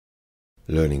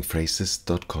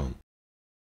learningphrases.com.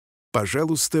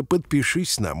 Пожалуйста,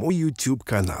 подпишись на мой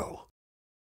YouTube-канал.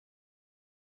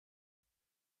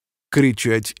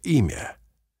 Кричать имя.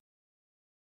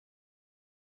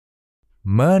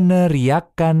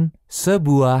 Meneriakkan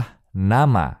sebuah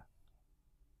nama.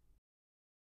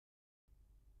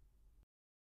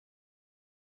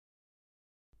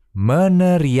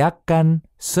 Meneriakkan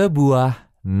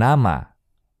sebuah nama.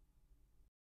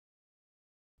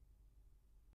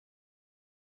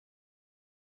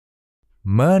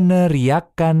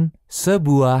 Meneriakkan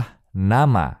sebuah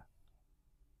nama.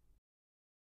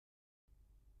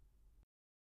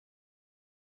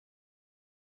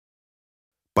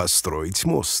 Построить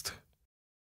мост.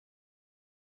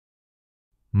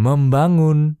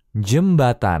 Membangun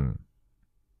jembatan.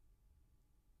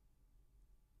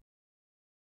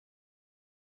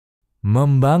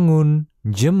 Membangun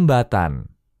jembatan.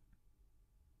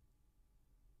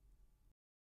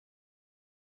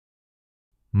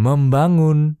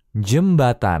 Membangun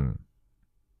jembatan.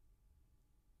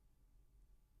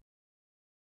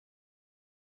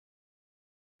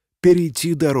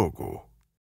 Перейти дорогу.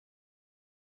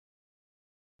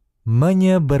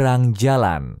 Menyeberang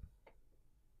jalan.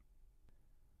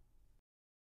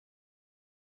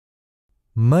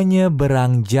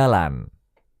 Menyeberang jalan.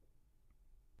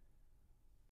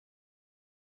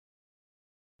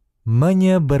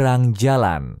 Menyeberang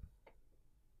jalan.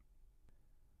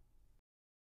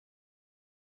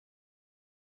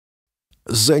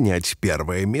 Занять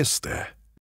первое место.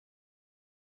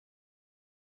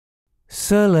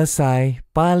 Selesai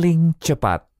paling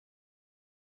cepat.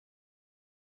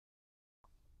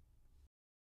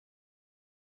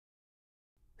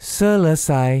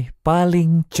 Selesai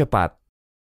paling cepat.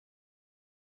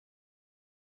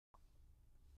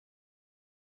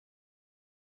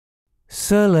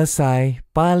 Selesai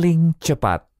paling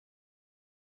cepat.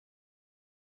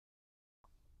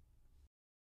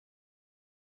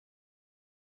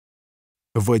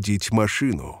 Водить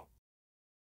машину.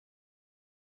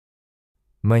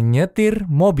 Menyetir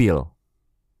mobil.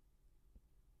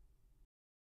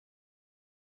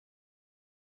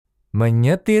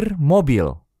 Menyetir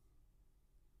mobil.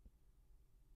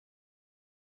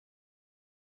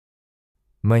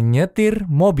 Menyetir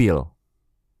mobil.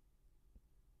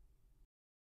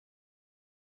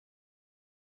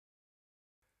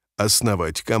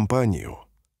 Основать компанию.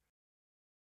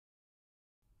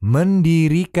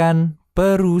 Mendirikan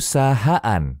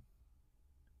perusahaan.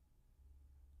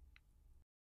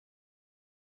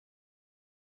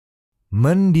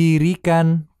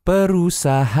 Mendirikan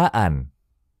perusahaan.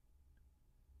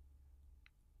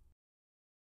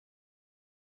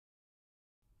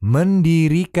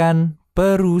 Mendirikan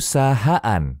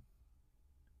perusahaan.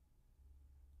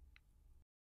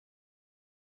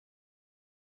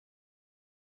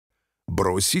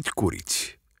 Бросить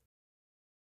курить.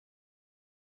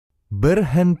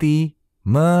 Berhenti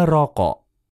merokok.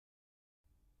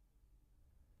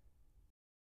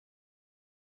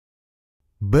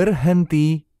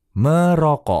 Berhenti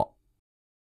merokok.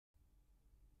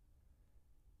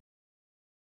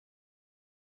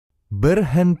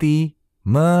 Berhenti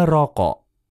merokok.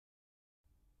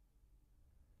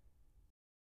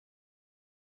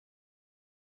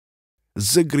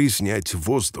 Загрязнять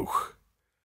воздух.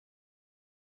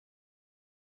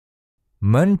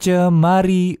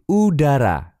 Mencemari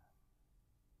udara.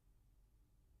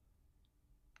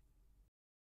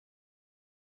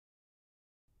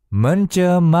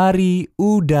 Mencemari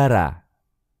udara.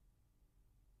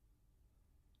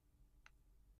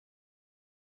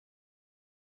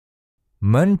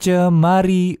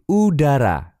 Mencemari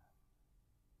udara.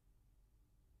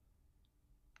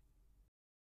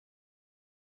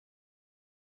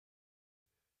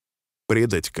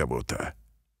 Предать кого-то.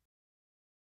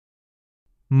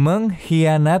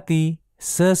 Mengkhianati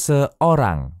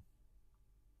seseorang.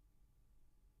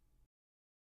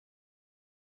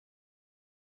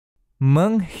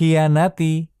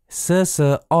 Mengkhianati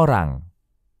seseorang.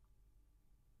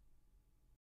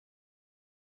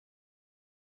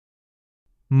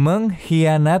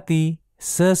 Mengkhianati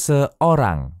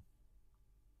seseorang.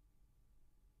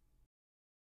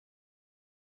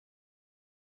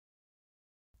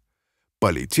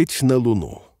 Полететь на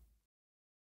Луну.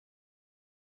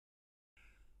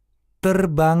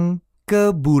 Terbang ke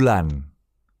bulan.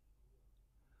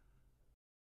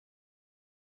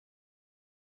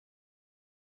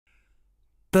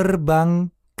 Terbang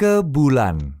ke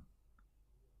bulan.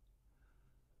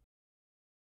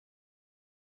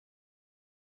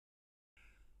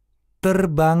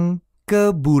 Terbang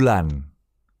ke bulan.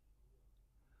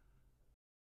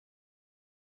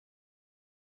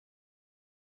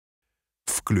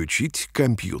 Включить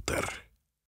компьютер.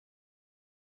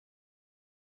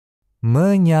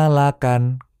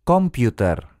 Menyalakan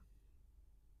komputer.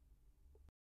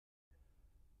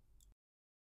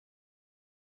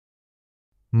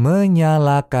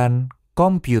 Menyalakan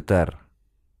komputer.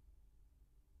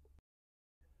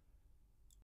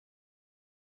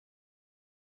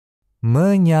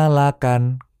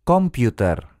 Menyalakan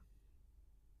komputer.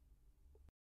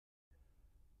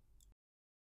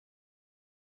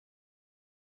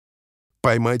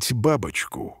 Поймать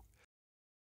бабочку.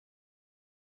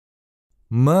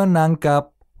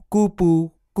 Menangkap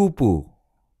kupu-kupu.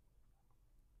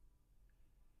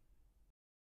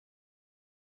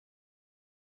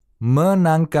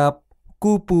 Menangkap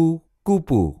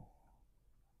kupu-kupu.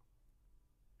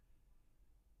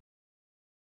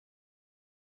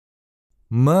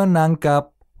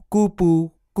 Menangkap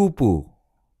kupu-kupu.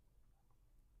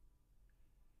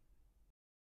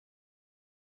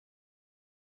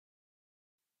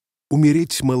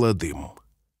 Умереть молодым.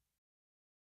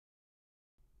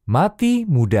 Mati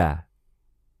muda.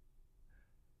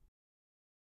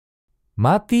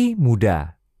 Mati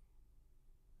muda.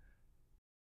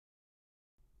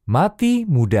 Mati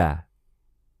muda.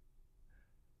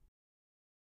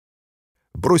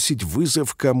 Бросить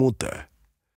вызов кому-то.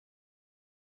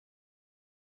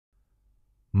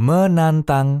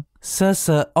 Menantang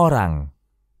seseorang.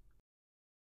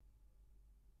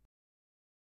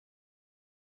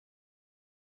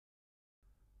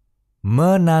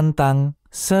 Menantang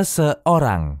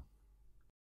seseorang.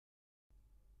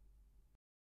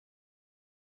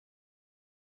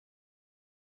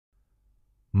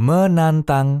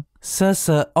 Menantang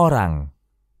seseorang.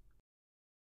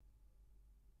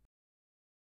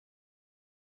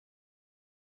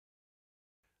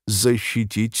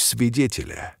 Защитить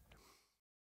свидетеля.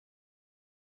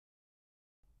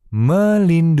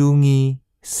 Melindungi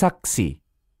saksi.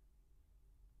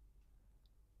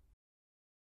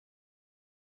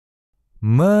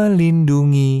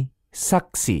 Melindungi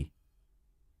saksi.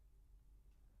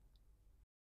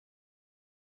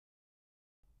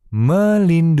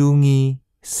 Melindungi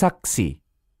saksi.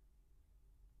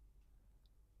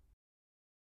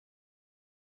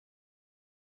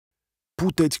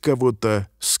 Путать кого-то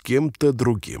с кем-то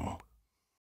другим.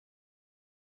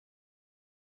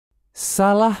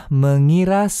 Salah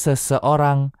mengira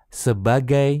seseorang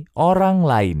sebagai orang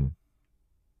lain.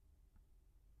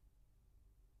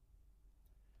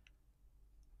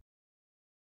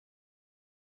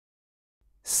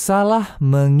 Salah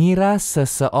mengira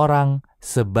seseorang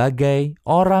sebagai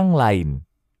orang lain.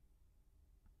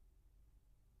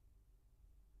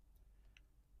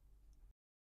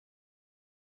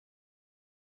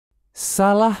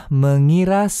 Salah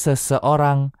mengira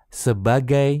seseorang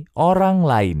sebagai orang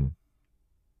lain.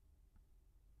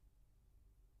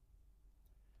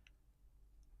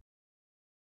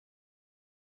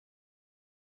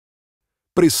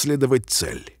 Преследовать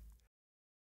цель.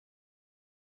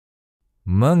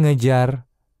 Mengejar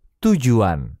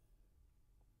tujuan.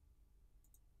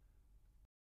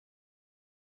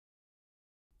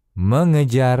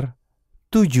 Mengejar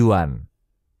tujuan.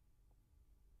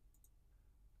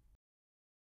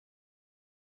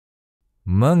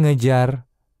 Mengejar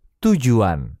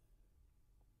tujuan.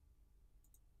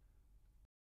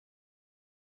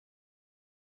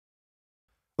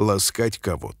 Ласкать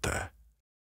кого-то.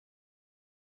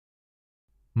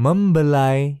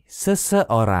 Membelai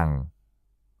seseorang.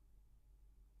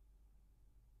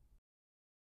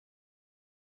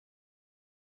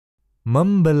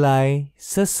 Membelai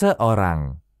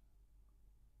seseorang.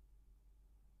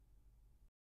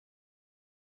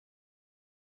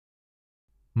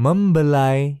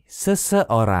 Membelai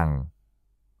seseorang.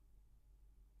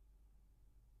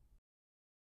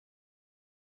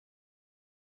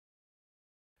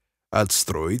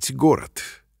 Отстроить город.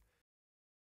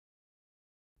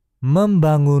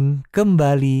 Membangun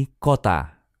kembali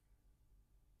kota.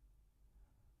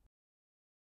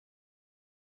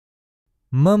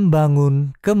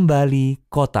 Membangun kembali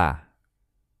kota.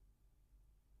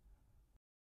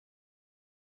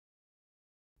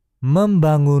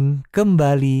 Membangun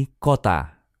kembali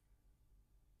kota.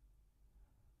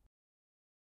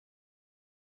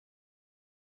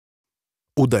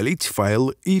 Удалить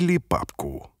файл или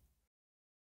папку.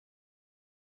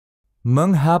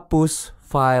 Menghapus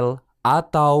file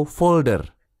atau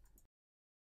folder.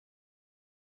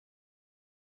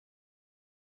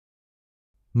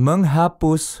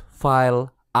 Menghapus file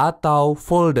atau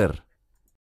folder.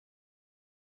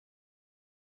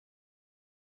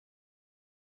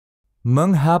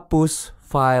 Menghapus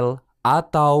file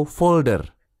atau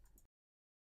folder.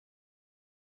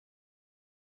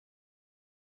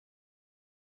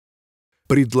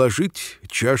 Предложить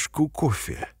чашку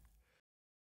кофе.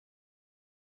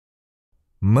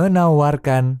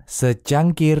 Menawarkan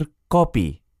secangkir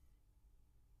kopi.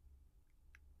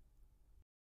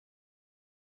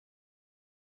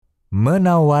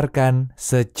 Menawarkan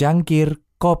secangkir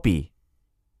kopi.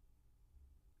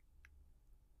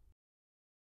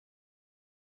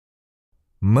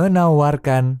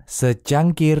 Menawarkan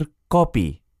secangkir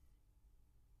kopi.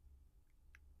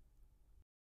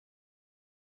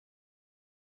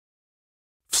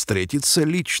 Встретиться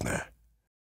лично.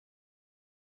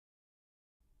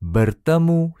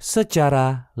 Bertemu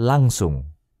secara langsung.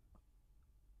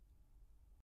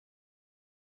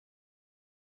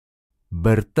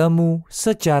 Bertemu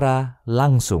secara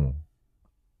langsung.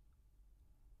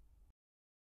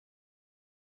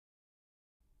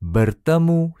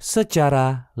 Bertemu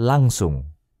secara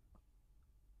langsung.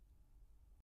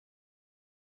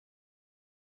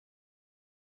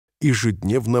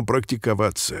 Ежедневно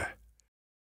практиковаться.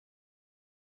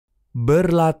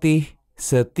 Berlatih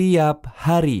setiap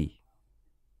hari.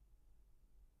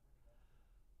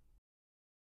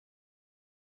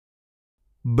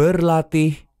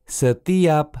 Berlatih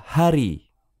setiap hari.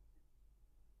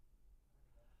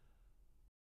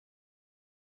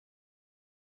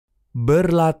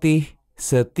 Berlatih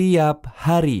setiap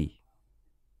hari.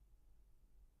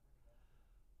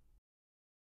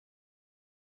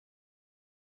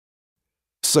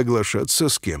 Соглашаться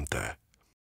с кем-то.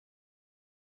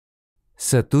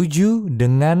 Setuju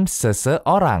dengan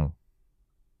seseorang.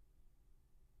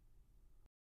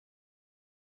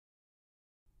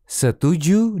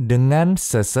 Setuju dengan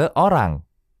seseorang.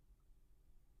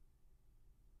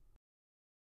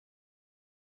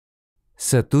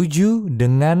 Setuju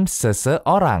dengan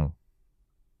seseorang.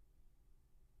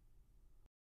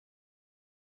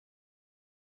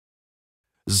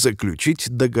 Заключить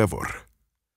договор.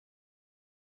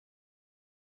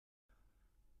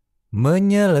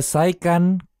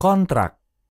 Menyelesaikan kontrak.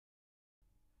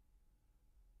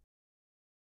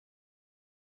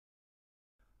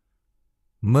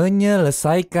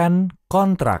 Menyelesaikan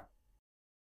kontrak.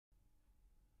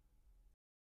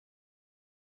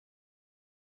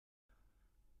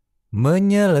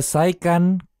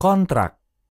 Menyelesaikan kontrak.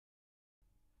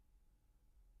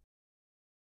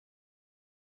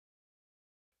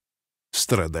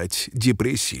 Страдать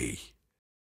депрессией.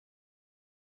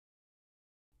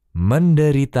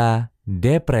 Menderita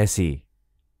depresi.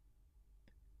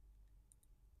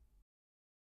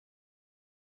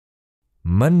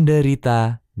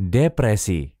 Menderita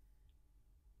depresi.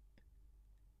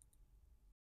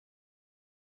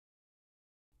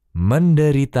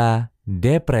 Menderita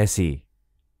depresi.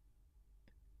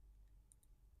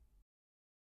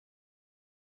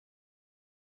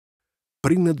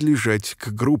 Принадлежать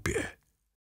к группе.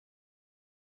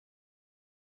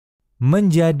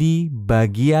 Menjadi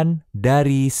bagian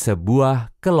dari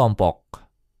sebuah kelompok.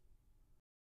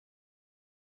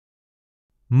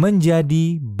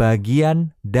 Menjadi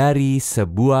bagian dari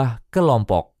sebuah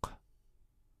kelompok.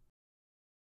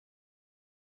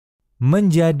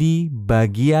 Menjadi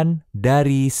bagian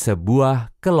dari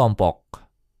sebuah kelompok.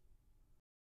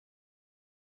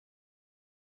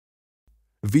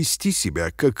 Вести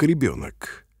себя как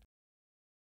ребенок.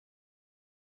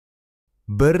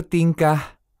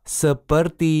 Bertingkah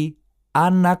seperti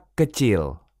anak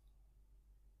kecil.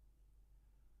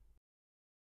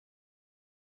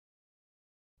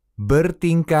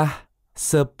 Bertingkah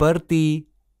seperti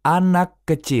anak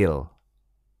kecil.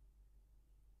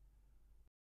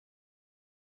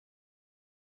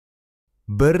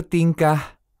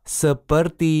 Bertingkah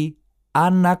seperti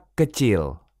anak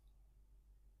kecil.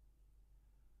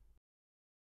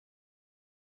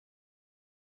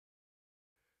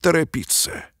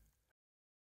 Торопиться.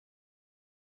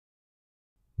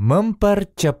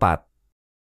 Mempercepat.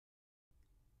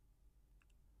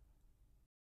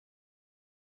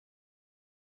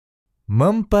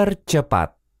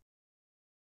 Mempercepat.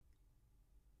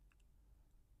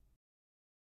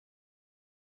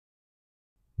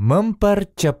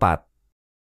 Mempercepat.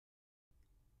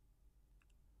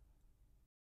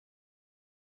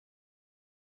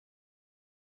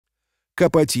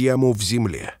 Копать яму в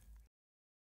земле.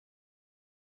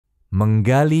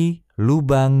 Menggali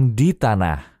lubang di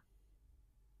tanah.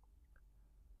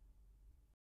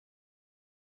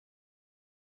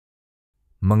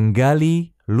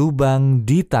 Menggali lubang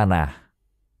di tanah.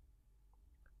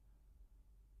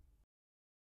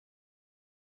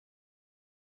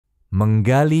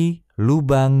 Menggali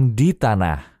lubang di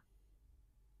tanah.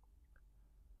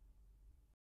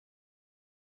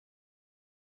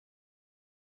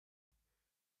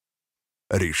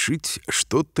 Решить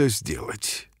что-то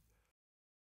сделать.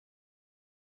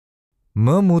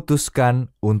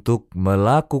 Memutuskan untuk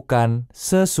melakukan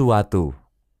sesuatu.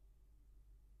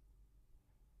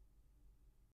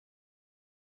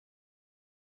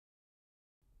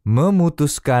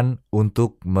 Memutuskan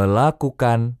untuk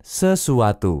melakukan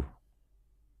sesuatu.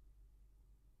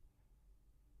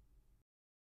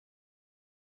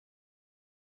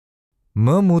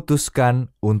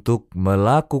 Memutuskan untuk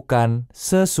melakukan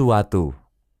sesuatu.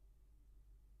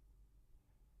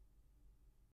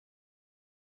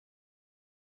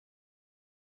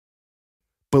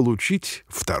 Получить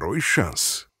второй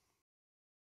шанс.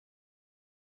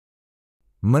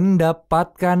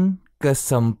 Mendapatkan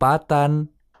kesempatan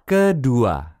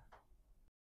kedua.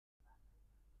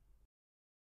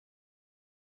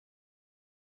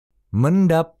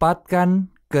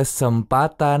 Mendapatkan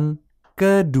kesempatan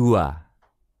kedua.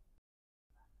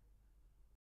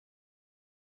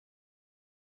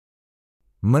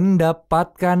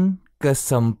 Mendapatkan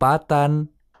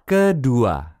kesempatan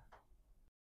kedua.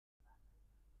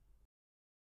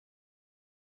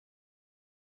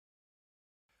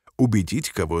 Убедить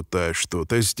кого-то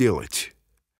что-то сделать.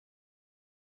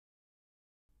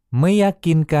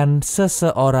 Meyakinkan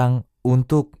seseorang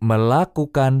untuk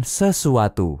melakukan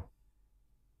sesuatu.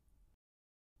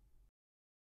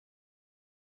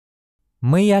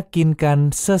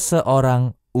 Meyakinkan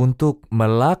seseorang untuk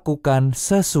melakukan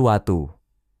sesuatu.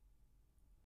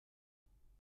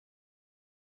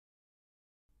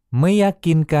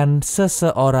 Meyakinkan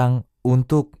seseorang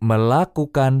untuk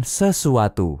melakukan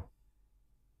sesuatu.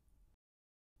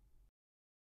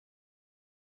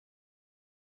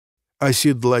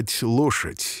 Оседлать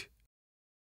лошадь.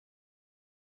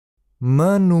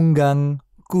 Menunggang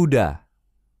kuda.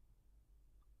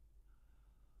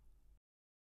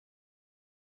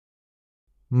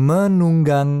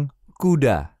 Menunggang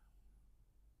kuda.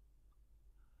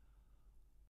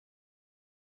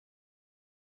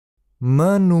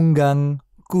 Menunggang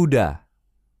kuda.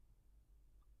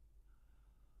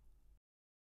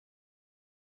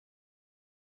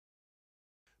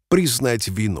 Признать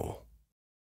вину.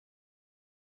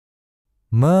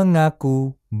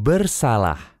 Mengaku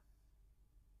bersalah.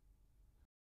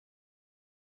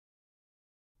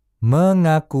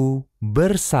 Mengaku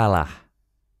bersalah.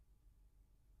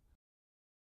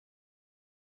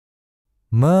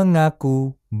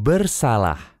 Mengaku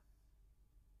bersalah.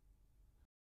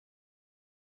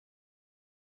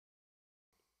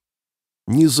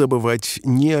 Не забывать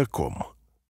ни о ком.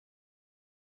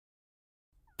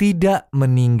 Tidak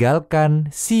meninggalkan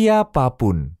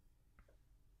siapapun.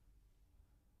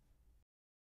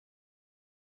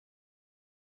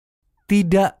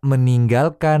 Tidak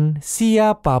meninggalkan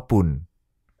siapapun.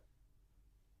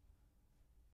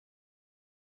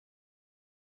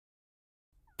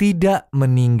 Tidak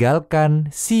meninggalkan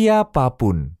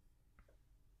siapapun.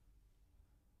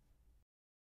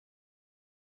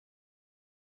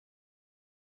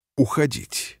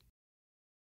 Уходить.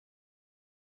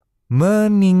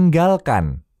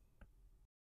 Meninggalkan.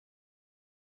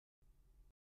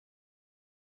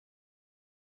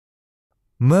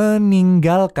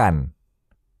 Meninggalkan.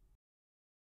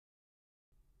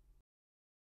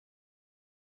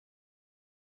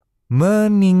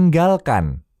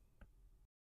 Meninggalkan.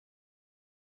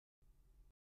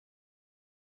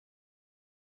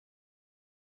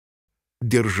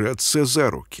 Держаться за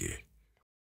руки.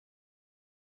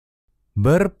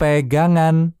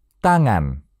 Berpegangan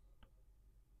tangan.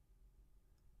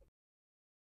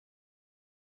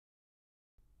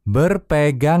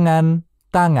 Berpegangan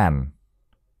tangan.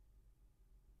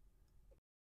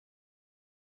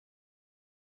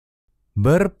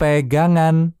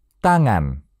 Berpegangan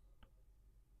tangan.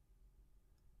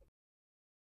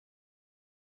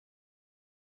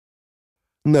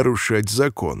 Нарушать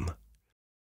закон.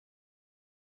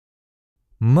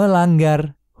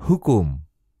 Melanggar hukum.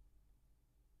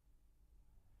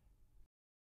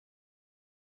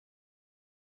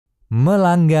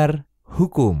 Melanggar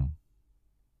hukum.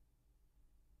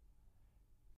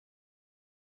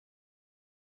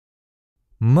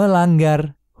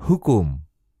 Melanggar hukum.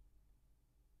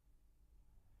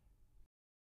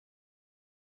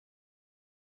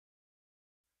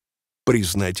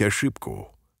 Признать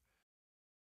ошибку.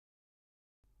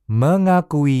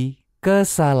 Mengakui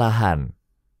kesalahan.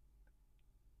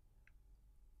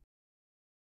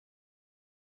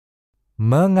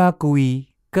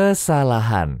 Mengakui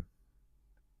kesalahan.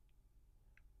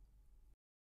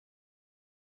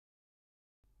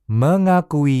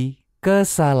 Mengakui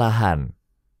kesalahan.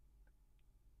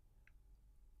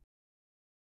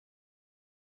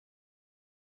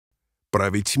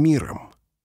 Править миром.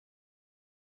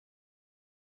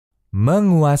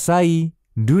 Menguasai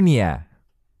dunia.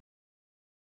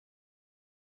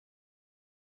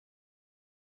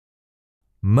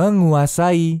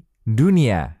 Menguasai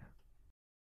dunia.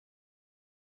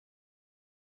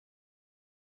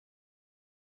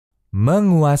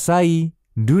 Menguasai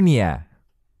dunia.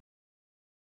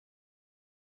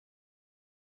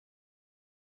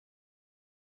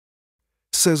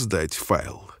 Создать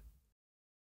файл.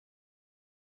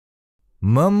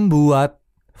 Membuat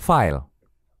file.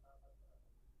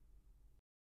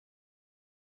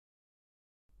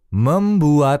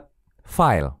 Membuat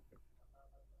file.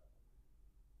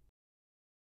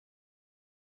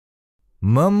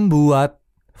 Membuat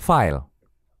file.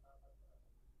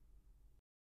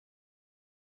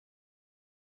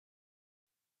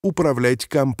 Управлять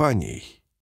компанией.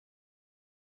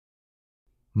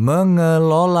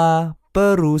 Mengelola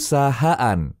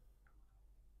perusahaan.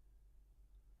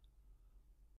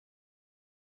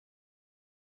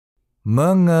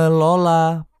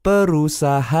 Mengelola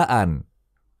perusahaan.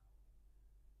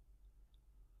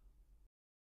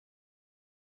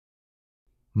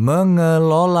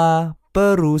 Mengelola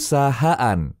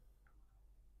perusahaan.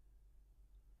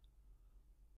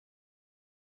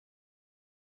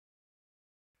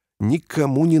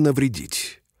 Никому не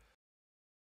навредить.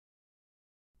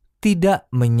 Tidak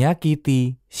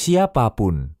menyakiti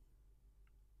siapapun.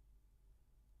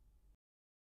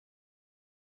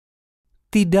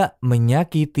 Tidak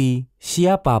menyakiti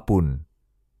siapapun.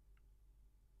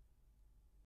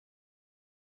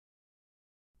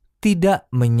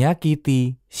 Tidak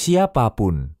menyakiti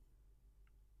siapapun.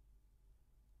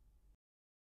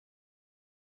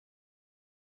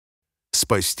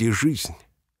 Спасти жизнь.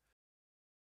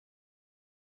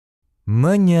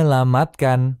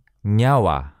 Menyelamatkan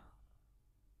nyawa.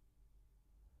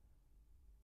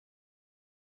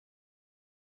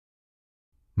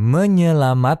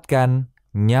 Menyelamatkan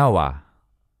nyawa.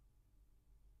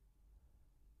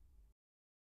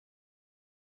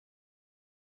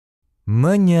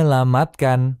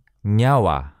 Menyelamatkan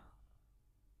nyawa.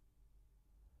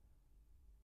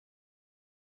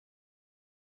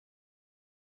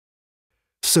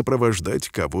 Сопровождать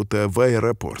кого-то в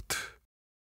аэропорт.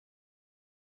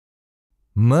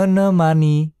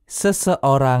 Menemani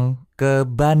seseorang ke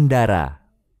bandara.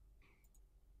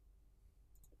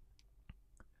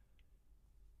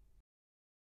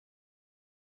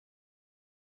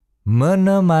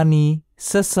 Menemani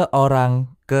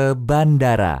seseorang ke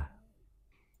bandara.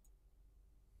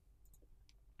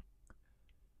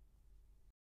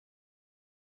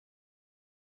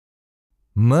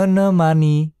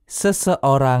 Menemani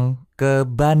seseorang ke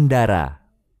bandara.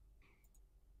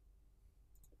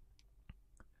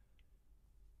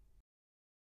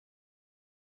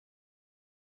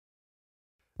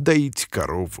 Доить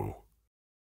корову.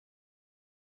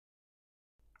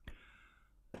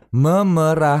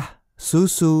 Memerah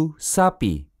susu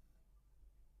sapi.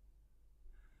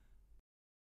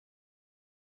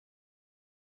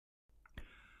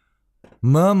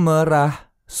 Memerah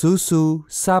susu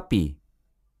sapi.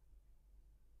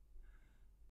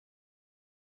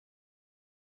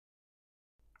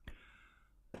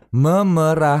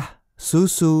 Memerah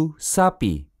susu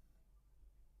sapi.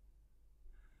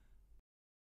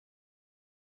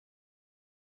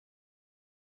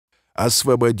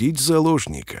 Освободить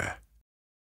заложника.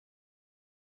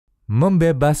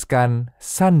 Membebaskan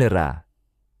sandera.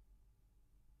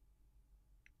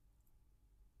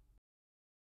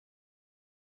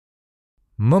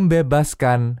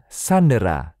 Membebaskan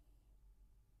sandera.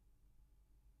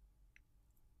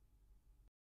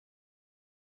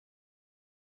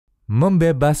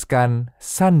 Membebaskan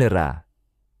sandera.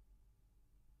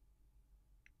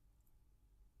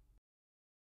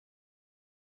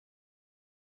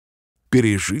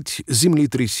 Пережить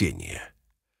землетрясение.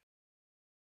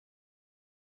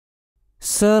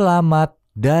 Selamat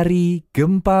dari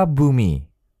gempa bumi.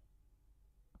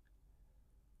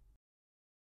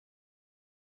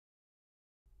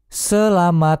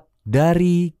 Selamat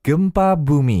dari gempa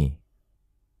bumi.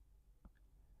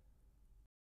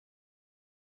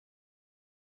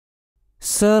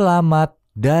 Selamat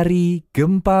dari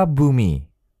gempa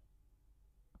bumi.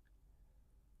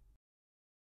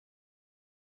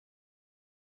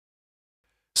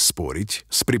 Спорить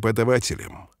с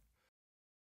преподавателем.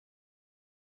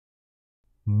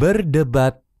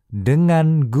 Berdebat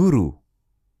dengan guru.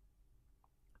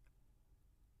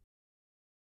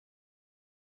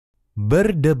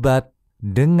 Berdebat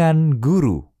dengan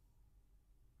guru.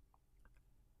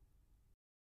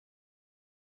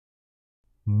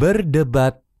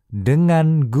 Berdebat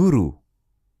dengan guru.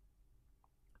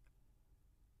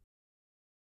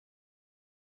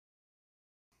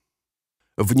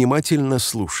 Внимательно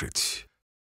слушать.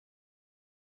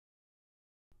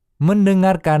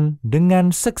 Mendengarkan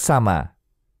dengan seksama.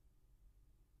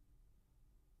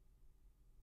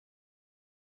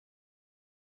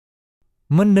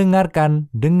 Mendengarkan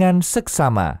dengan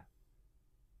seksama.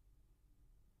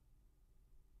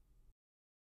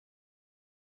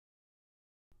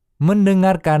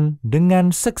 Mendengarkan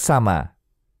dengan seksama.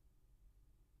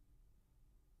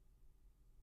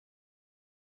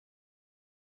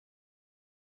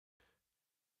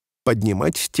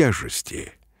 Поднимать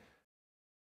тяжести.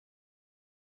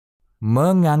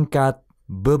 Mengangkat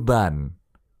beban.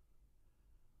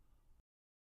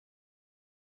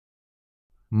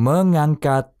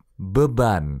 Mengangkat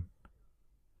beban.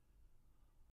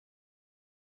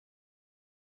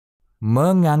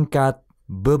 Mengangkat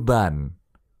beban.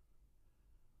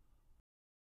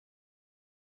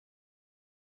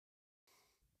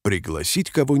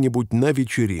 Пригласить кого-нибудь на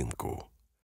вечеринку.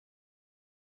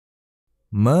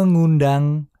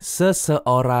 Mengundang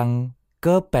seseorang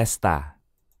ke pesta.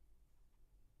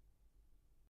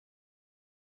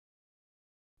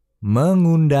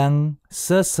 Mengundang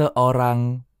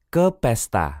seseorang ke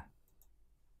pesta.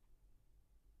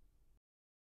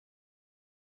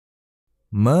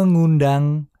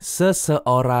 Mengundang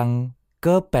seseorang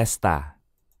ke pesta.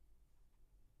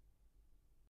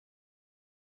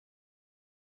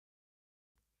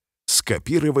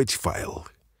 Скопировать файл.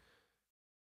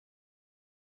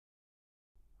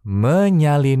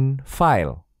 Menyalin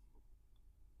file.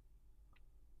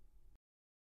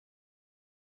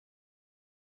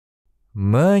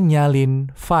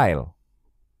 Menyalin file.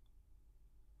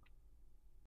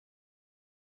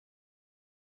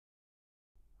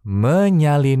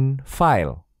 Menyalin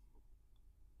file.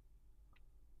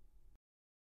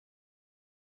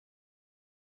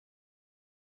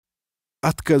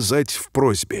 Отказать в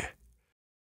просьбе.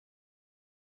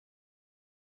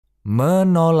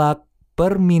 Menolak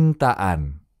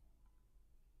permintaan.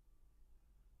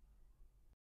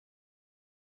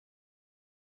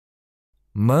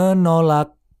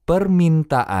 Menolak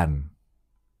permintaan.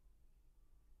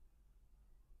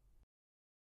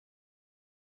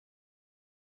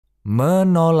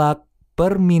 Menolak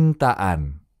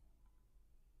permintaan.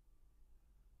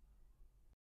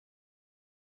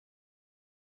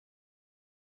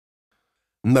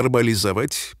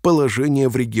 Нормализовать положение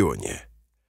в регионе.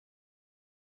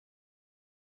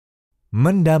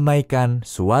 Mendamaikan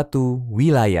suatu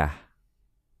wilayah.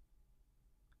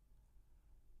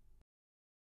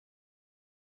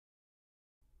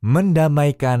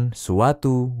 Mendamaikan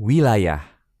suatu wilayah.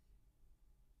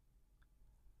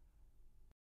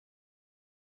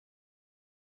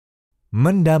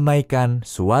 Mendamaikan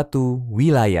suatu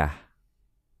wilayah.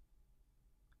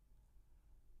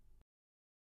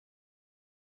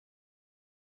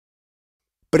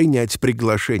 Принять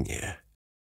приглашение.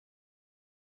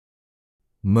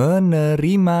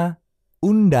 Menerima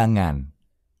undangan.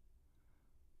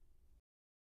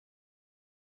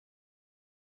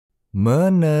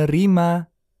 Menerima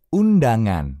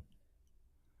undangan.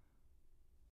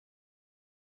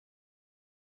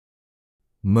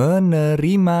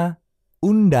 Menerima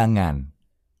undangan.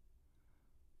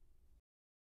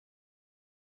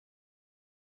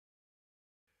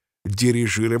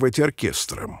 Дирижировать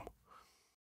оркестром.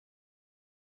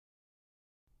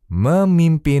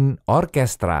 Memimpin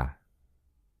orkestra.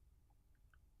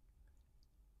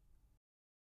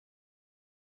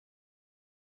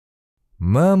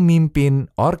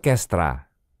 Memimpin orkestra.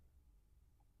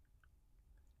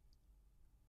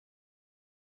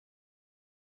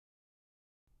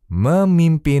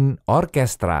 Memimpin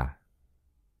orkestra.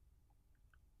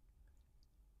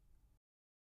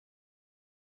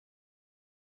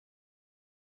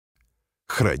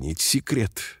 Хранить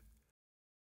секрет.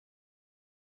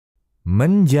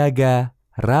 Menjaga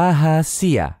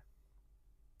rahasia.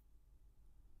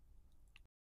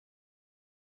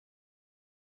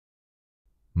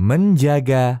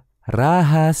 Menjaga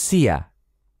rahasia.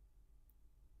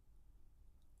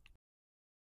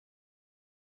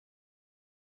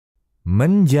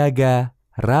 Menjaga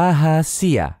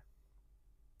rahasia.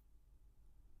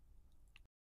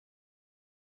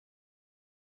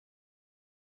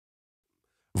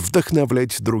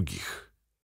 Вдохновлять других.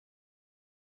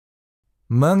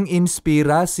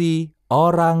 Menginspirasi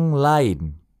orang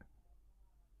lain.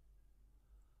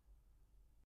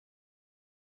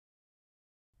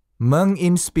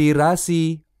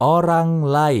 Menginspirasi orang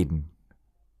lain.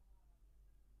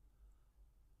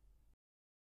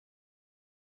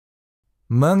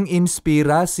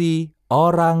 Menginspirasi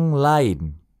orang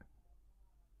lain.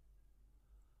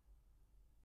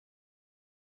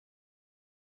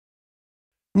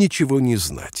 Ничего не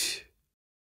знать.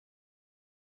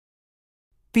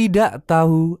 Tidak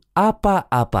tahu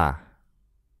apa-apa.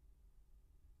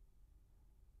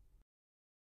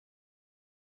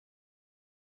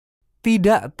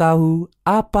 Tidak tahu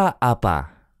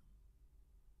apa-apa.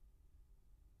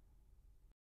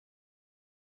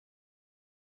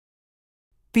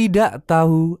 Tidak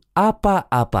tahu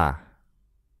apa-apa.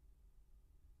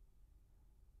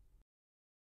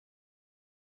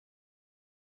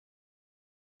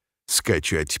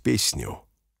 Скачать песню.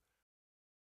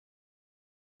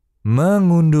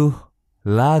 Mengunduh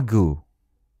lagu.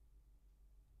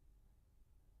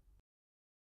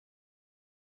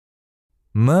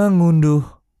 Mengunduh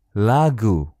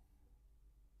lagu.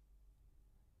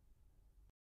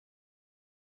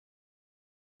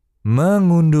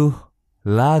 Mengunduh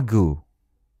lagu.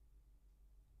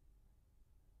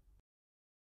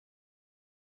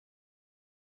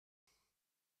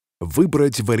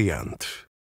 Выбрать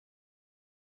вариант.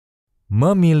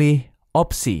 Memilih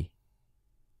opsi.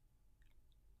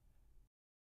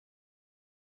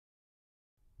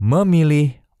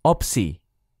 Memilih opsi.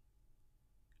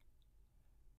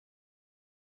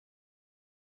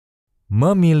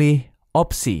 Memilih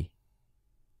opsi.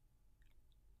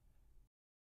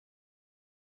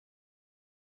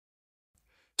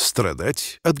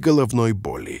 Страдать от головной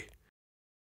боли.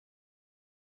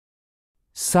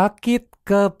 Sakit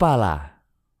kepala.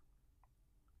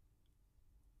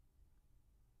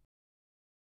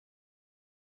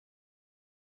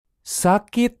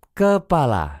 Sakit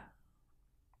kepala.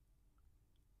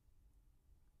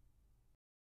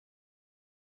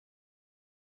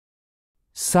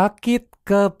 Sakit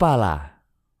kepala.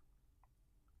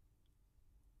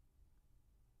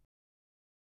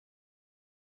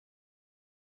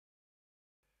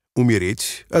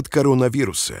 Умереть от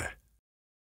коронавируса.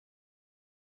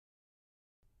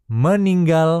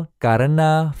 Meninggal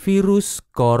karena virus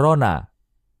corona.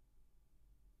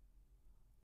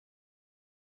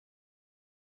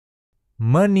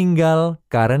 Meninggal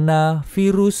karena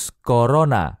virus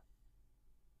corona.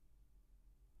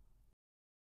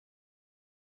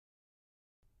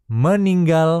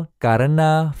 Meninggal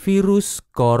karena virus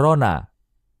corona.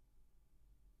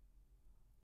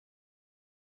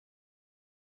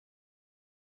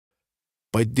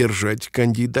 Поддержать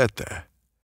кандидата.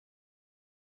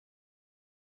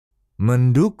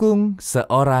 Mendukung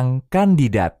seorang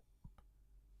kandidat.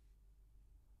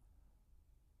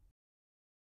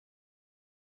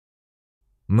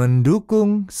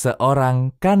 Mendukung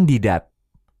seorang kandidat.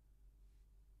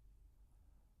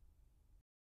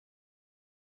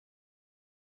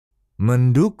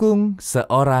 Mendukung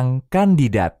seorang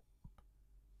kandidat.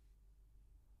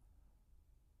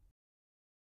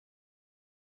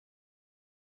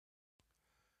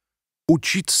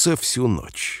 Учиться всю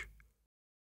ночь.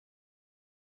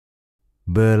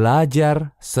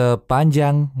 Belajar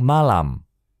sepanjang malam.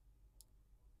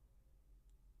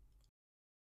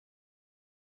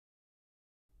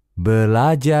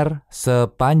 Belajar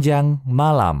sepanjang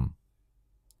malam.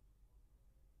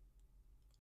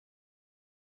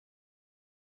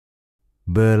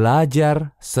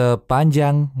 Belajar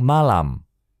sepanjang malam.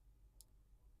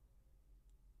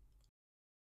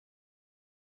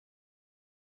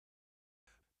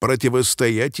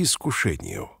 Противостоять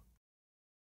искушению.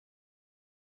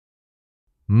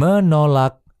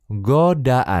 Menolak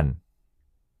godaan.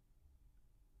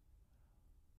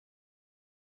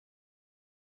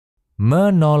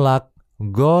 Menolak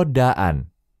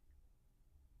godaan.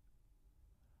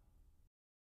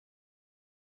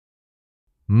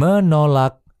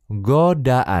 Menolak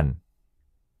godaan.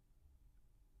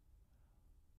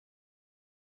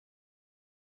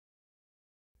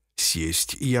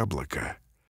 Съесть яблоко.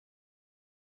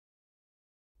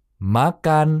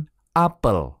 Makan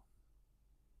apel.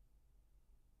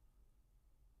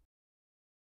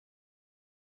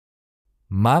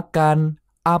 Makan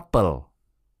apel.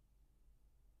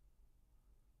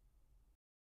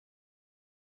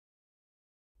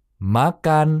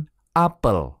 Makan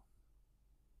apel.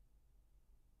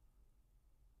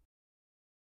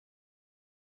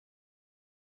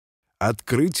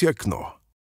 Открыть окно.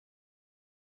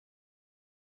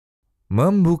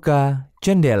 Membuka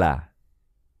jendela.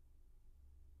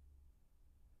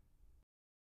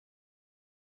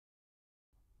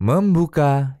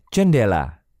 Membuka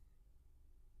jendela.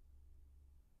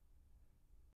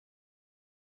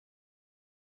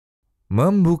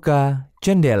 Membuka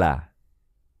jendela.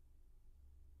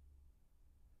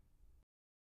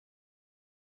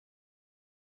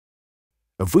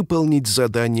 Выполнить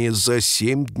задание за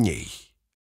 7 дней.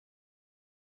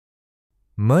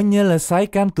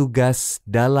 Menyelesaikan tugas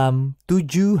dalam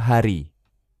 7 hari.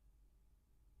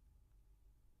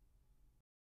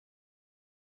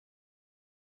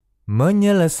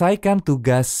 Menyelesaikan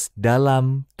tugas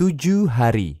dalam 7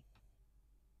 hari.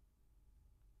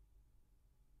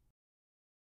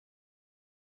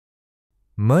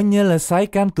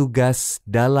 Menyelesaikan tugas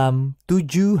dalam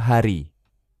 7 hari.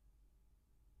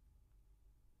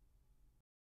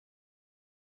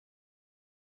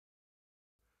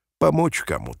 Помочь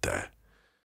кому-то.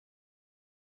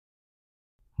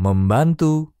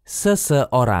 Membantu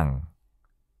seseorang.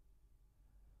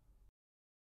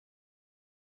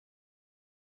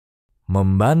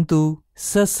 Membantu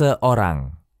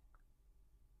seseorang.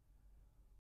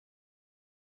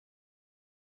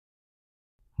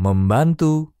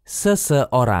 Membantu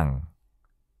seseorang.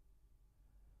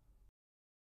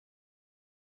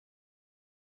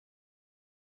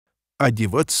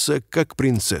 Одеваться как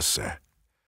принцесса.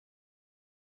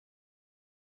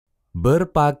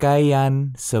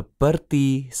 Berpakaian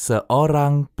seperti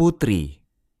seorang putri.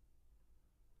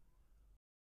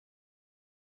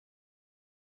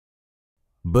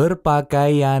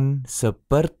 Berpakaian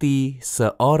seperti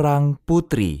seorang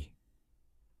putri.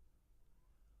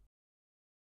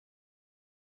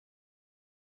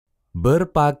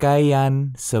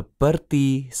 Berpakaian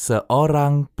seperti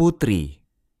seorang putri.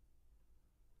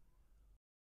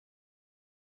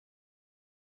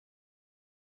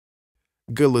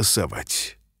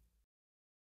 Голосовать.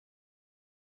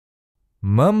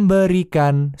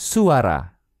 Memberikan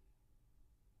suara.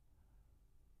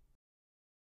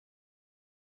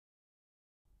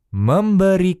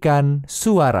 Memberikan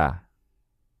suara.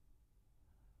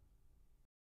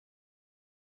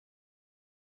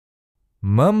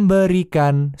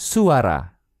 Memberikan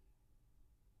suara.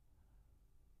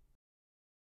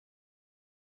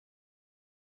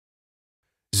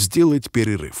 Сделать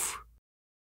перерыв.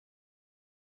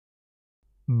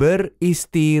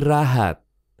 Beristirahat.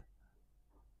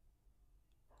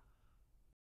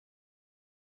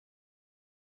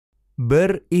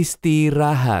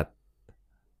 Beristirahat.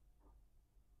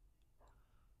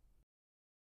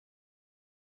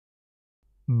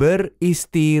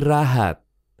 Beristirahat.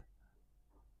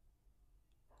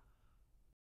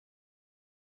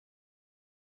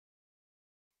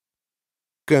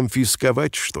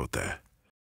 Конфисковать что-то.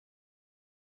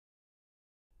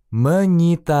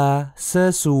 Menyita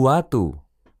sesuatu.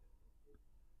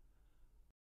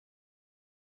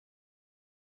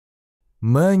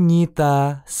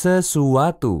 Menyita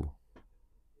sesuatu.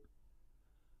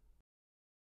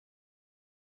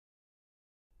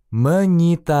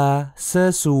 Menyita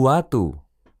sesuatu.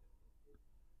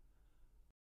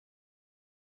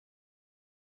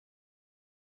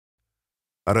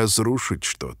 Разрушить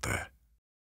что-то.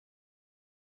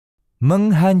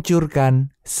 Menghancurkan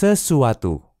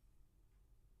sesuatu.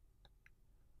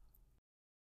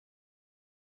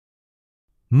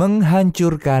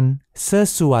 Menghancurkan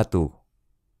sesuatu.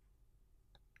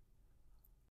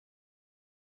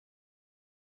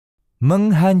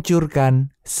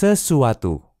 Menghancurkan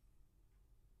sesuatu.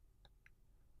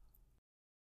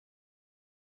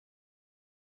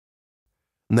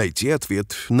 Найти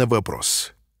ответ на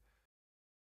вопрос.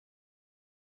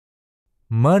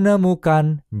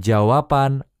 Menemukan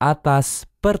jawaban atas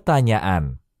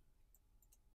pertanyaan.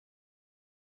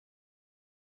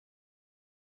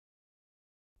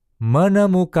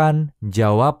 Menemukan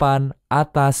jawaban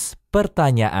atas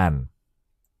pertanyaan.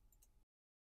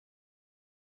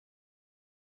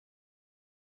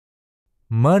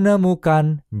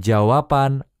 Menemukan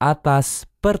jawaban atas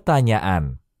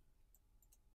pertanyaan.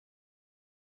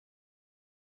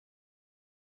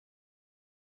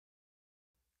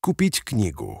 Купить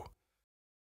книгу.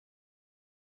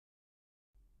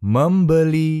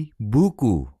 Membeli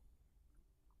buku.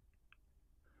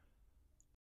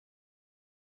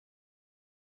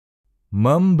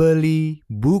 Membeli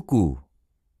buku.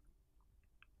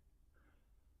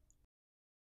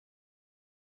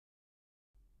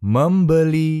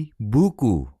 Membeli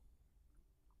buku.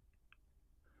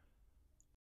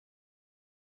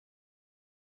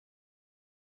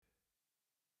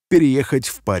 Переехать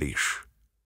в Париж.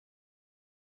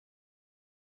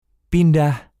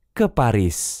 Pindah ke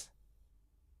Paris.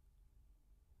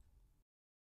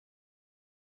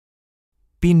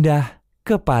 Pindah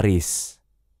ke Paris.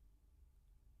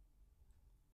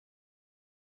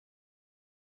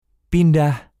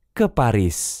 Pindah ke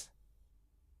Paris.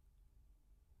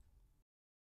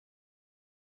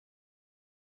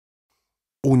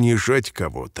 Унижать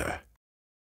кого-то.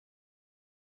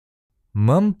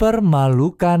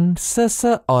 Mempermalukan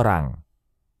seseorang.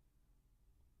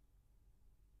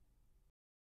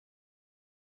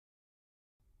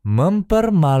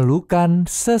 Mempermalukan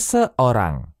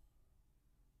seseorang.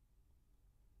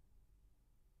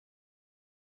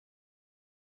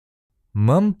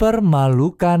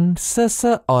 Mempermalukan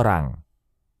seseorang.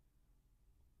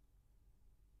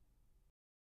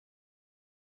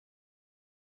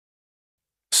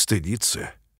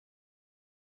 Стыдиться.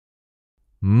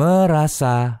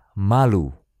 Merasa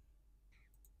malu.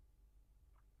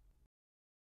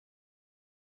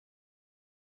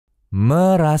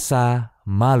 Merasa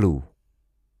malu.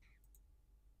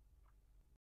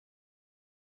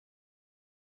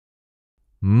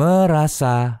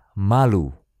 Merasa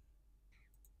malu.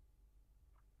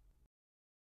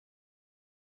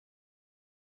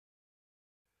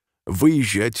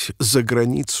 Выезжать за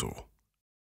границу.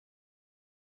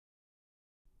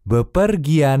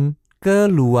 Bepergian ke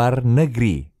luar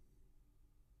negeri.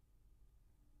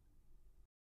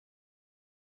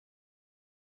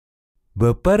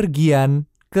 Bepergian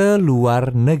ke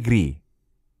luar negeri.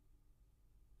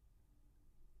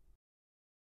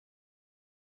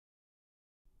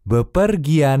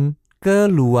 Bepergian ke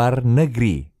luar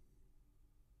negeri.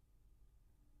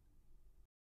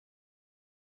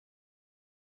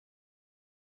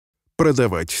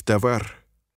 Продавать товар.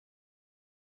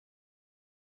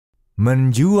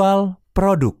 Menjual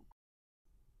produk.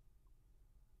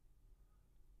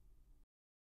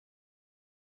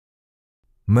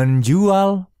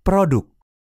 Menjual produk.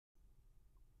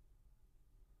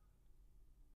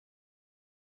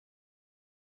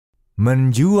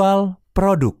 Menjual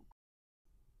produk.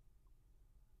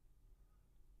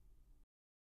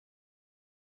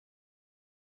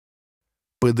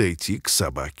 Подойти к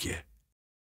собаке.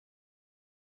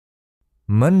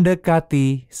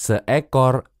 Mendekati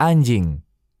seekor anjing.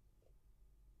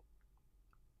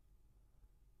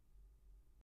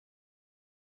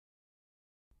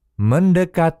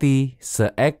 Mendekati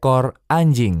seekor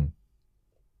anjing.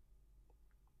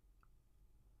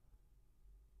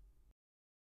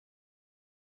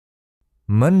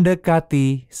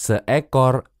 Mendekati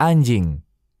seekor anjing.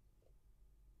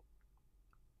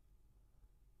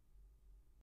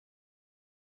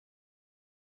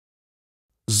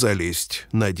 Залезть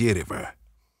на дерево.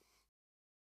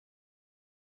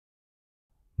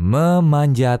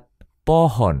 Memanjat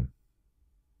pohon.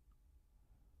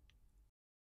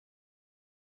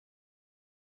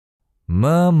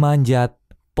 Memanjat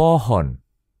pohon.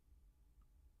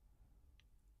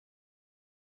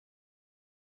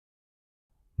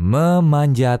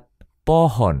 Memanjat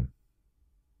pohon.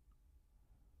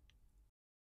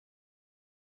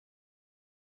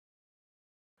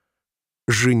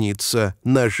 Жениться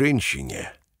на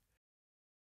женщине.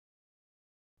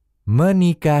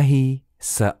 Menikahi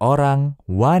seorang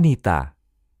wanita.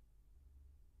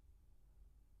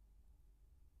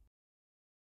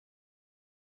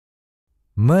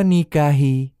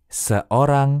 Menikahi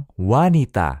seorang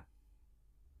wanita.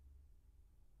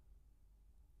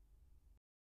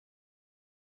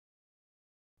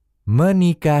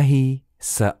 Menikahi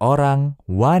seorang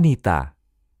wanita.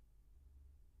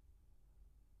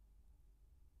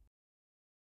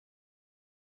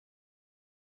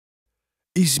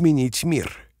 Изменить мир.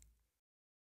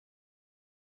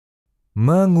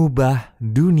 Mengubah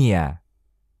dunia.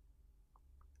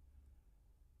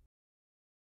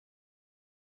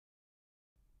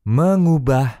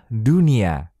 Mengubah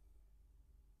dunia.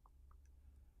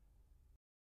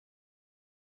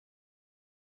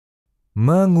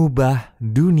 Mengubah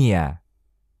dunia.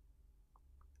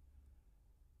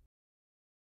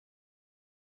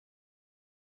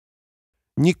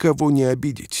 Никого не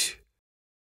обидеть.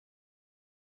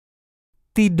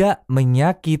 Tidak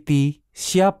menyakiti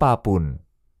siapapun.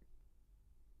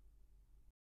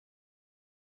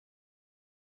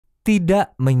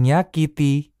 Tidak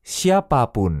menyakiti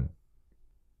siapapun.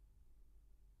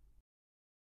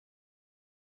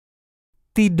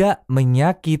 Tidak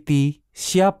menyakiti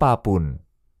siapapun.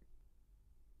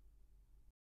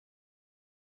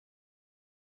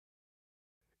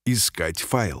 Искать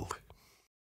файл.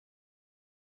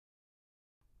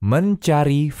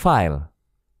 Mencari file.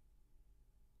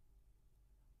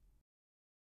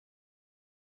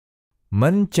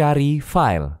 Mencari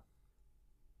file.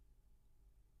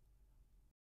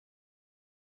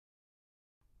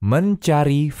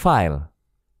 Mencari file.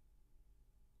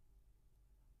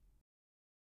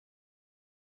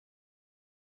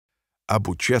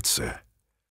 Обучаться.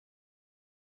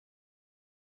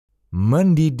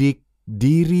 Mendidik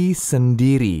diri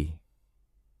sendiri.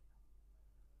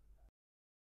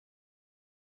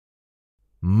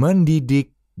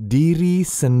 Mendidik diri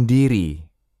sendiri.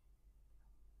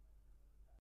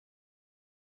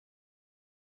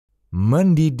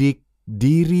 Mendidik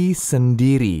diri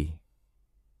sendiri.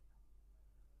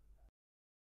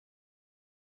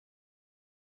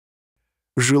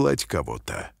 Желать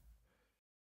кого-то.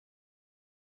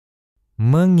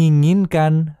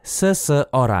 Menginginkan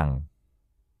seseorang.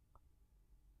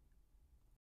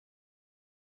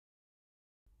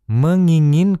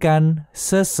 Menginginkan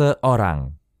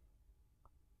seseorang.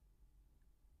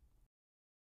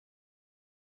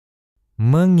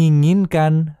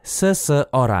 Menginginkan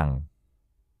seseorang.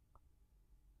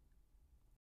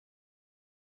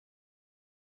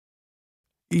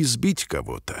 Избить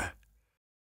кого-то.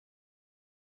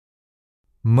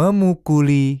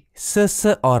 Memukuli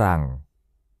seseorang.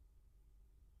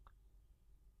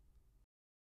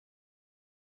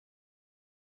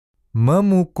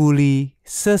 Memukuli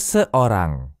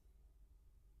seseorang.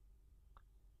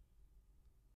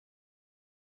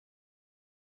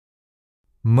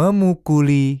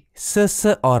 Memukuli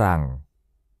seseorang.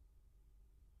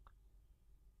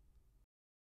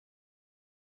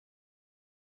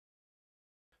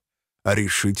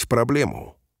 Решить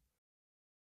проблему.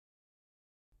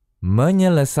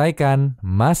 Menyelesaikan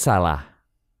masalah.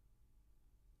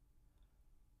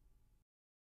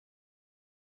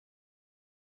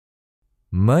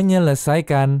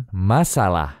 Menyelesaikan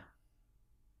masalah.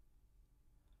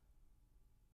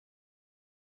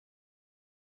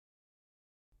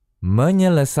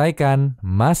 Menyelesaikan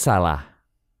masalah.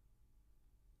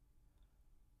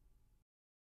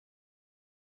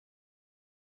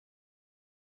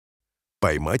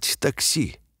 Поймать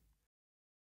такси.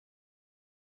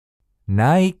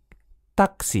 Naik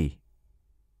taksi.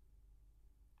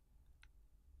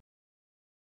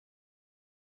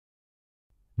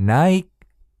 Naik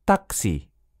taksi.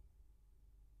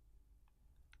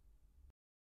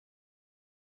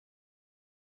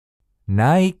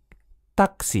 Naik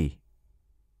taksi.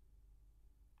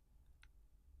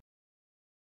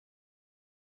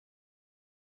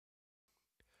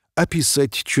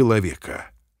 Описать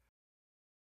человека.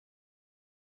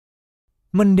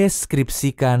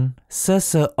 Mendeskripsikan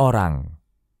seseorang.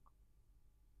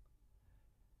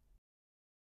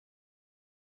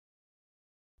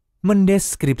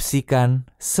 Mendeskripsikan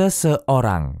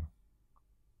seseorang.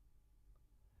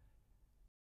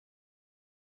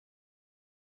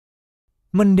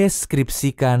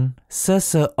 Mendeskripsikan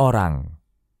seseorang.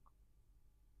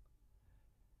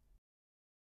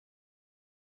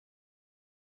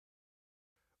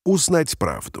 Узнать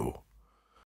правду.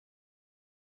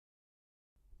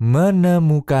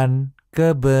 Menemukan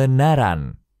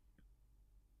kebenaran.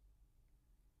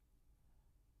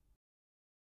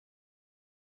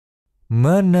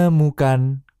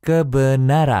 Menemukan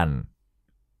kebenaran.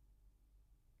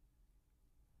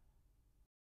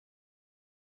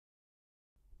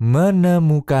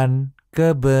 Menemukan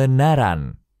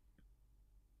kebenaran.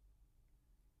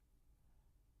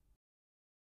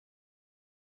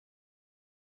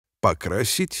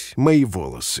 Покрасить мои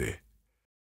волосы.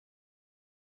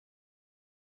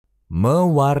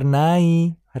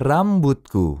 Mewarnai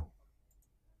rambutku.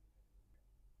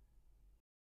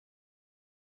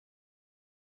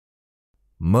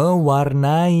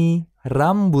 Mewarnai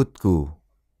rambutku.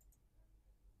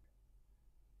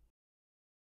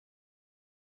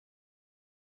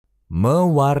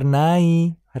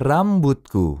 Mewarnai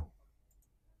rambutku.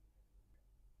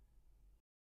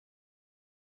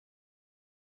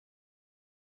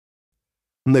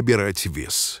 Набирать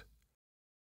вес.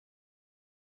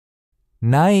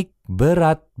 Naik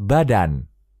berat badan.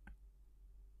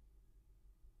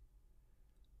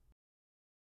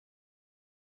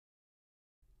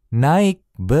 Naik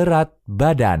berat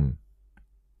badan.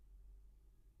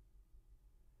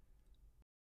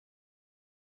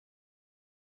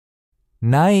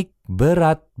 Naik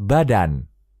berat badan.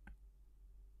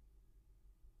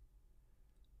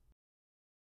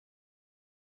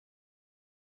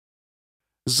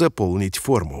 Заполнить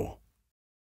форму.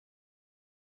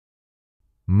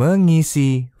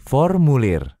 Mengisi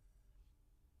formulir.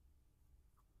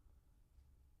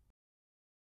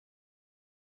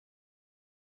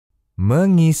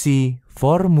 Mengisi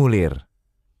formulir.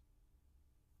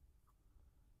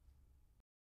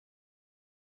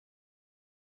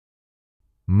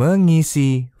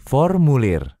 Mengisi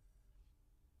formulir.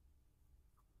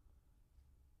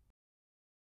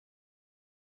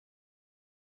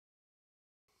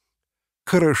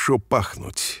 Хорошо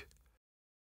пахнуть.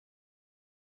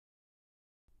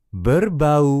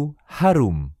 Berbau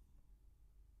harum.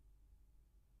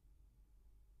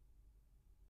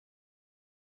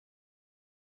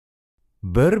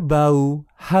 Berbau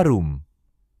harum.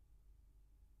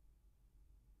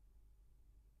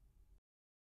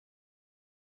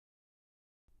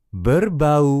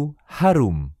 Berbau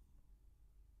harum.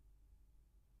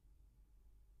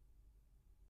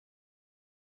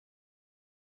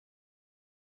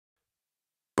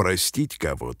 Простить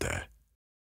кого-то.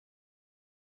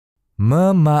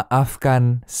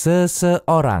 Memaafkan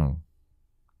seseorang.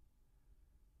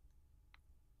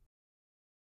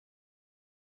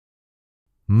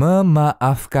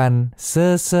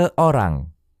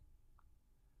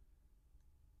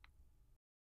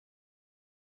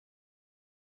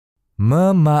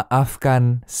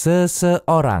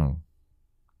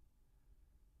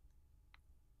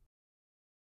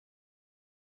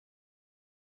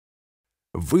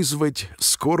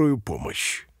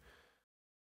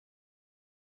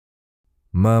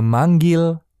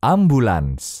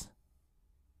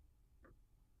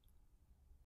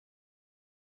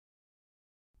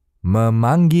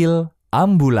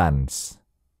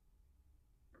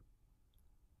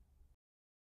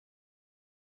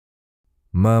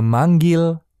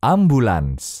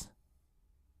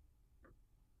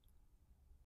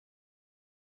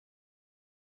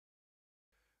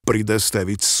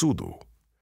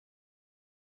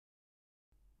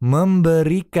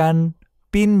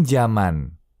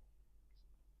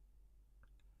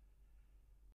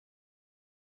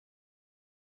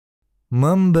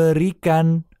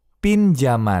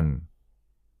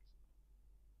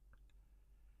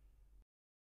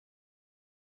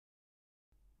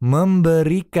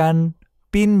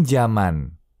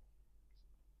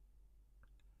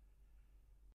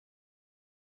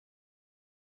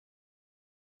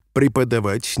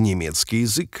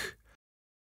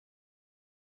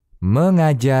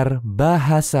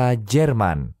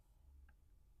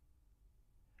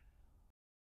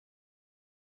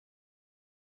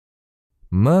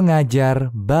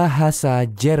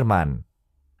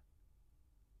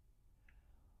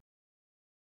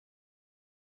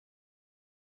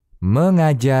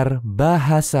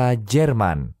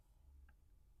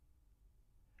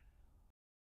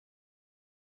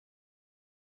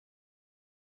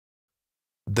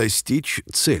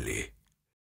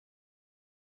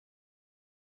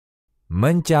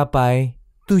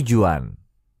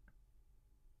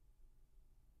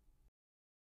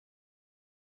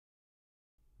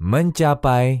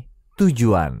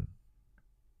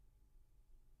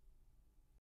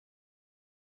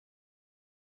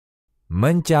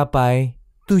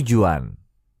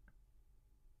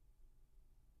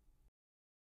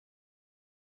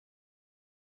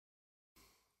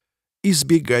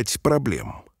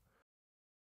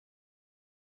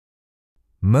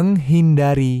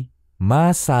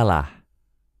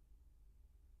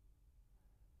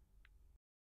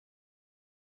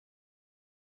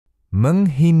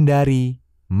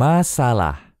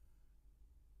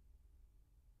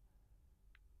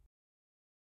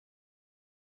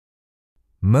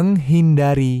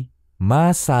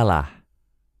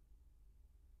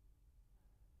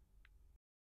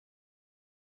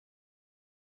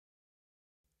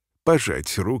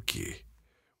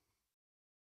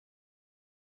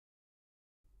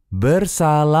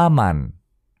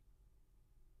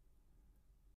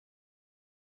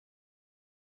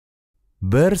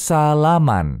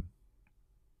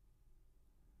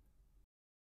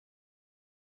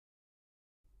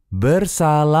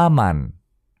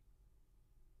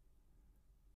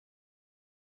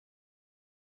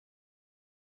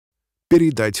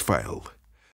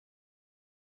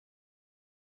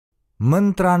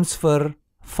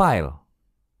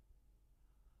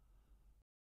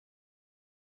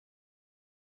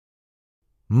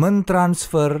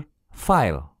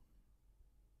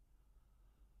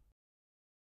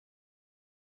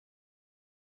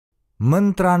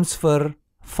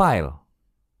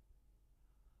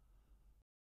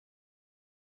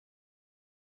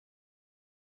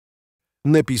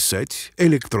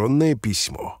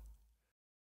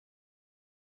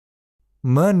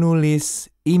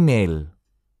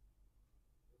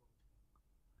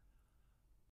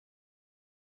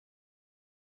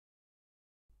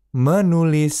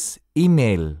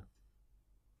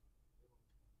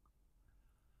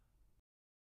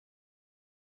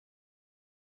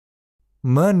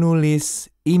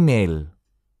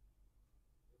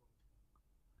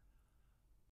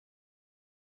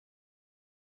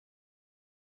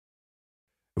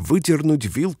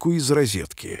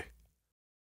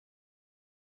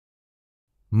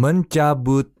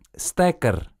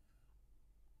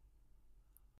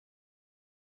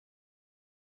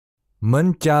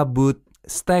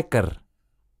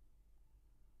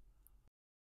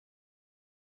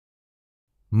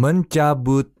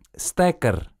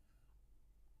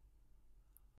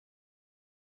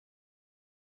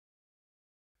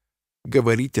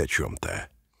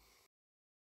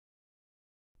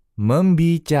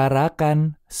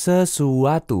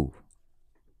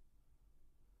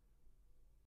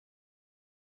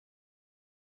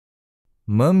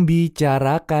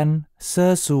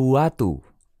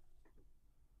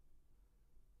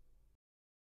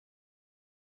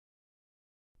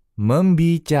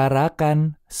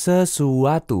 Membicarakan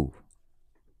sesuatu.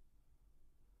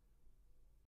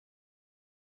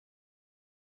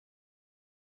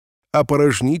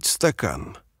 Опорожнить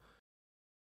стакан.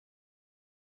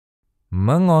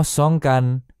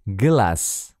 Mengosongkan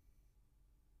gelas.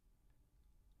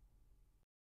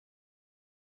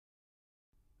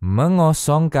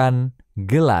 Mengosongkan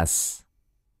gelas.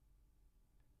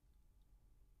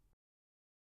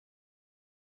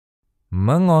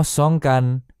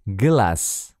 Mengosongkan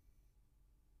gelas.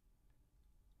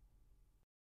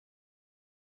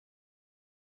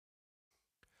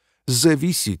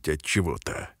 Зависеть от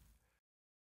чего-то.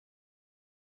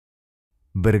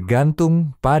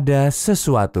 Bergantung pada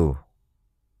sesuatu.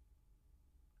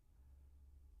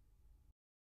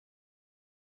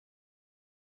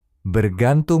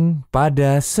 Bergantung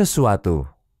pada sesuatu.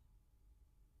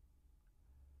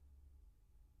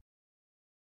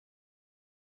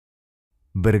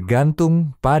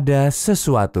 Bergantung pada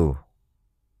sesuatu.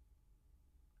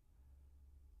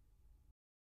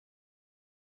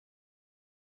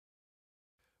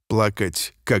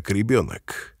 Плакать, как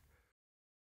ребенок.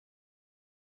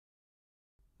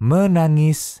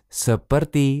 Menangis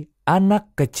seperti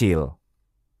anak kecil.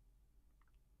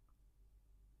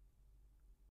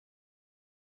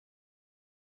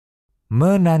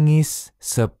 Menangis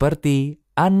seperti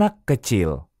anak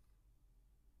kecil.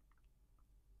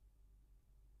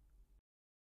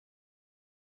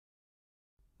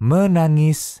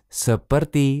 Menangis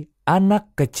seperti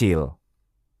anak kecil.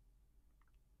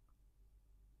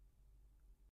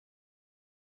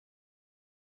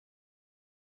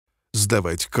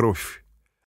 Сдавать кровь.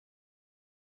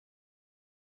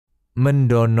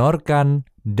 Mendonorkan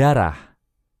darah.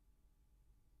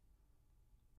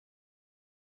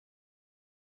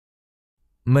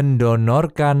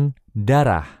 Mendonorkan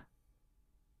darah.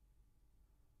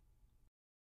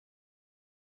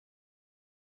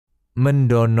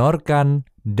 Mendonorkan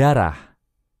darah.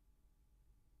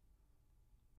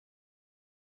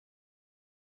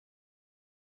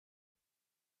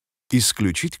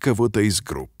 Исключить кого-то из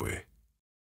группы.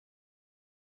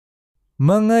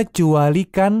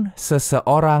 Mengecualikan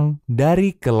seseorang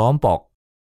dari kelompok.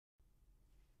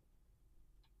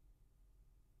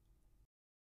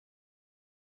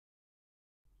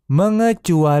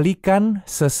 Mengecualikan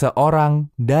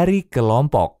seseorang dari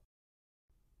kelompok.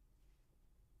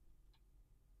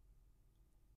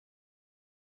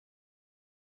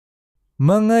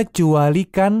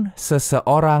 Mengecualikan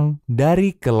seseorang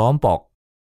dari kelompok.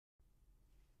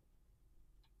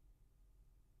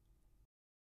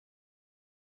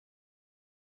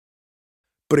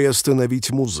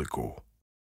 Приостановить музыку.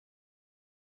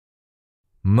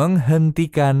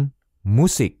 Menghentikan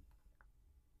musik.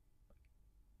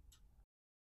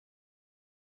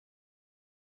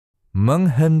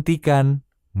 Menghentikan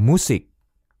musik.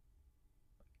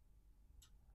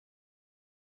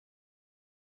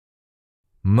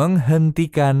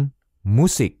 Menghentikan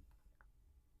musik.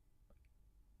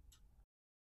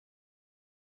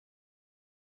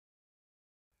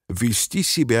 Вести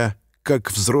себя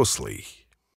как взрослый.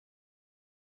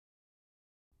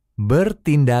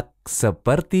 Bertindak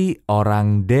seperti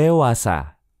orang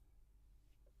dewasa.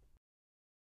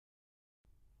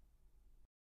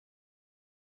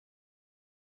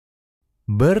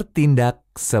 Bertindak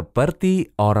seperti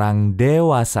orang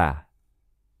dewasa.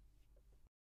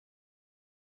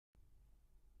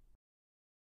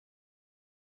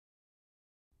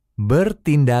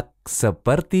 Bertindak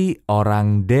seperti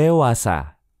orang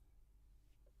dewasa.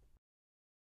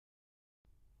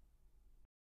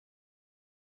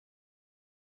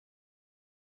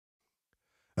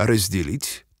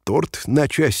 Разделить торт на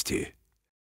части.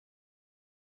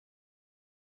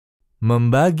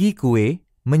 Membagi kue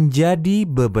menjadi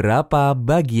beberapa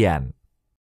bagian.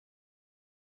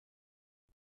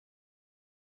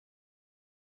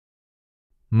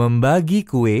 Membagi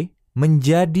kue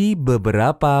menjadi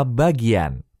beberapa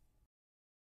bagian.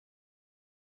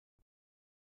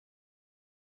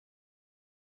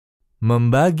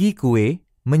 Membagi kue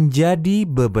menjadi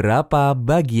beberapa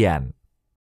bagian.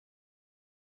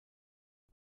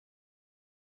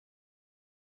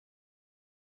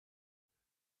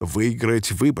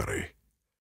 Выиграть выборы.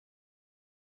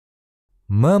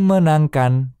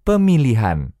 Memenangkan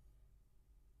pemilihan.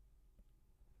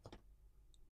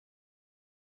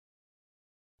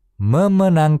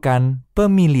 Memenangkan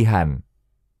pemilihan.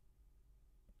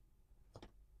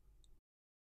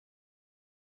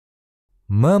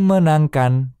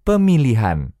 Memenangkan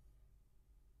pemilihan.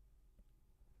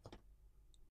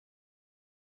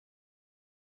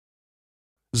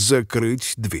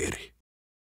 Закрыть дверь.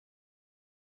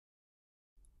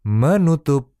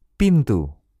 Menutup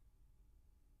pintu.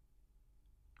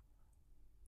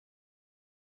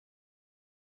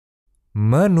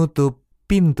 Menutup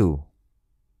pintu.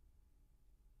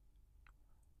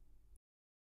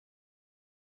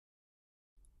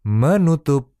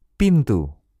 Menutup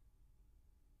pintu.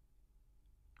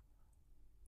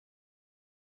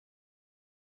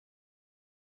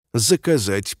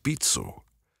 Заказать пиццу.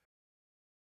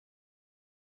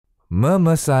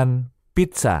 Memesan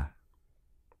pizza.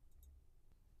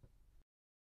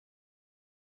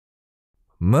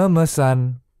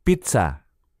 Memesan pizza.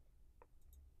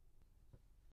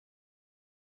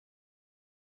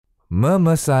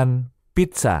 Memesan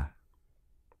pizza.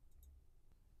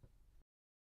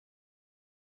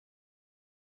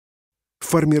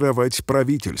 Формировать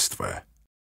правительство.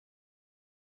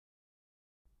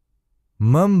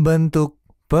 Membentuk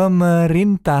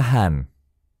pemerintahan.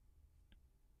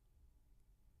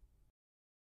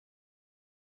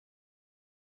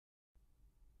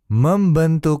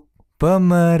 Membentuk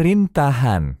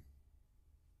pemerintahan.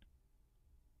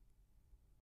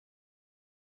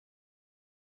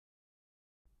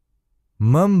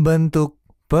 Membentuk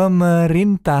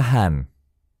pemerintahan.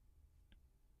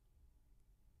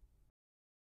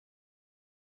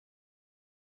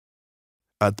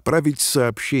 Отправить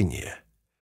сообщение.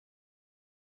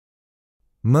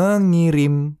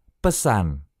 Mengirim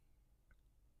pesan.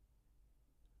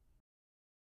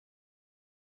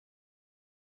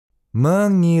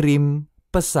 Mengirim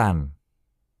pesan.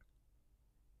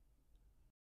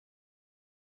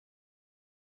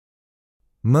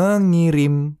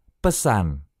 Mengirim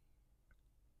pesan.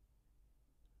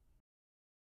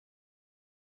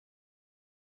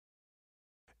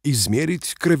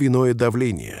 Измерить кровяное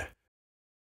давление.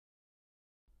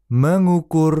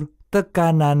 Mengukur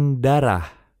tekanan darah.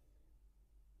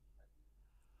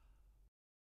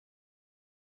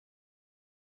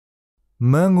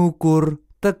 Mengukur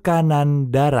tekanan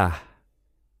darah.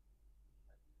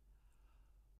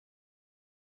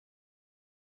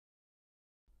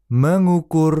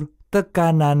 Mengukur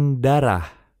tekanan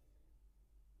darah.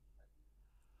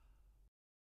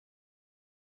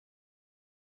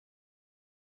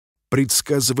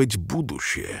 Предсказывать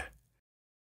будущее.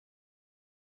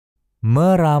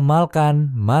 Meramalkan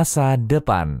masa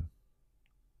depan.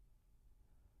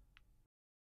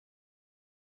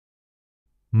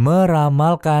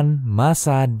 Meramalkan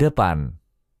masa depan.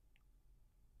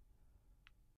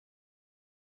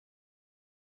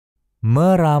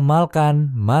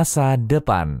 Meramalkan masa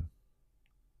depan.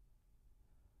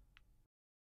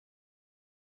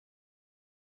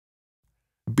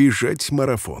 Бежать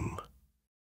марафон.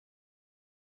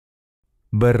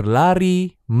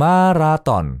 Berlari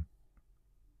maraton.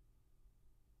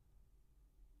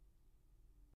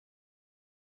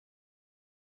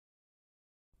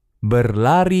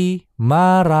 Berlari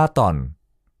maraton.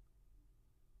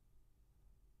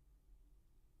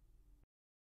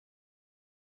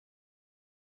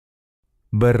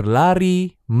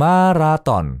 Berlari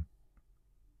maraton.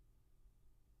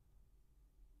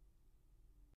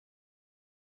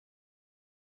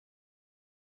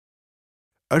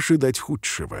 Ожидать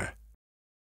худшего.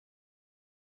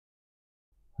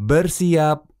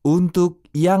 Bersiap untuk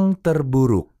yang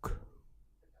terburuk.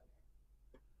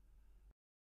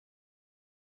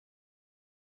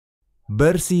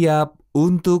 Bersiap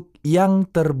untuk yang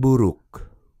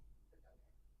terburuk.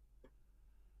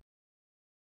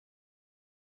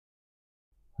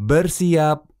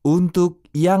 Bersiap untuk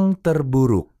yang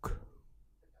terburuk.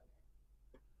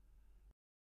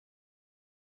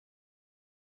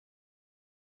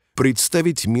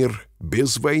 Представить мир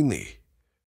без войны.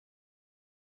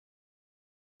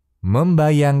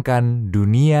 Membayangkan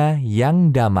dunia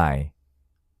yang damai.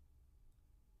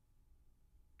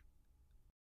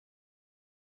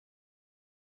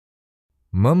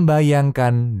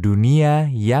 Membayangkan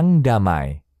dunia yang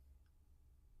damai.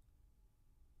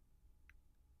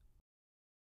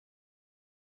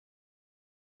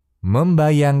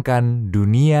 Membayangkan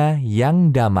dunia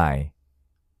yang damai.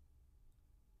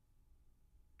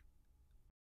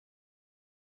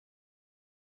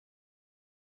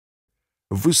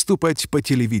 Выступать по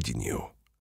телевидению.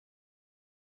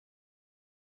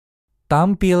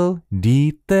 Tampil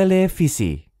di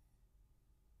televisi.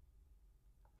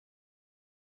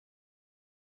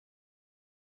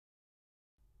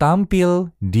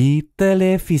 Tampil di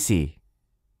televisi.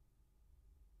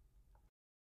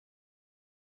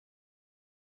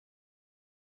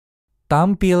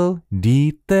 Tampil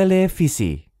di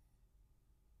televisi.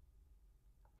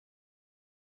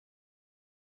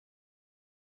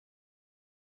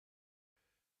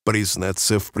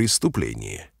 Признаться в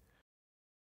преступлении.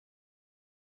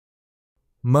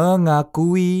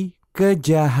 Mengakui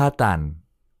kejahatan.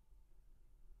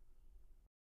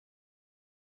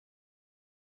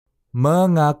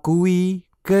 Mengakui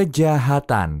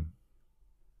kejahatan.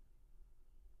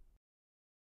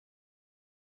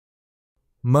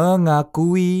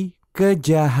 Mengakui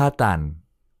kejahatan.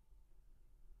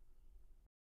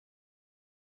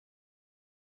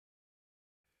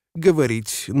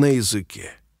 Говорить на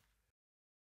языке.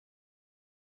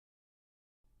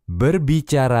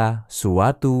 Berbicara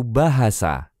suatu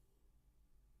bahasa.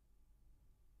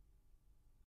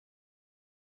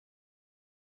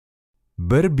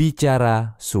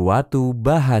 Berbicara suatu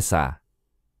bahasa.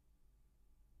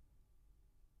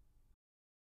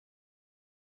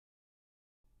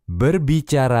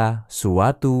 Berbicara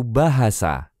suatu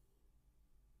bahasa.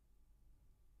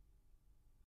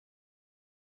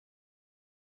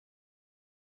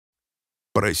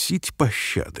 Просить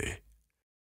пощады.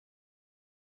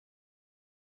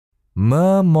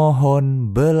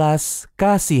 Memohon belas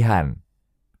kasihan.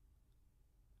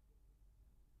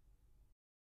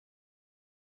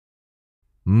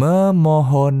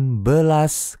 Memohon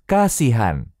belas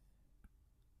kasihan.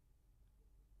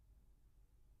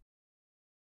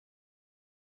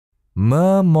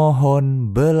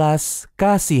 Memohon belas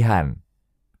kasihan.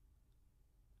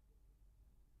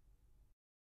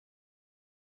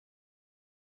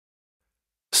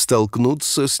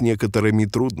 Столкнуться с некоторыми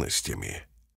трудностями.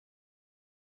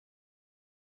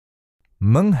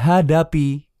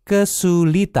 Menghadapi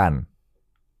kesulitan.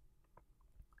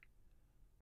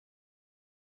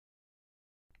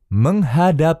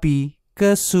 Menghadapi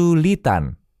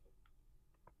kesulitan.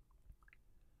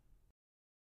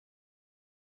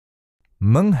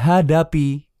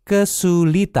 Menghadapi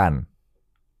kesulitan.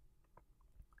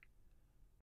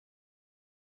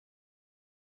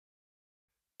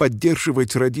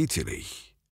 Поддерживать родителей.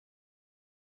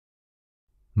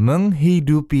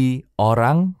 Menghidupi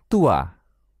orang tua.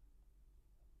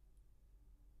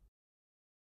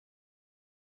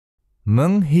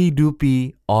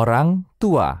 Menghidupi orang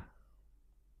tua.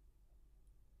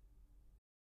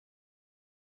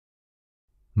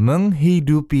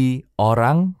 Menghidupi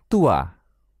orang tua.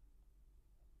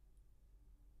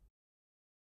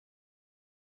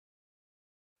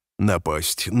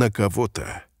 Напасть на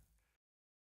кого-то.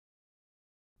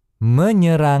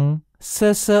 Menyerang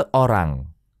seseorang.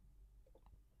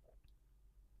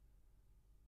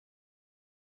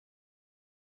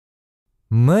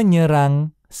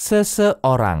 Menyerang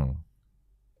seseorang.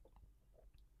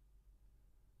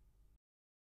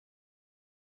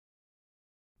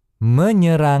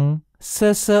 Menyerang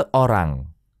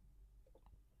seseorang.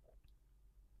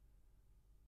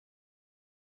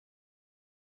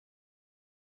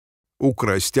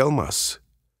 Украсть алмаз.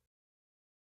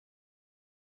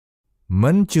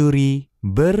 Mencuri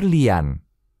berlian.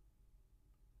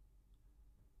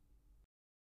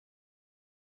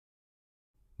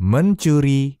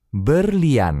 Mencuri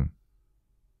berlian.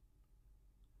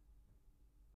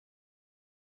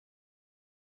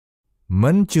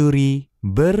 Mencuri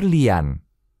berlian.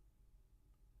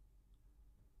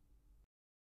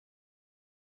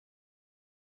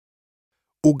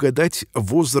 Угадать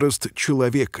возраст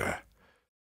человека.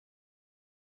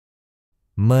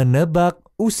 Menebak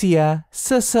usia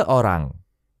seseorang.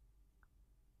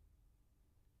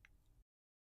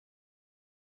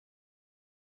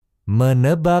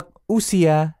 Menebak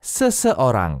usia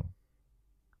seseorang.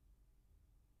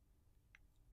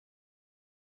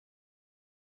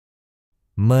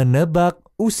 Menebak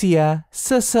usia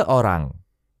seseorang.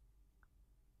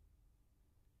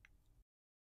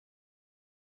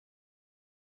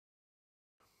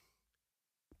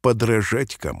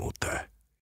 Подражать кому-то.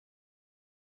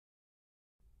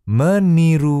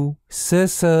 Meniru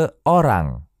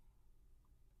seseorang.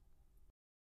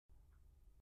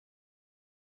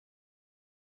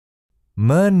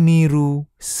 Meniru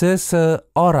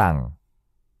seseorang.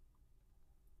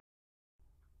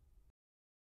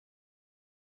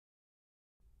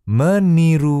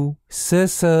 Meniru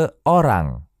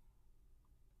seseorang.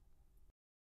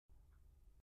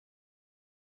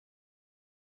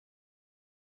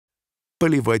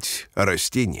 Поливать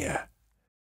растения.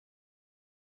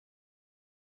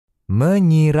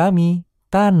 Menyirami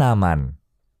tanaman.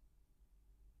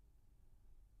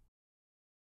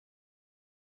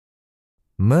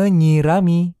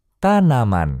 Menyirami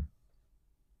tanaman.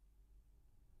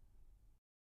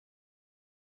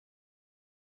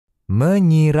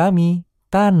 Menyirami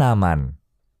tanaman.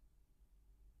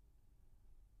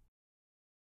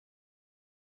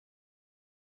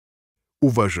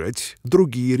 Уважать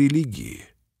другие религии.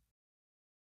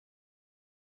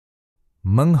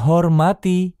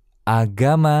 Menghormati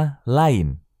agama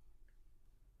lain.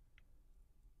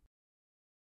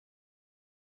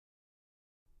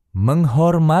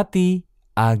 Menghormati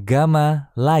agama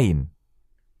lain.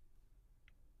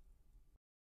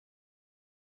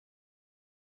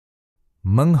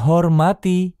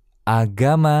 Menghormati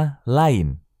agama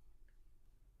lain.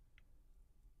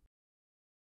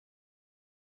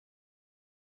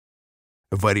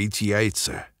 Варить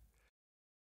яйца.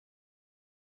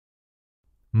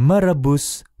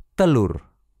 Merebus telur.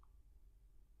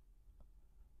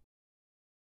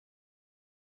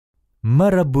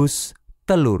 Merebus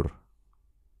telur.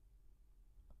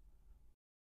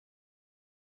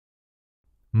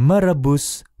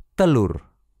 Merebus telur.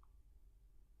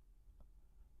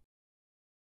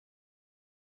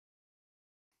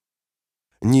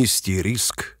 Нести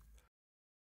риск.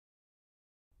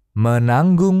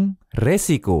 Menanggung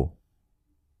resiko.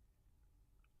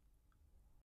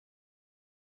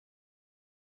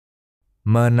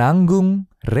 Menanggung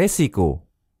resiko.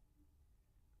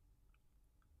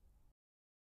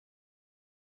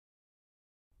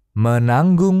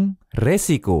 Menanggung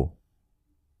resiko.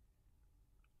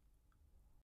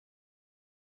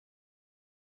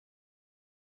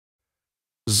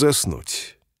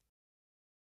 Заснуть.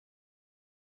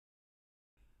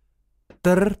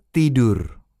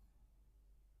 Tertidur.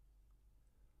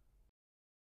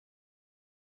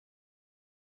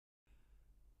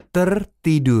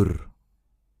 Tertidur.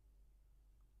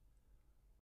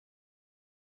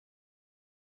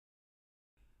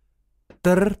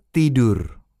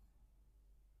 Tertidur.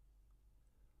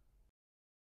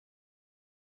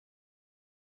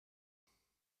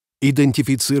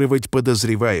 Идентифицировать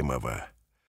подозреваемого.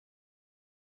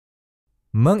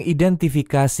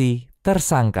 Mengidentifikasi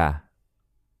tersangka.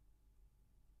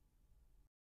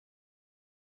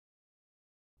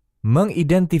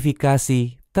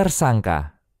 Mengidentifikasi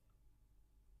tersangka.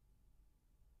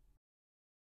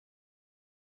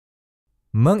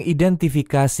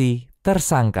 Mengidentifikasi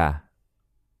tersangka.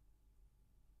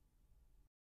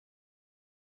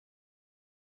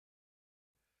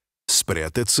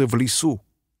 Спрятаться в лесу.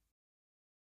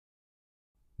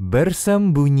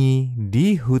 Bersembunyi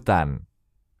di hutan.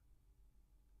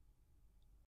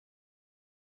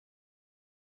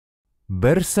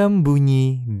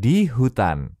 Bersembunyi di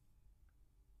hutan.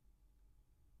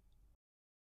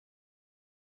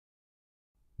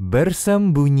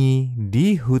 Bersembunyi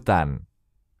di hutan.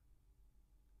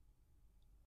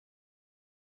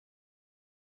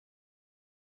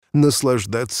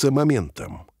 Наслаждаться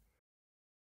моментом.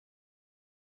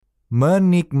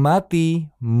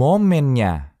 Menikmati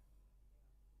momennya.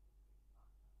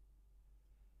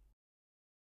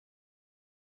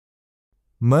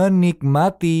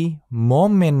 Menikmati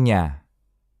momennya.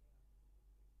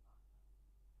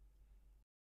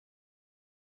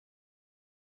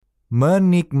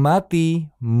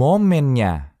 Menikmati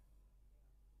momennya.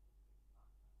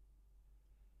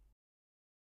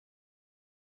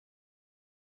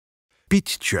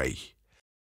 Пить чай.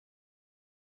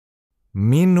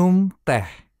 Minum teh.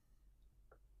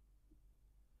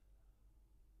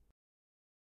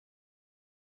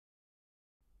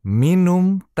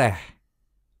 Minum teh.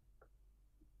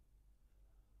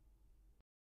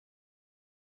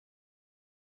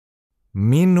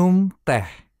 Minum teh.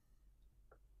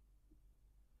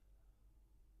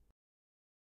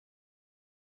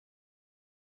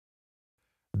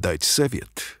 Дать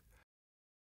совет.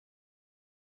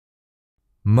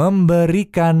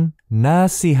 Memberikan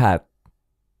nasihat.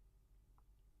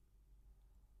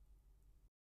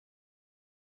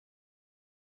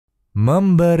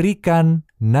 Memberikan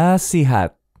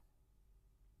nasihat.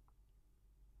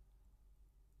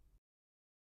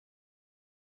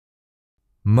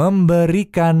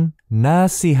 Memberikan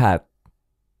nasihat.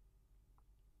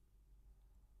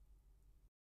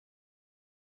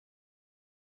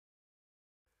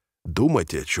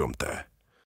 Думать о чем-то.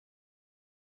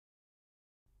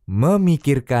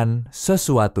 Memikirkan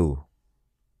sesuatu.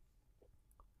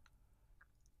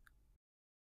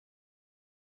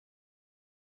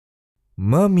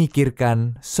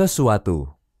 Memikirkan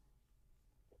sesuatu.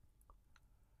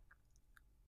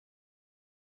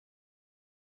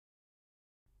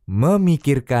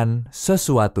 Memikirkan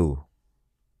sesuatu.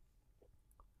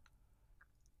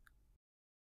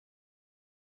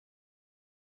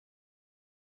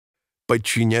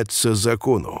 Подчиняться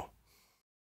закону.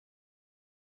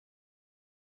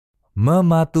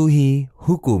 Mematuhi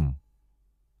hukum.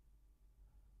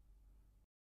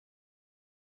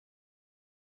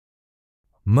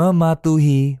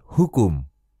 Mematuhi hukum.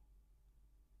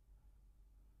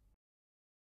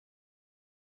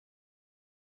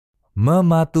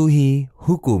 Mematuhi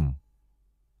hukum.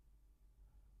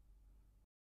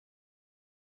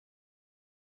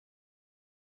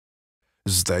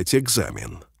 Сдать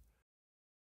экзамен.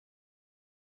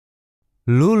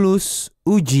 Lulus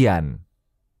ujian.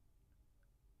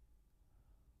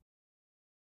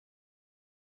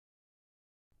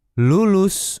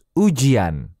 Lulus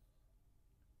ujian.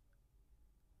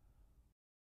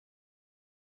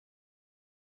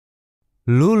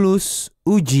 Lulus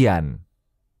ujian.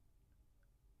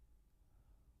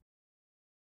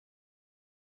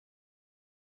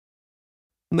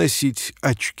 Носить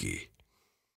очки.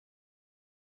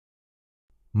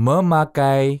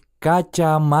 Memakai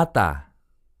kacamata.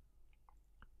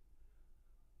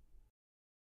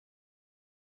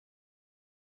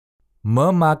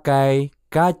 Memakai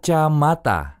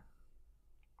kacamata.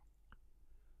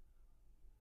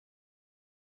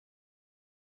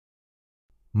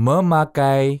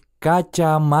 Memakai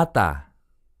kacamata.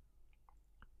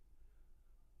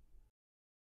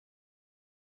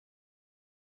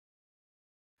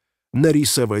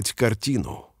 Нарисовать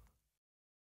картину.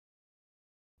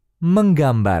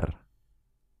 Menggambar.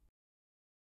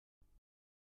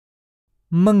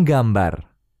 Menggambar.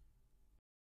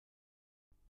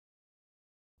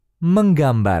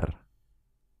 Menggambar.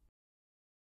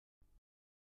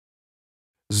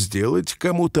 Сделать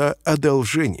кому-то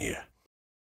одолжение.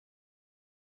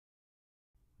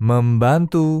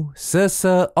 Membantu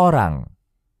seseorang.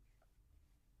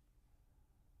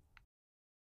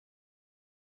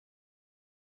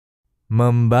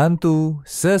 Membantu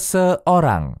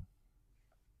seseorang.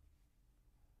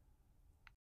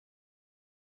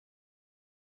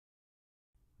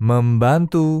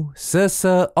 Membantu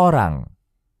seseorang.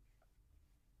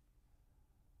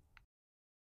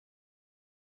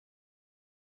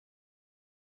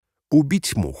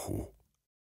 Убить муху.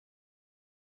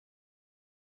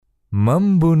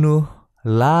 Membunuh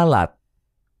lalat.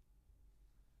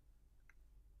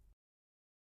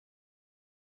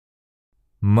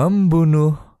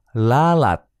 Membunuh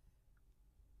lalat.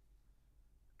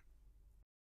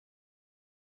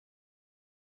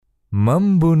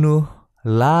 Membunuh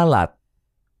lalat.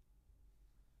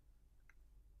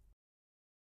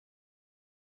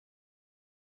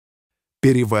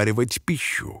 Переваривать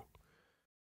пищу.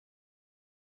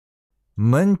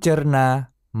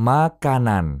 Mencerna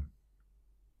makanan.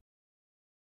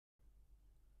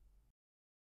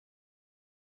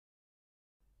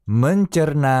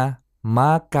 Mencerna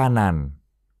makanan.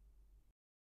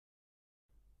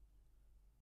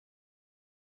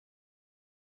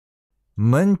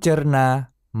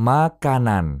 Mencerna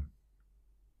makanan.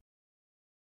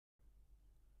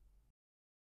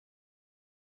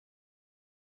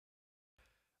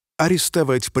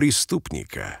 Арестовать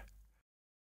преступника.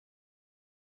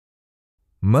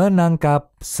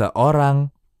 Menangkap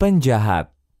seorang penjahat.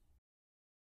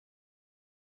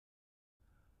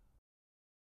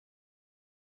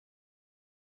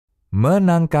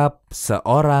 Menangkap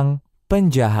seorang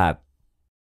penjahat.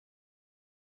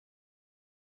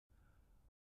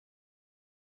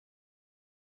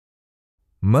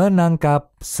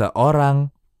 Menangkap seorang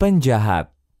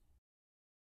penjahat.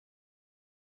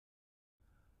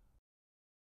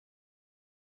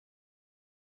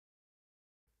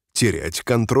 Терять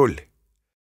контроль.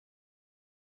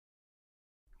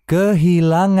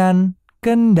 Kehilangan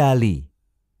kendali.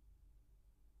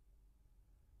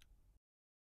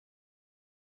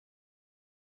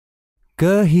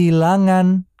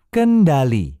 Kehilangan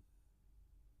kendali.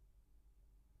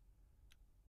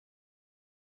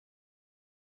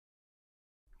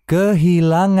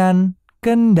 Kehilangan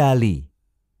kendali.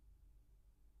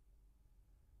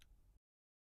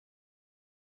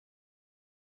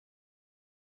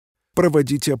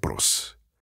 Проводить опрос.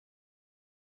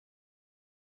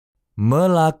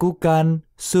 Melakukan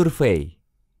survei.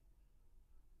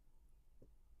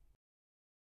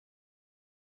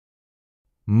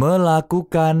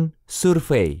 Melakukan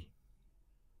survei.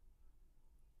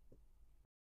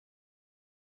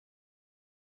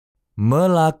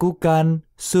 Melakukan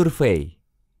survei.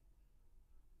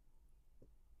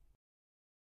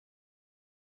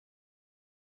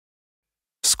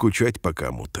 Скучать по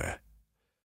кому-то.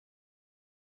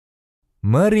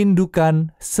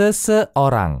 Merindukan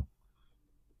seseorang.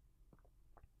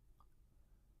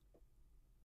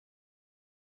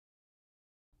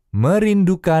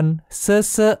 Merindukan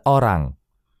seseorang.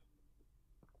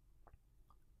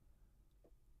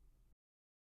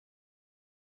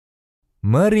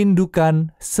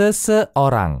 Merindukan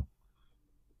seseorang.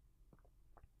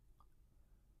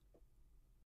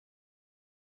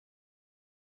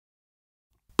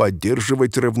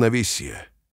 Поддерживать равновесие.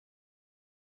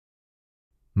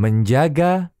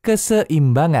 Menjaga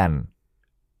keseimbangan.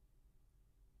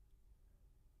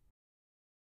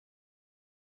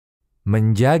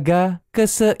 Menjaga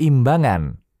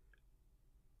keseimbangan.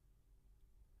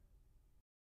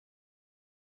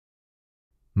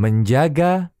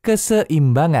 Menjaga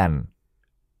keseimbangan.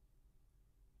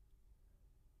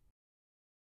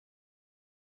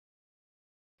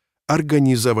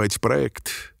 Организовать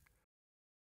проект.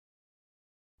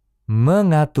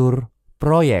 Mengatur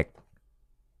proyek.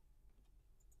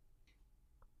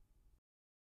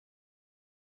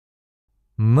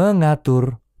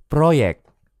 Mengatur proyek.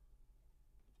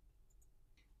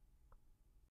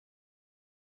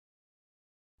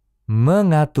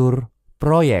 Mengatur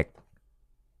proyek.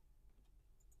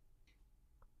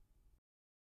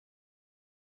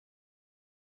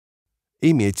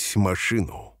 Иметь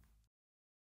машину.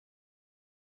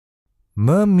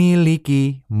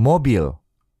 Memiliki mobil.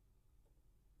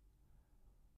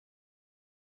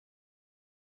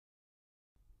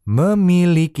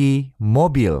 Memiliki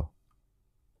mobil.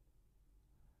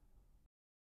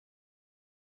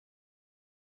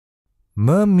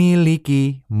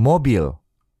 Memiliki mobil.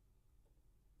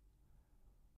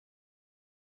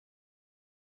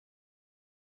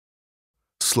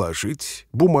 Сложить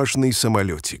бумажный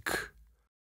самолетик.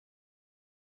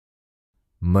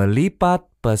 Melipat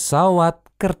pesawat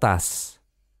kertas.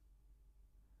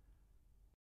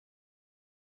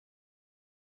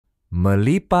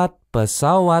 Melipat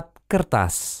pesawat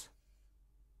kertas.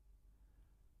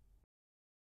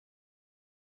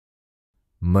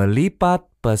 Melipat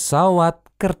pesawat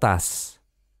kertas.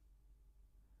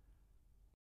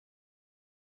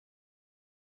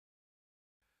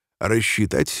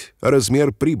 Рассчитать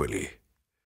размер прибыли.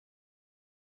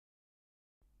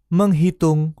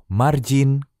 Menghitung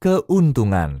margin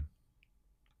keuntungan.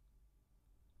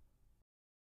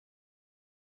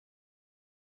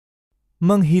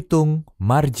 Menghitung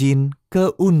margin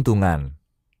keuntungan.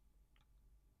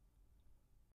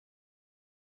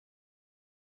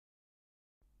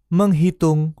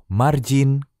 Menghitung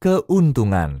margin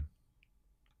keuntungan.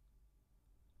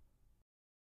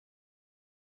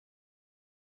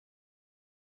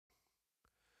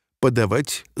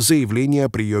 Подавать заявление о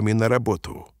приеме на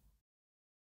работу.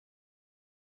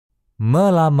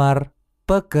 Melamar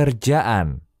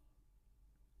pekerjaan.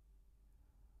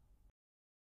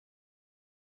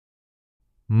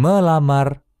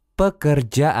 Melamar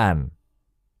pekerjaan.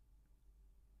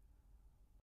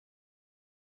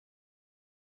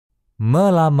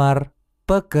 Melamar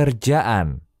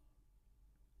pekerjaan.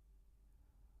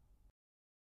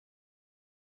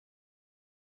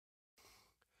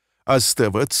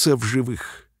 Оставаться в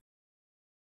живых.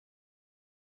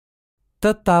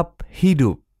 Tetap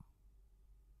hidup.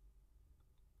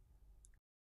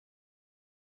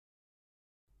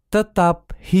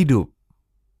 Tetap hidup.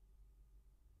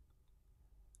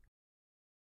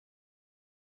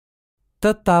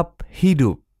 Tetap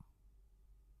hidup.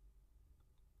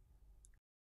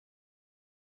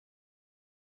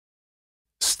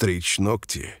 Стричь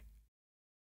ногти.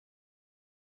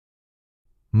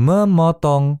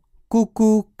 Memotong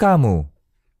kuku kamu.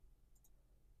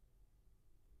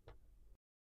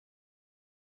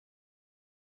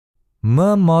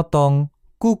 Memotong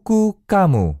kuku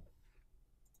kamu.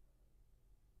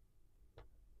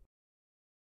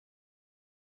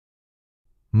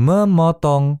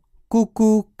 Memotong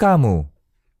kuku kamu.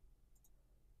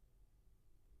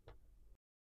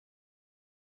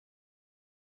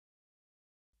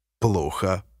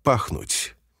 Плохо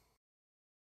пахнуть.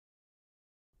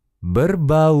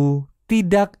 Berbau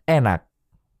tidak enak.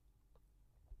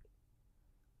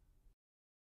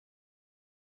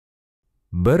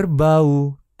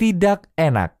 Berbau tidak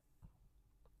enak.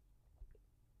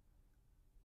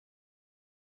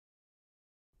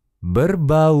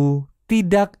 Berbau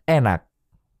tidak enak.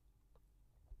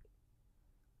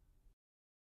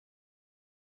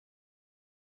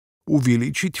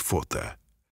 Увеличить фото.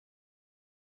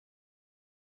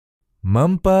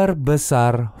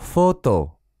 Memperbesar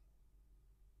foto.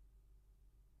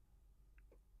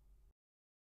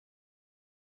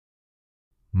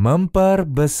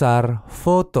 Memperbesar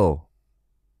foto.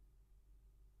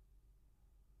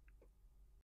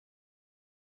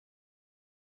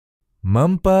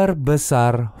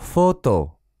 Memperbesar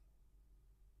foto.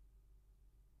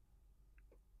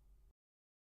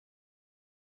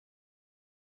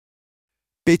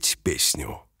 Петь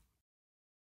песню.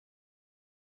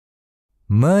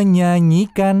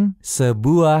 Menyanyikan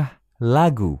sebuah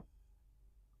lagu.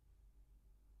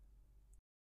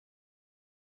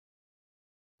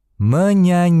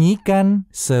 Menyanyikan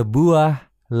sebuah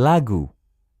lagu.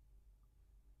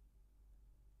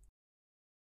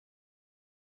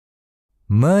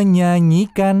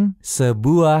 Menyanyikan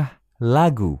sebuah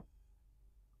lagu.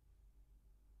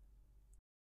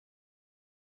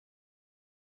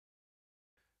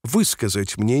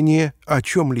 Высказать мнение о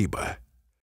чем-либо.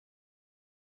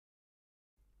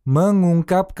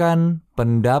 Mengungkapkan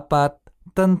pendapat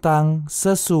tentang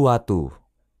sesuatu.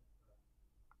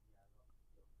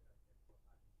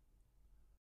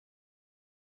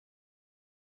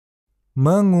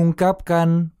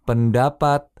 Mengungkapkan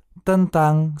pendapat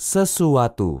tentang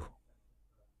sesuatu.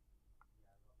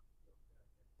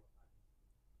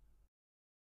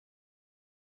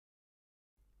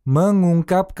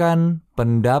 Mengungkapkan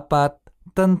pendapat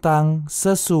tentang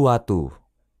sesuatu.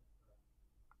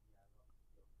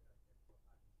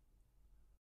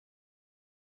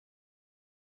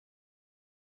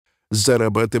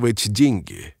 Зарабатывать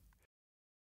деньги.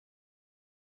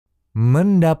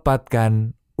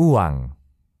 Mendapatkan uang.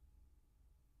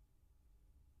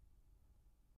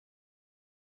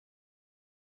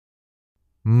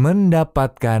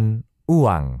 Mendapatkan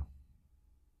uang.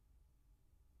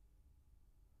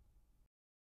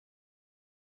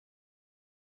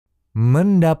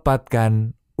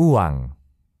 Mendapatkan uang.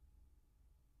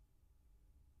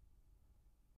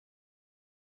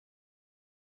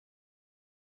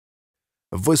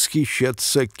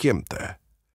 Восхищаться кем-то.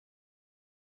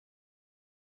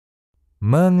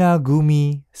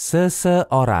 Mengagumi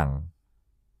seseorang.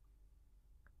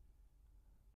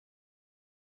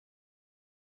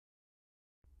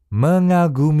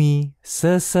 Mengagumi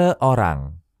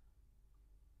seseorang.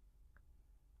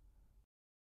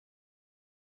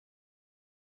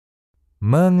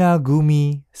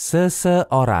 Mengagumi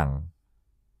seseorang.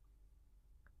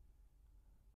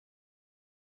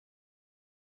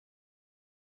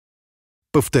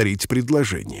 Повторить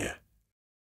предложение.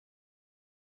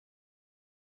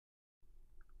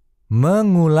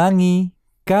 Mengulangi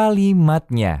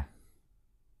kalimatnya.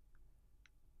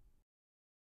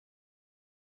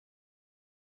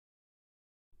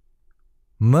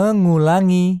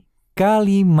 Mengulangi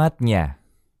kalimatnya.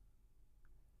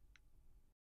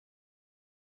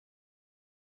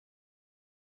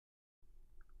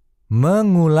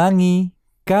 Mengulangi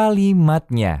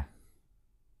kalimatnya.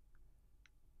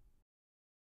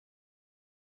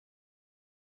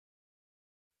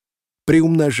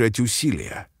 Приумножать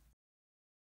усилия.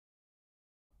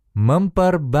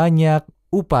 Memperbanyak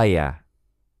upaya.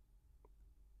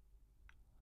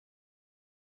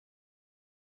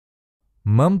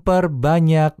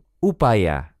 Memperbanyak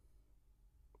upaya.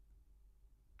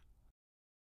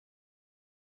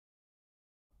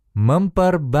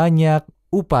 Memperbanyak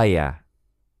upaya.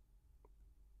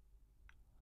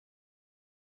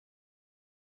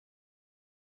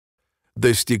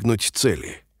 Достигнуть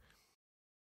цели.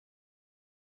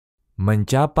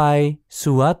 Mencapai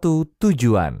suatu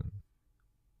tujuan.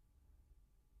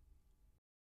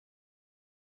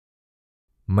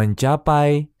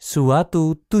 Mencapai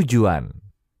suatu tujuan.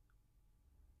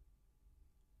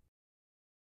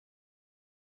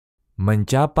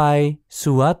 Mencapai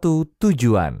suatu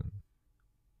tujuan.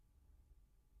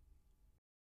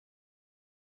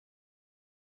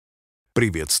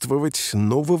 Приветствовать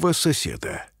нового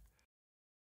соседа.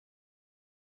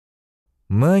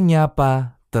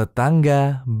 Menyapa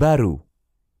tetangga baru.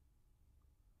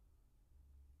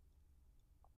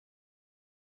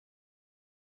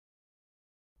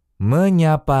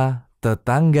 Menyapa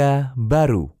tetangga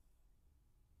baru.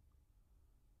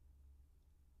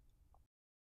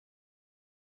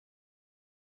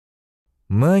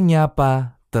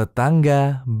 Menyapa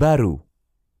tetangga baru.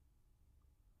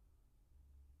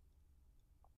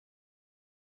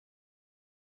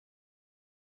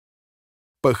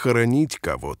 Похоронить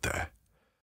кого-то.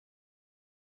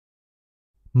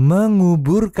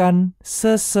 Menguburkan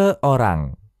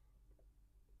seseorang.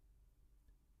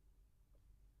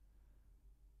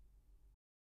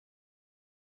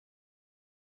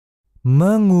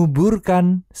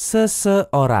 Menguburkan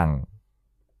seseorang.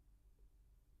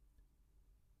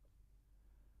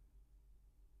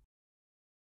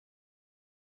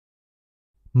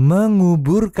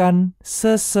 Menguburkan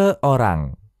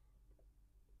seseorang.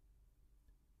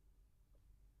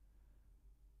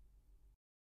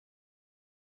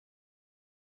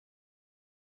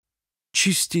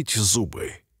 Чистить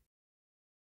зубы.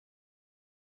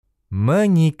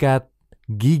 Menyikat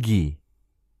gigi.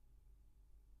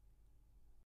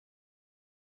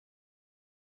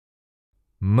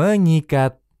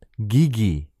 Menyikat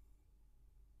gigi.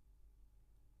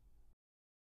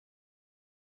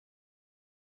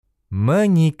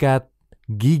 Menyikat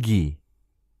gigi.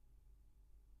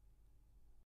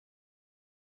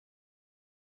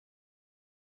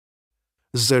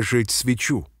 Зажечь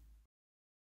свечу.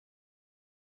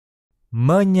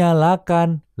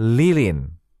 Menyalakan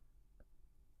lilin.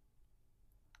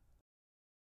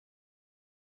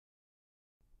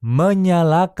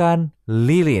 Menyalakan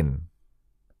lilin.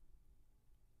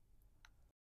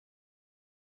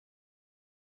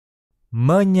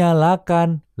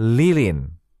 Menyalakan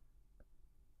lilin.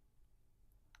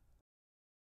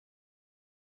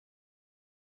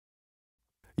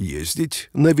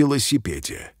 Ездить на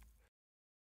велосипеде.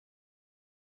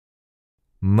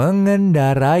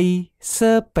 Mengendarai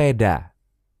sepeda.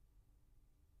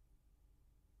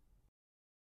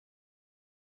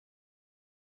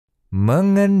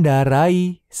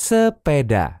 Mengendarai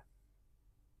sepeda.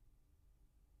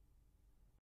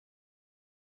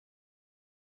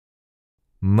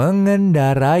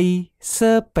 Mengendarai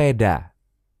sepeda.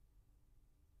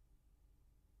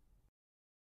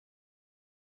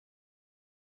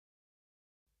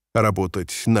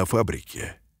 Работать на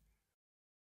фабрике.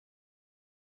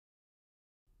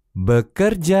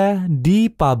 Bekerja di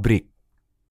pabrik.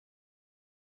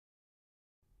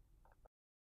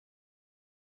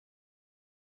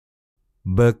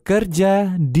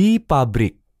 Bekerja di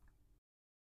pabrik.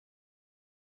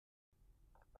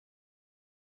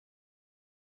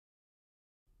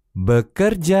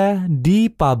 Bekerja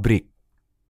di pabrik.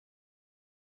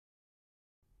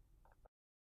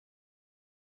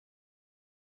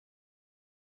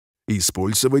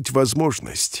 Использовать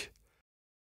возможность.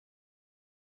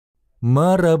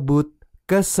 Merebut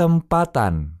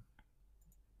kesempatan.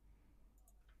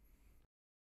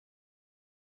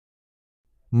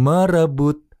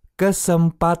 Merebut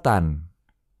kesempatan.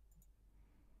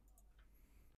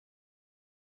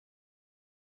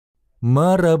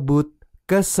 Merebut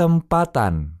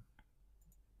kesempatan.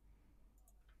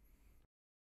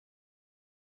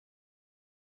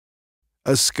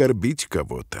 Оскорбить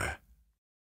кого-то.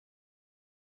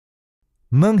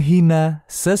 Menghina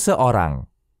seseorang.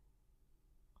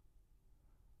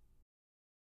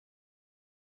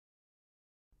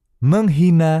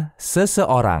 Menghina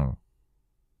seseorang.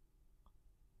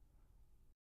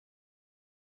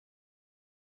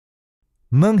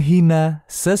 Menghina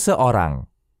seseorang.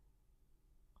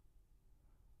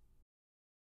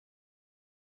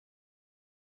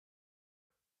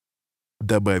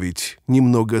 Добавить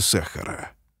немного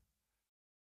сахара.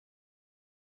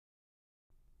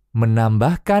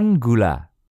 Menambahkan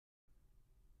gula.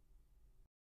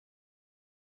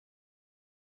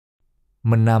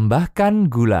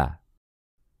 Menambahkan gula.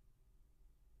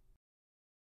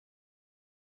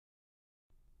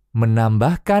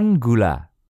 Menambahkan gula.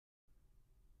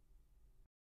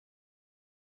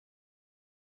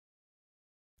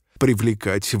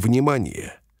 Привлекать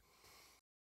внимание.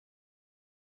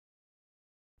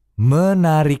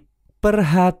 Menarik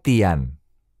perhatian.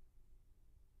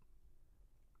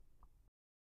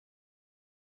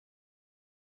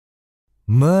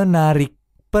 Menarik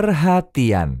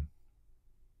perhatian.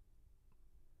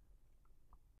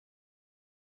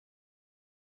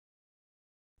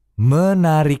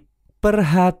 Menarik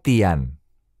perhatian.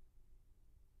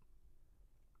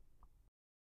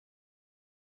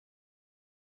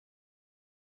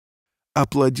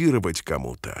 Аплодировать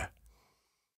кому-то.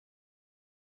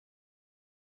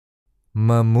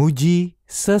 Memuji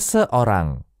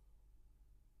seseorang.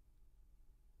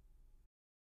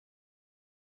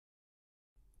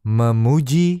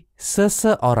 Memuji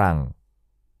seseorang.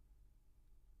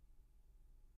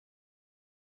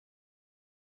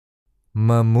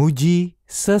 Memuji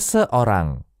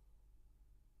seseorang.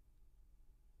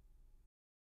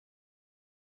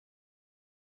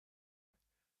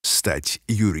 Стать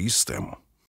юристом.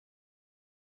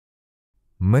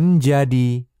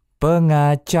 Menjadi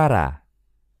pengacara.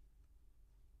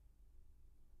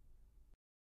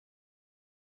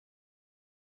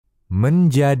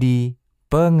 Menjadi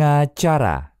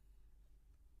pengacara.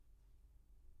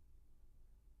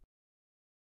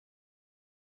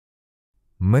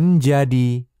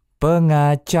 Menjadi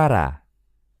pengacara.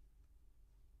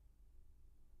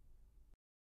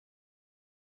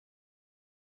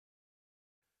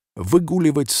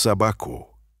 Выгуливать собаку.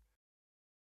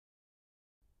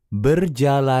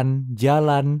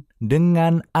 Berjalan-jalan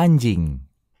dengan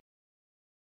anjing.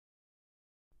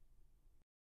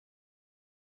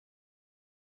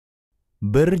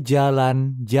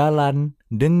 Berjalan-jalan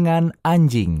dengan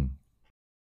anjing.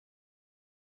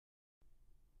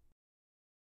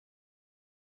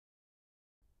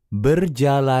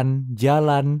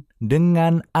 Berjalan-jalan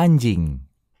dengan anjing.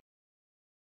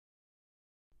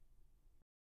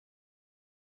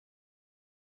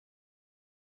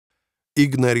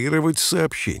 Игнорировать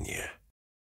сообщение.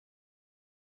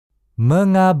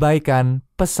 Mengabaikan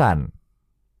pesan.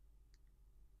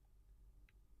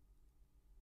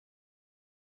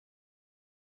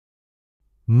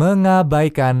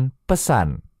 Mengabaikan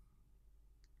pesan.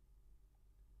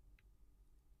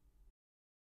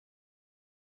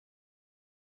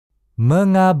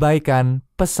 Mengabaikan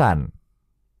pesan.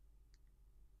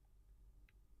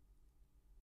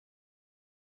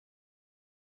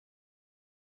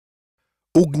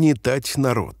 Угнетать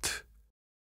народ.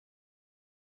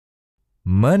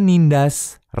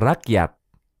 Menindas rakyat.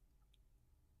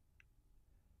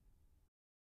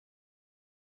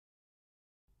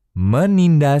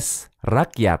 Menindas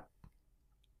rakyat.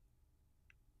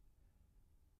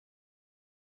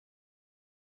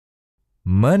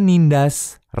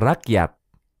 Menindas rakyat.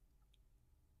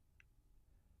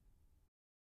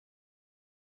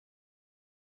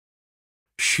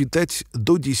 Считать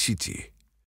до 10.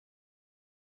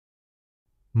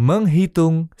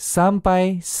 Menghitung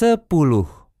sampai 10.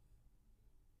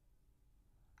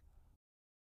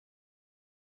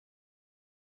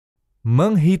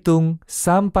 Menghitung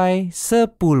sampai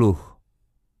 10.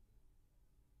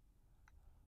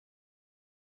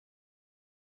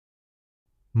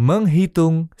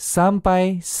 Menghitung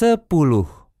sampai 10.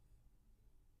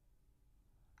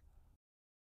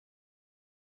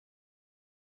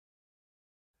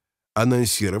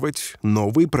 Анонсировать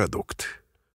новый продукт.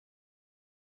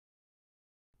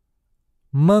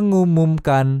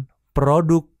 Mengumumkan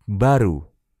produk baru.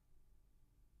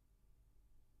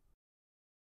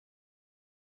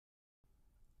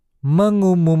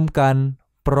 Mengumumkan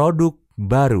produk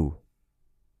baru.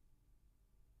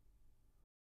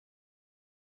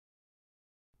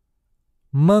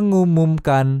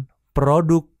 Mengumumkan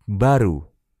produk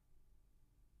baru.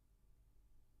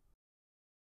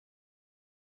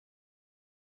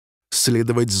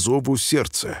 Следовать зову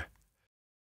сердца.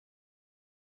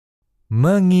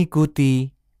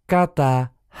 Mengikuti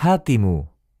kata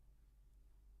hatimu.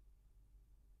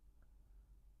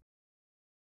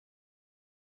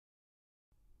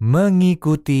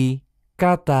 Mengikuti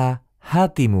kata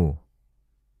hatimu.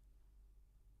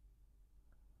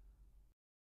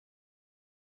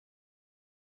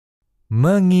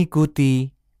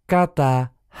 Mengikuti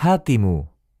kata hatimu.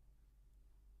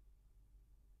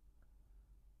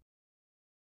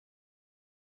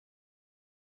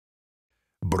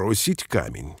 Бросить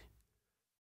камень.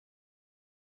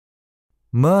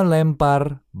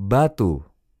 Melempar batu.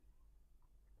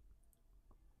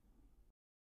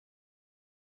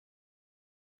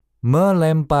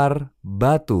 Melempar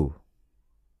batu.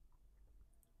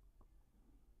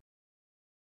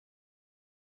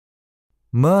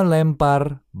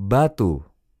 Melempar batu.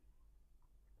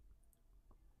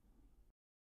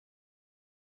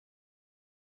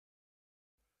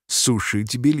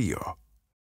 Сушить белье.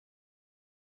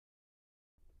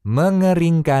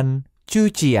 Mengeringkan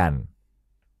cucian.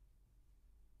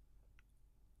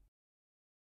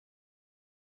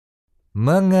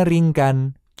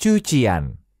 Mengeringkan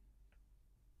cucian.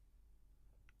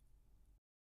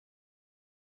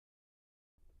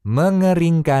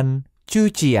 Mengeringkan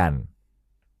cucian.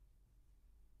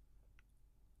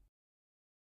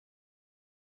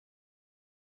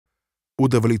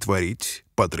 Удовлетворить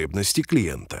потребности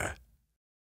клиента.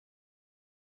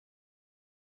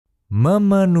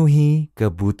 Memenuhi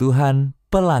kebutuhan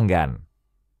pelanggan.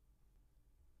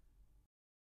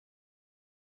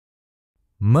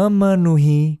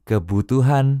 Memenuhi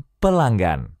kebutuhan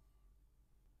pelanggan.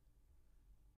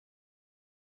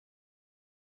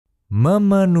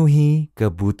 Memenuhi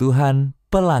kebutuhan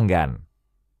pelanggan.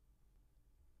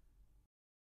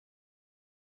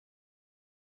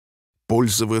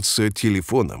 Пользоваться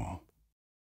телефоном.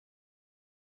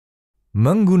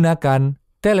 Menggunakan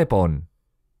telepon.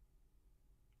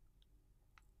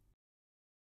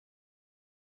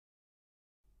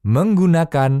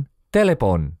 Menggunakan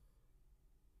telepon.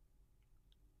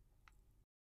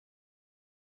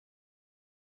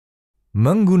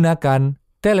 Menggunakan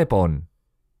telepon.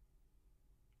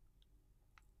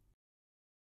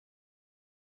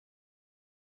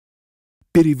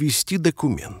 Перевести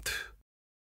документ.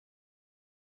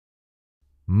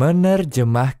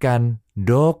 Menerjemahkan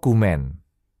dokumen.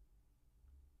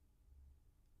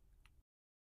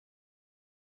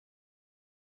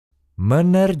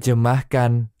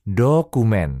 Menerjemahkan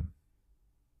dokumen.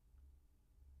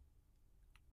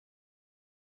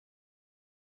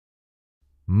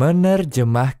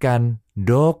 Menerjemahkan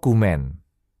dokumen.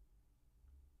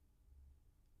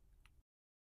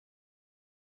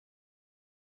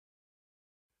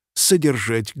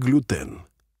 Содержать глютен.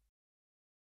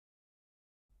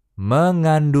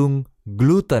 Mengandung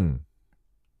gluten.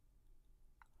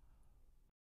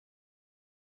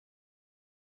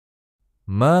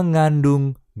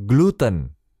 Mengandung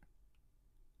gluten.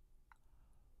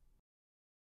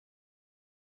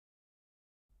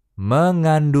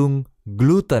 Mengandung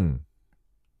gluten.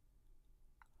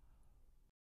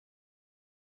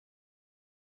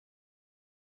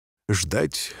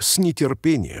 Ждать с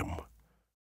нетерпением.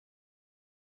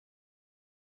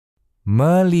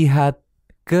 Melihat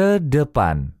ke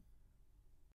depan.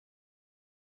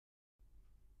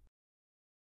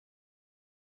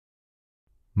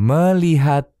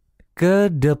 Melihat ke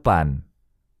depan.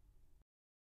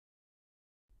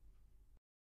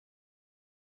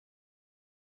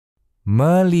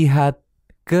 Melihat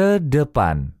ke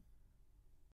depan.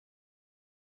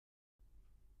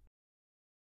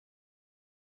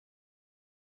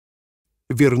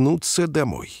 Вернуться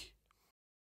домой.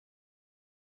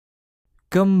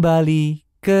 Kembali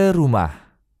ke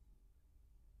rumah.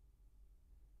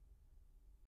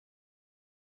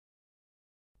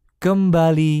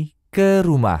 Kembali ke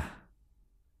rumah.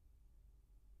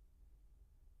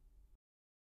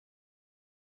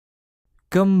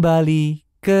 Kembali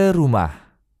ke rumah.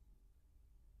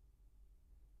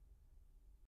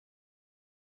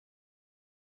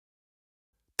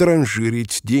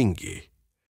 Транжирить деньги.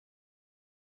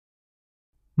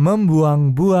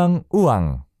 Membuang-buang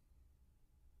uang.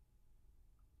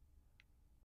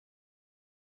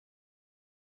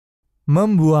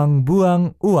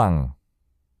 Membuang-buang uang.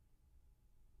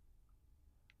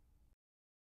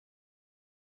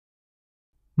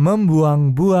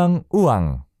 Membuang-buang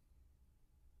uang.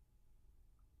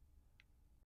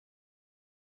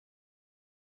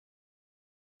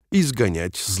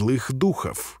 Изгонять злых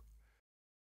духов.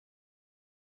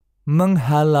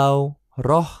 Menghalau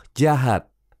roh jahat.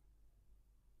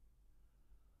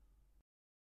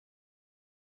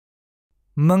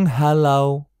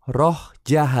 Menghalau roh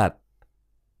jahat.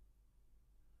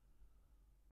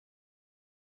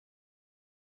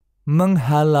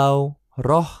 Menghalau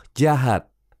roh jahat.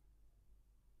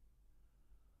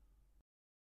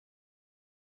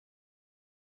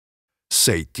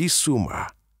 Сойти с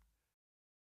ума.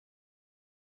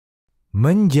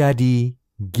 Menjadi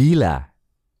gila.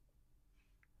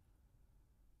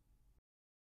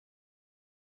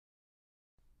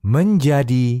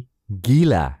 Menjadi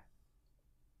gila.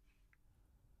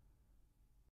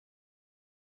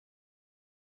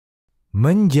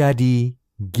 Menjadi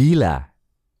gila.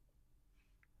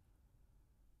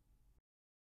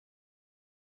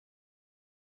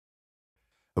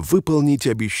 Выполнить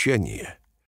обещание.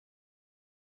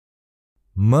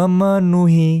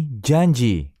 Memenuhi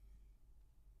janji.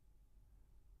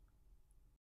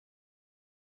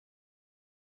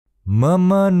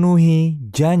 Memenuhi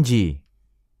janji.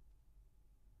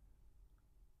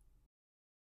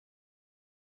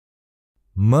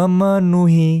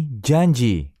 Memenuhi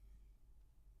janji.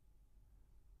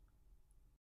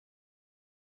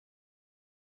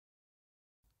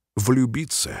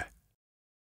 Влюбиться.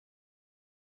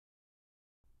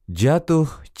 Jatuh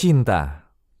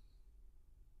cinta.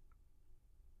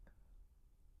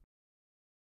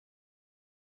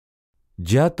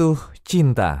 Jatuh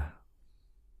cinta.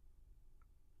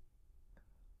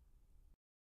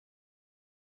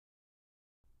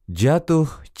 Jatuh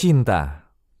cinta.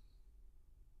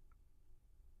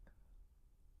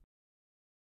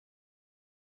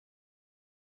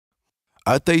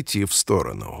 Отойти в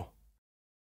сторону.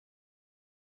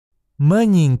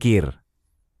 Menyingkir.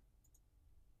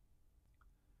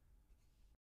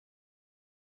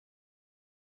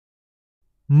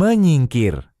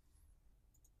 Menyingkir.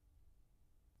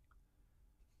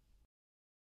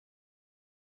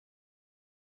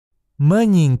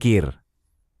 Menyingkir.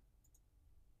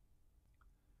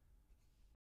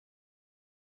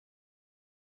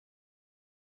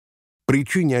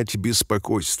 Причинять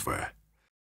беспокойство.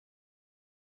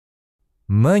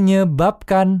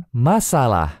 Menyebabkan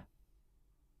masalah.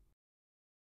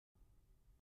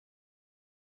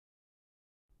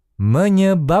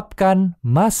 Menyebabkan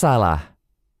masalah.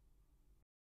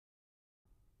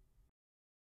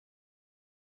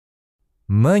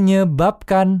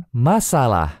 Menyebabkan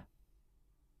masalah.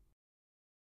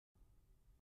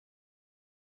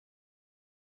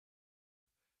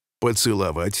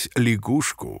 Поцеловать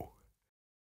лягушку.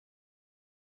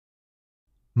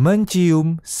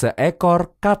 Mencium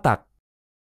seekor katak.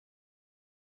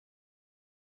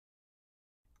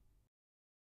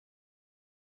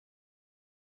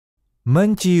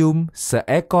 Mencium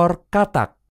seekor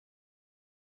katak.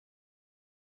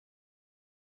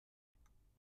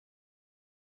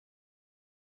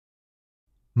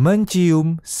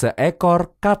 Mencium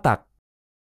seekor katak.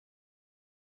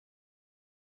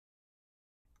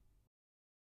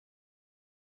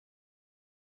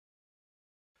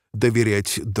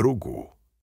 Доверять другу.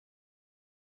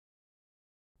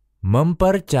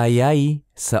 Mempercayai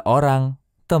seorang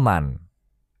teman.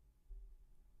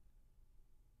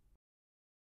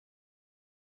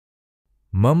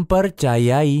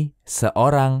 Mempercayai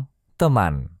seorang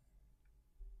teman.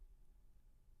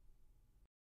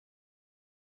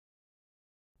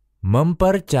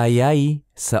 Mempercayai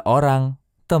seorang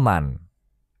teman.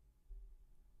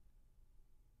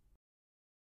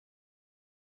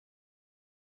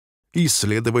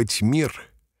 Исследовать мир.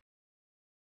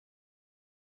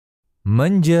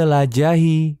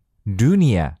 Menjelajahi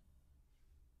dunia.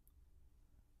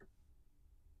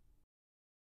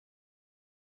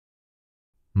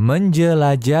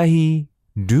 Menjelajahi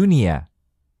dunia.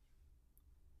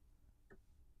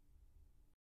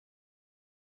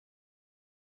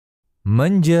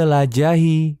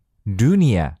 Menjelajahi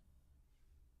dunia.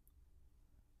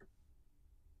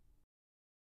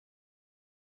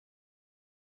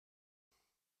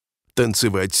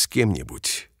 Танцевать с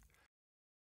кем-нибудь.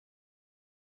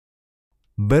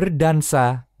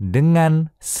 Berdansa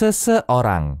dengan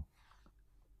seseorang.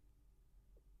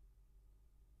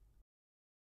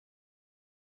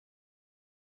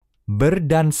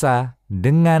 Berdansa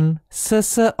dengan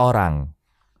seseorang.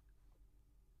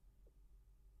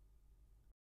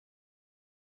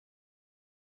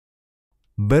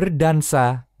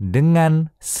 Berdansa dengan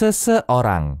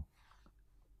seseorang.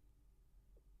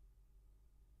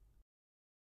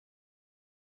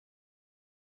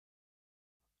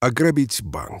 Ограбить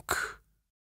банк.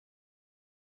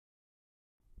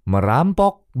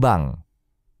 Merampok bank.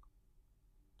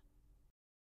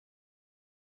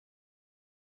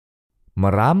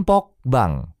 Merampok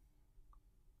bank.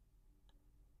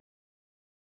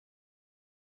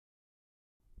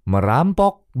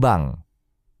 Merampok bank.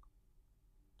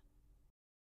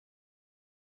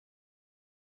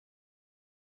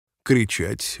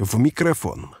 Кричать в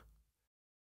микрофон.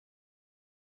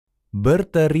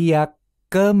 Berteriak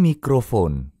ke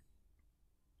mikrofon.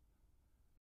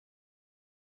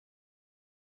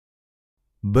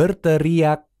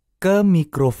 Berteriak ke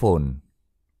mikrofon.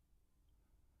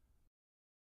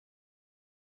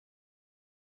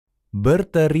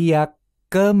 Berteriak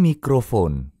ke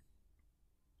mikrofon.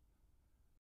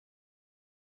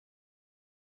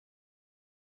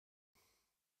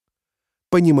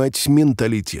 Понимать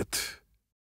менталитет.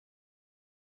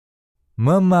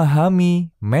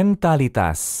 Memahami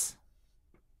mentalitas.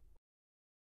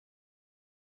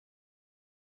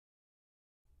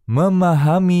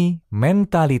 Memahami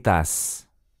mentalitas.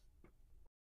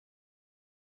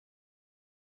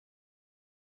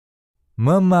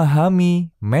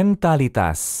 Memahami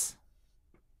mentalitas.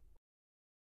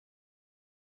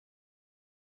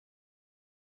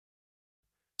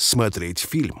 Смотреть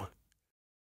фильм.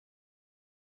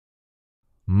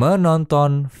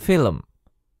 Menonton film.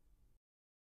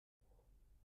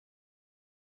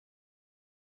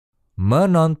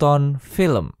 Menonton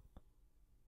film.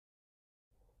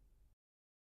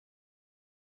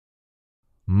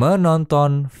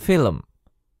 Menonton film.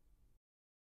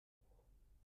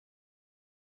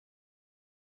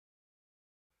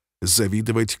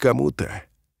 Завидовать кому-то.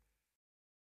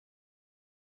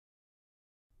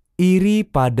 Iri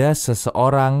pada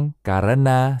seseorang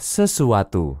karena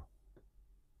sesuatu.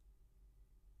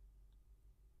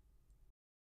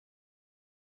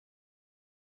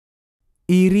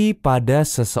 Iri pada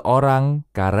seseorang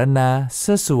karena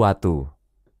sesuatu.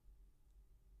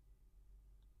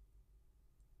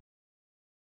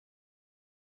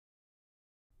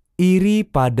 Iri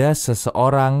pada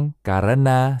seseorang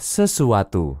karena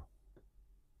sesuatu.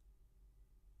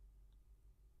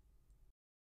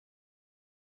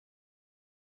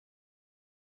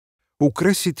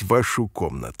 Украсить вашу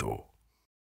комнату.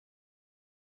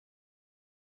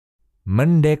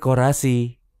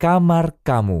 Mendekorasi kamar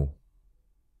kamu.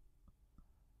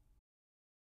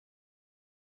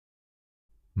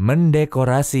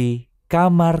 Mendekorasi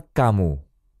kamar kamu.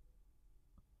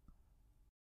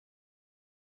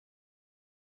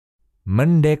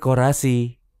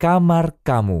 Mendekorasi kamar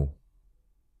kamu.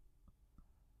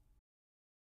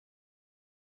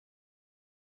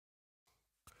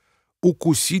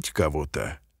 Укусить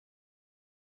кого-то.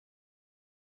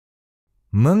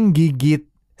 Menggigit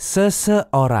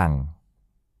seseorang.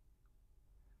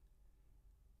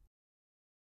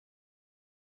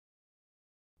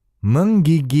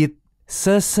 Menggigit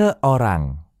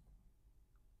seseorang.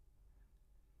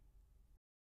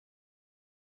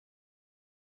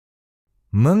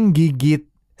 Menggigit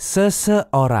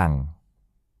seseorang.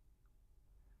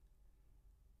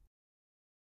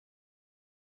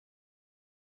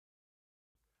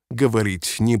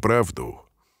 Говорить неправду.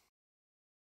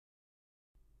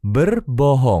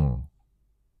 Berbohong.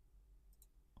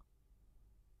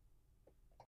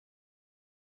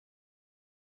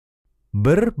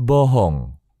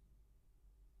 Berbohong.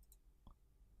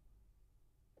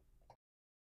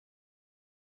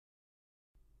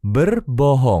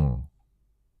 Berbohong.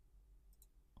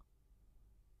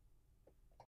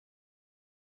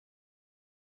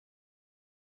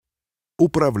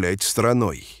 Управлять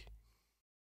страной.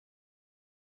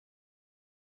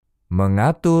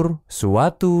 Mengatur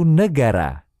suatu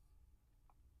negara.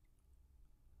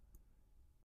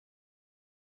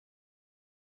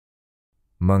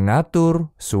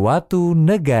 Mengatur suatu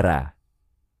negara.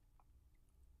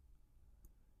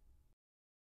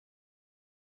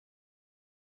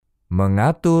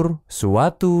 Mengatur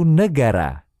suatu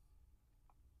negara.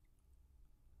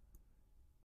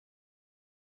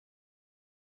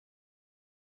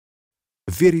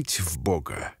 Верить в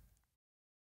Бога.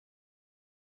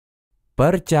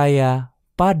 Percaya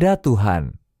pada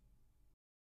Tuhan.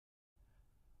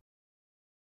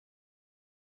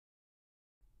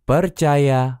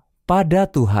 Percaya pada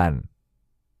Tuhan.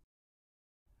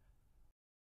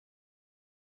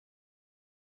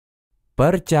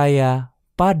 Percaya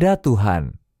pada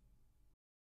Tuhan.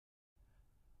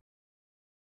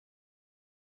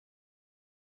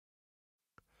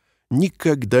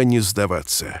 Никогда не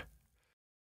сдаваться.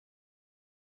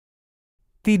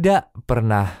 Tidak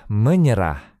pernah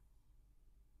menyerah.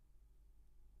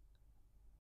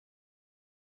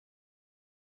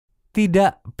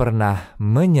 Tidak pernah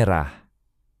menyerah.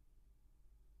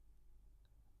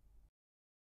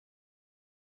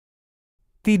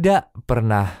 Tidak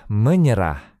pernah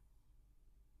menyerah.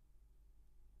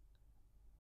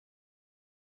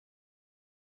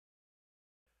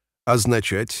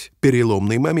 Означать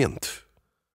переломный момент.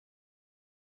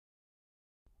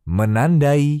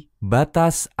 Menandai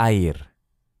batas air.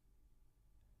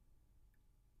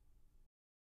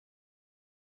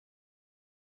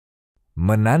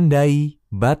 Menandai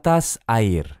batas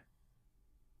air.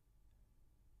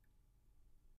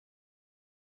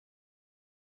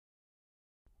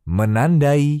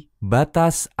 Menandai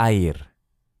batas air.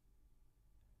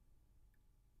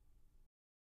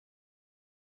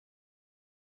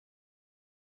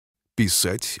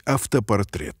 Писать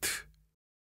автопортрет.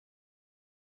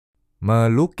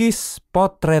 Melukis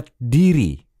potret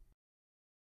diri.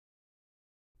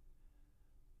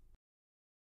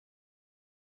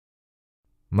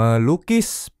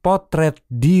 Melukis potret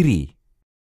diri.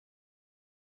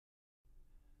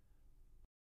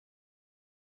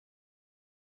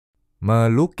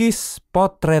 Melukis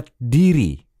potret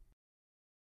diri.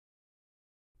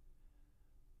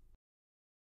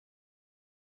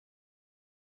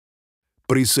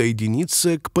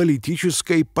 Присоединиться к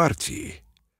политической партии.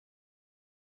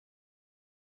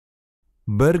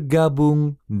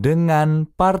 Bergabung dengan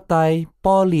partai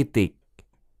politik.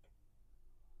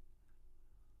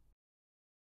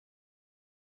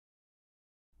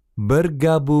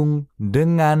 Bergabung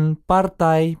dengan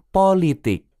partai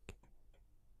politik.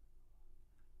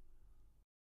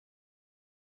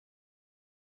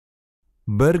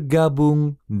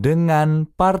 Bergabung dengan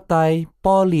partai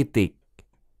politik.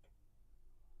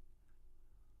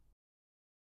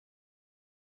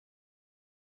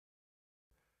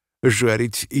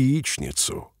 Жарить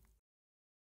яичницу.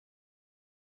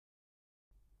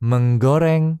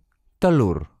 Menggoreng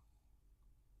telur.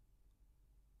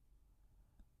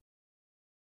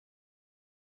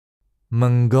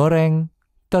 Menggoreng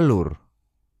telur.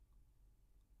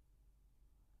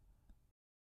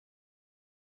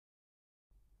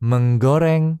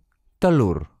 Menggoreng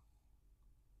telur.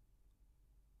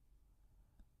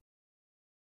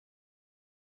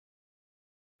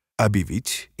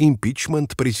 Объявить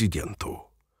импичмент президенту.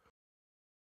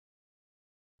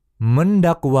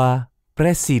 Mendakwa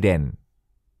presiden.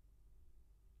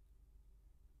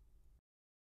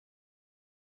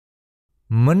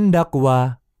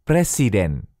 Mendakwa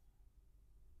presiden.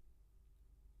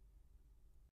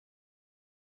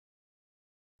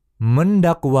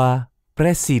 Mendakwa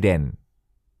presiden.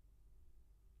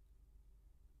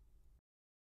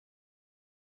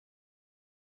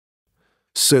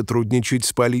 Сотрудничать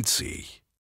с полицией.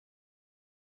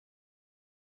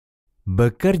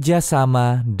 Bekerja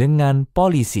sama dengan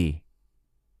polisi.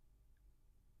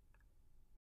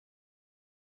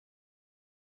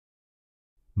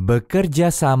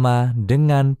 Bekerja sama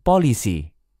dengan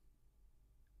polisi.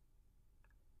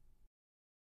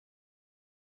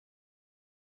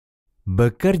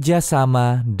 Bekerja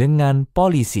sama dengan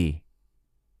polisi.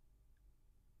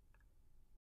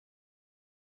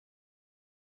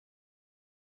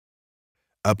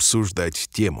 Обсуждать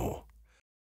тему.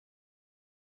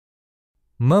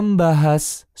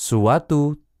 Membahas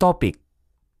suatu topik.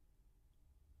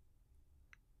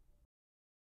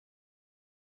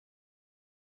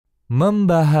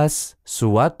 Membahas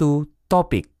suatu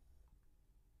topik.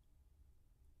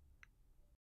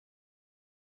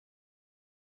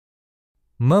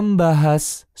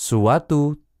 Membahas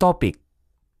suatu topik.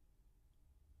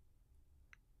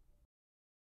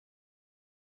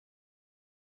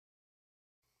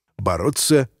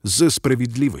 Бороться за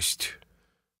справедливость.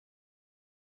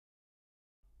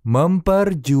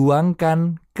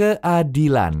 Memperjuangkan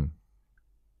keadilan.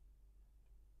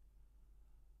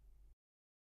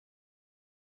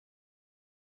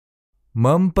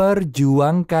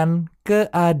 Memperjuangkan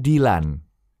keadilan.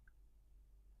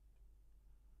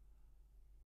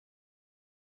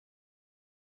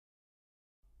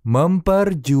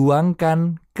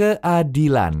 Memperjuangkan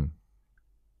keadilan.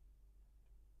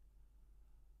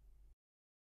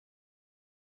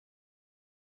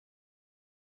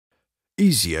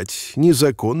 Изъять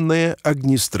незаконное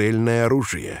огнестрельное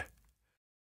оружие.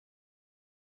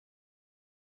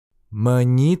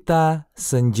 Menyita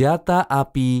senjata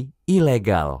api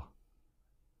ilegal.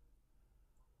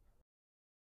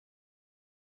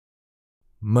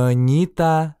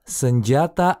 Menyita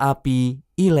senjata api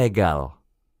ilegal.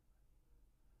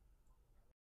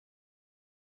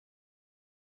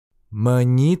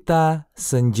 Menyita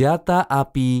senjata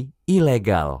api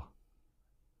ilegal.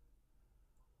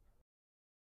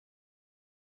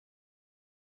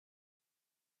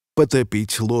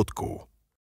 Потопить лодку.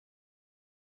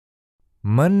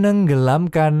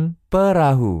 Menenggelamkan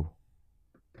perahu.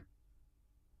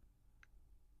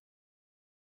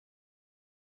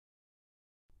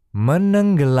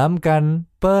 Menenggelamkan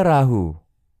perahu.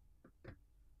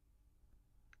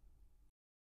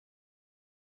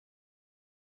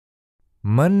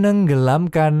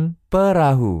 Menenggelamkan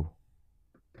perahu.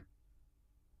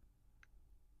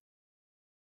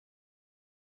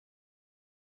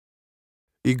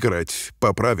 Играть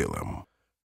по правилам.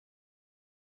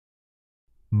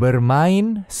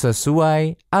 Bermain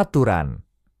sesuai aturan.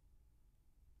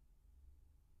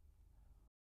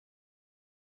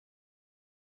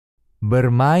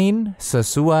 Bermain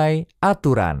sesuai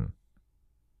aturan.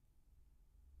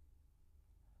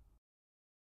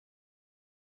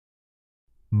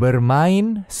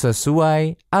 Bermain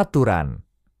sesuai aturan.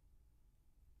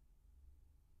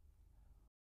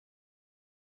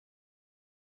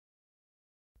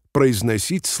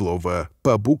 Произносить слово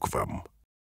по буквам.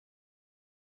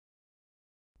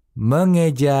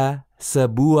 Mengeja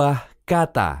sebuah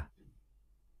kata.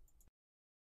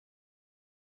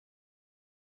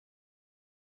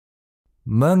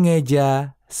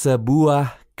 Mengeja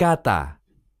sebuah kata.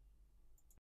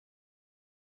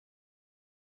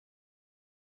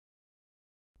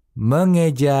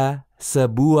 Mengeja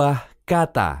sebuah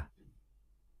kata.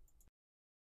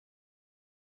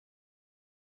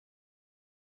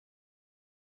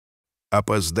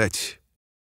 Опоздать.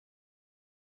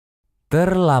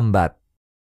 Terlambat.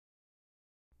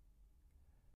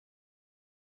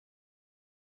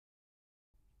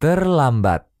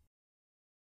 Terlambat.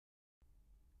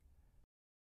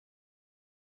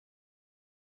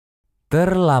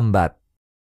 Terlambat.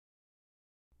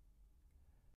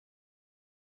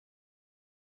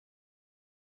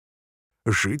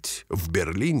 Жить в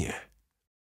Берлине.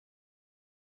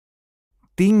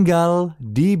 Tinggal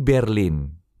di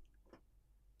Berlin.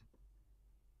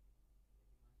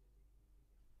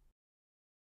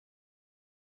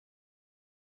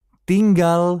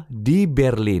 Tinggal di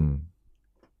Berlin.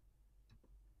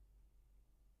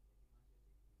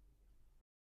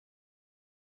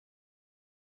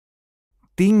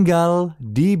 Tinggal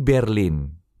di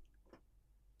Berlin.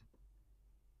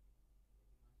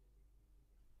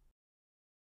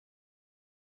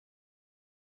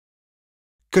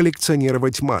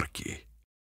 Коллекционировать марки.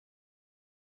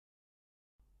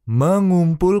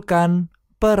 Mengumpulkan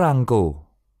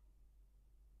perangko.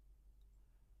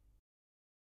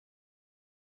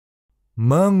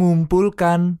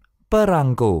 Mengumpulkan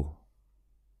perangko.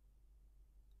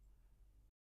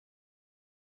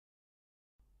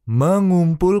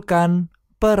 Mengumpulkan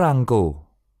perangko.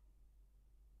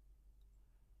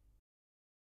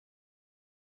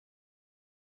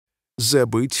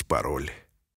 Забыть пароль.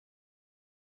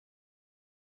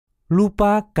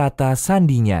 Lupa kata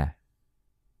sandinya.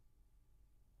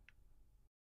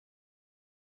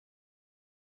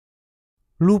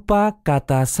 Lupa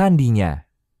kata sandinya.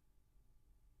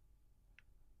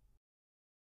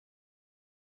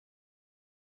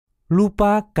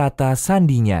 Lupa kata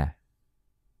sandinya.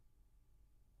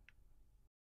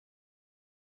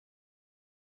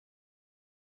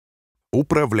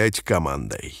 Управлять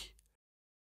командой.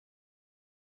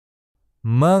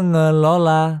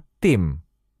 Mengelola tim.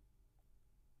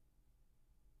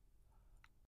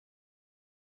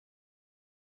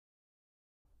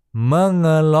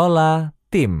 Mengelola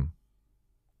tim.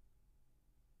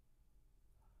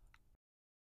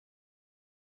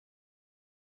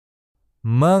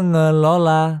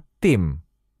 Mengelola tim.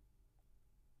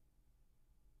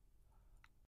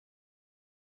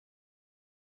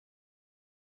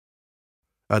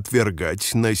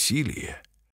 Отвергать насилие.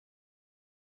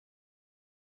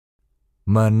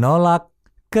 Menolak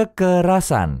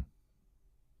kekerasan.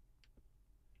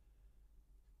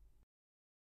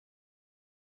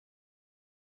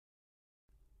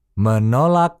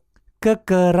 Menolak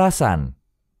kekerasan.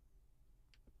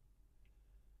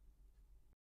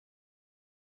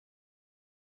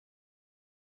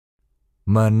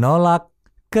 Menolak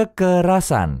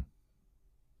kekerasan.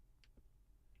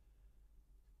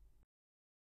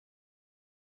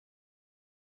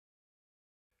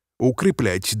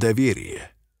 Укреплять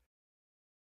доверие.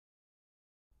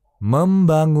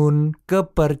 Membangun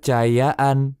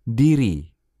kepercayaan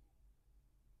diri.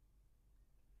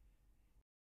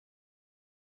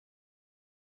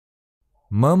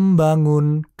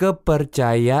 Membangun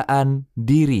kepercayaan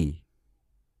diri.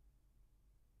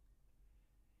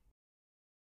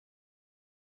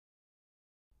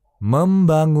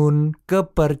 Membangun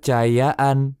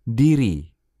kepercayaan diri.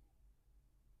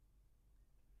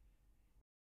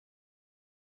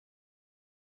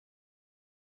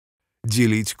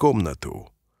 Делить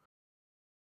комнату.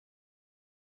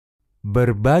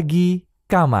 Berbagi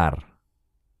kamar.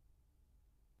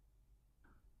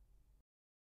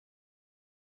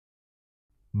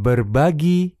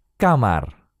 Berbagi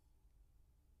kamar.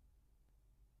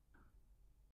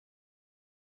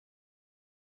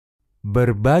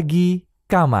 Berbagi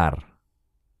kamar.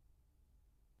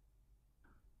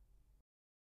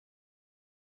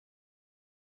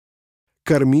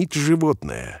 Кормить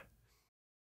животное.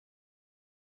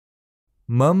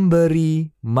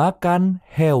 Memberi makan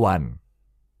hewan.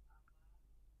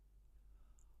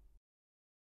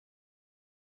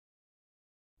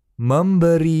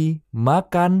 Memberi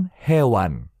makan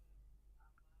hewan.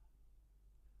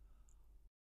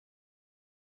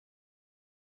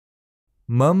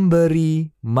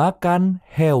 Memberi makan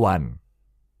hewan.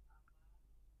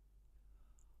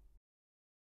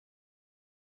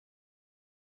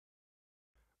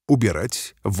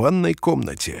 Убирать в ванной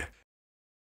комнате.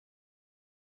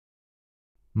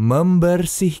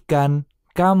 Membersihkan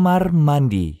kamar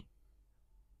mandi.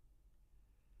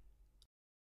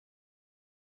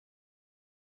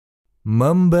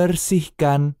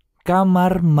 Membersihkan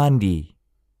kamar mandi.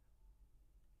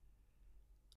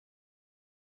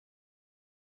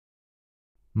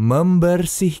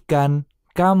 Membersihkan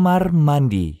kamar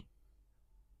mandi.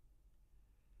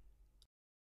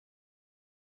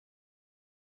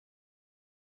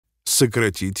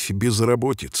 Сократить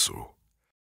безработицу.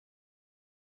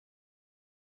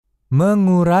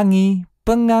 Mengurangi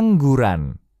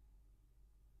pengangguran.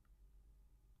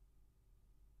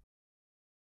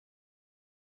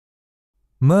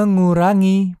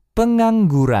 Mengurangi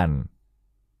pengangguran.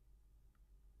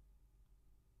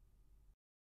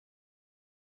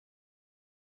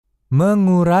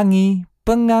 Mengurangi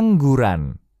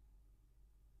pengangguran.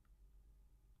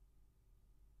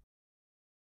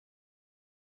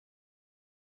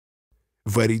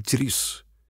 Варить рис.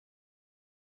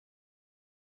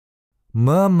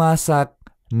 Memasak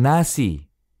nasi.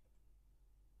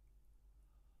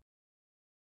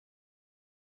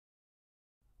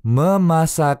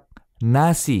 Memasak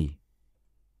nasi.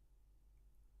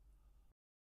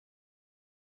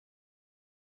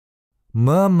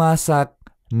 Memasak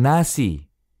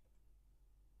nasi.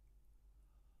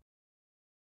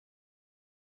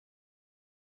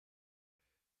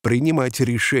 Принимать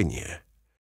решения.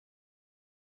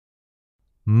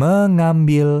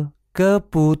 Mengambil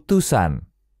keputusan.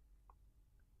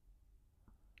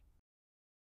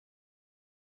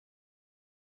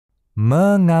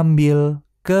 Mengambil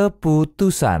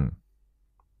keputusan.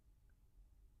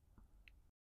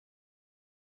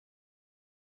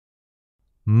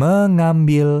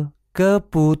 Mengambil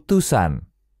keputusan.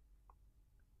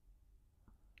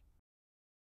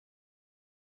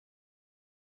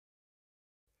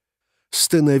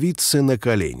 Становиться на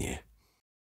колени.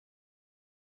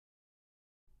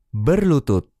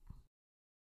 Berlutut.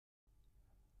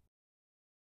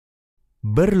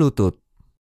 Berlutut.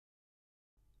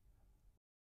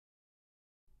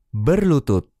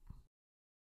 Berlutut.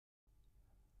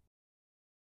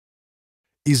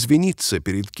 Извиниться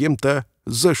перед кем-то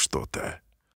за что-то.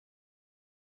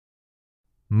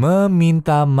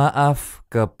 Meminta maaf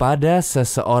kepada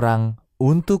seseorang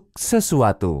untuk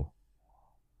sesuatu.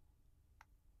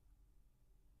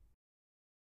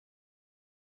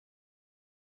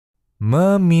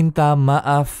 Meminta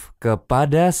maaf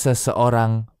kepada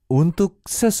seseorang untuk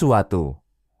sesuatu.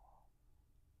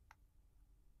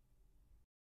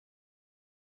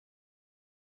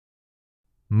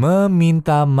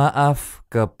 Meminta maaf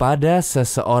kepada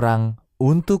seseorang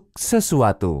untuk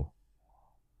sesuatu.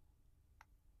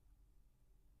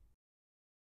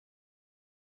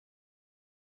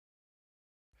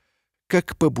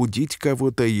 Как побудить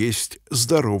кого-то есть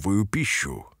здоровую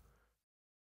пищу?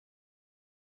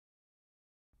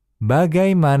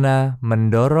 Bagaimana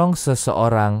mendorong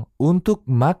seseorang untuk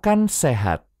makan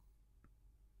sehat?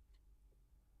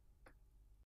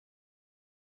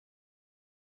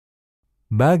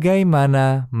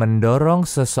 Bagaimana mendorong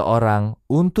seseorang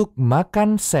untuk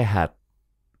makan sehat?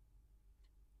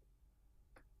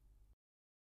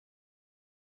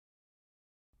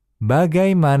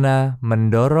 Bagaimana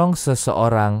mendorong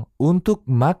seseorang untuk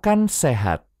makan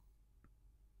sehat?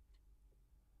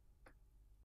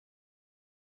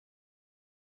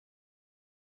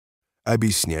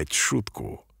 Объяснять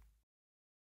шутку.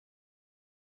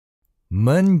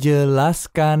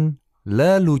 Menjelaskan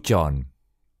lelucon.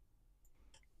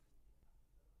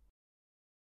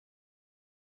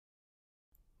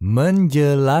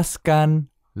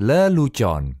 Menjelaskan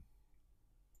lelucon.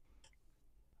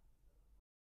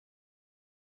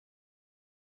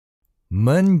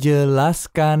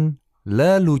 Menjelaskan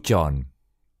lelucon.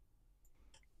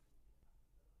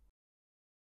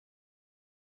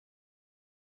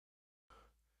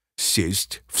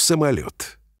 Сесть в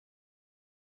самолет.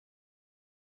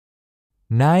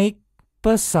 Naik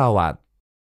pesawat.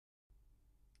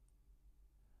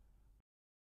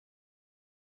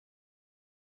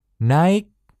 Naik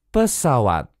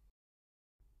pesawat.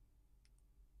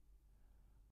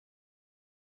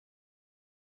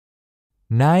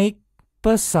 Naik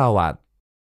pesawat.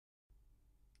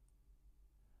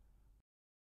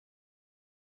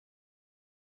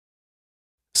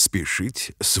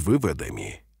 Спешить с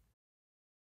выводами.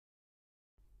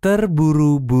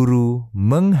 Terburu-buru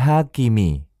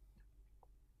menghakimi.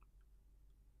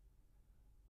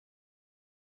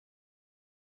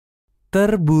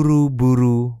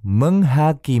 Terburu-buru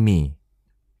menghakimi.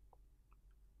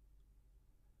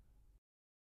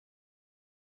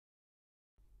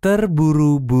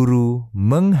 Terburu-buru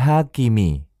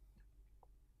menghakimi.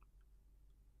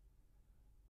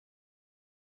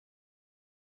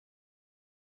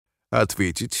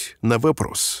 Ответить на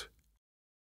вопрос.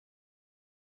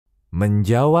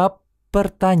 Menjawab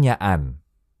pertanyaan.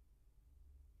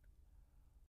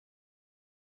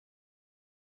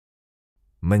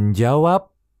 Menjawab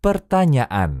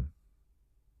pertanyaan.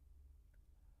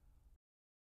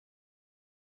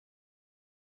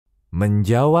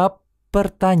 Menjawab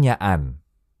pertanyaan.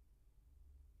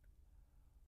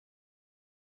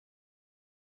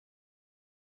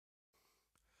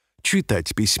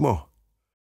 Читать письмо.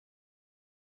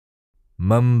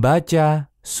 Membaca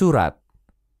surat.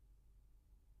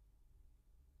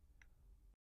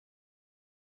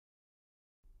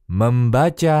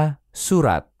 Membaca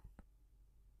surat.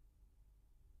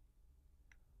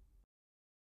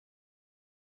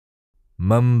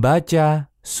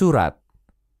 Membaca surat.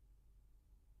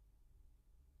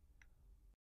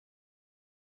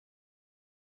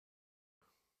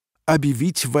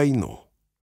 Объявить войну.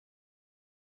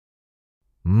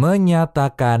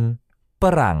 Menyatakan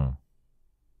perang.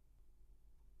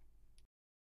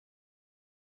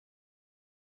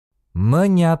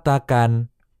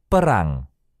 Menyatakan perang.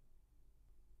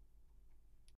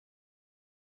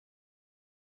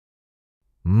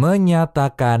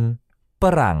 Menyatakan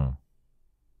perang.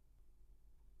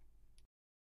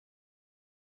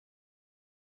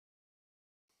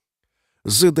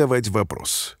 Задавать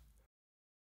вопрос.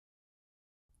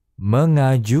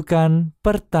 Mengajukan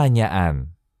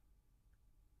pertanyaan.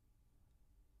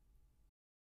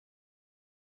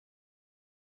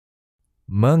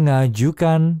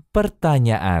 Mengajukan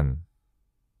pertanyaan.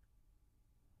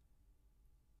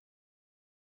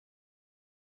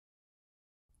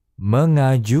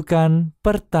 Mengajukan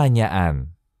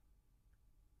pertanyaan.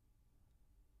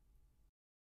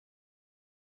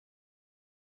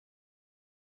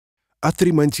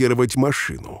 Отремонтировать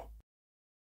машину.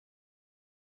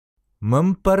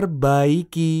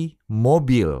 Memperbaiki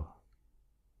mobil.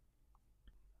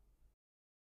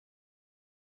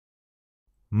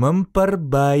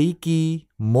 Memperbaiki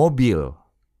mobil.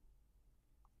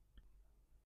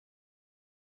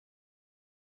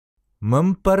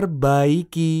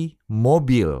 Memperbaiki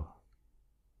mobil.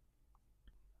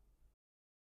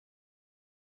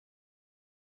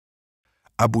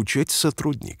 Обучать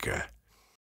сотрудника.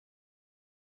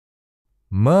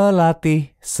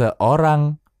 Melatih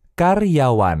seorang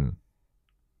karyawan.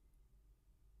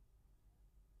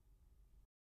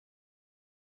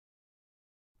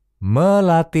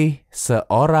 Melatih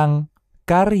seorang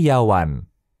karyawan.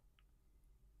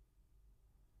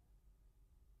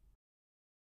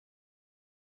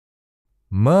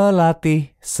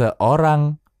 Melatih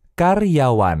seorang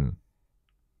karyawan.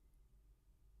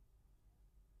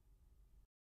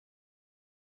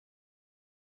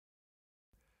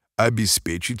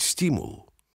 Обеспечить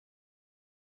стимул.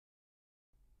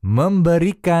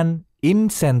 Memberikan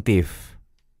insentif.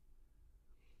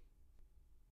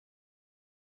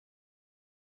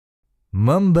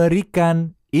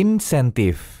 Memberikan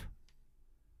insentif.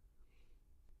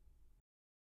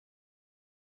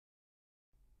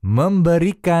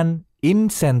 Memberikan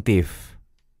insentif.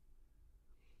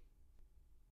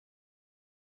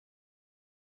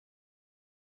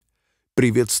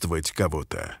 Приветствовать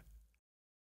кого-то.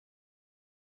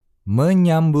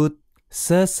 Menyambut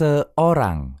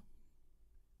seseorang.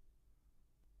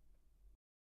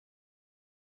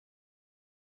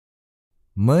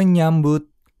 Menyambut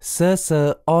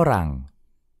seseorang.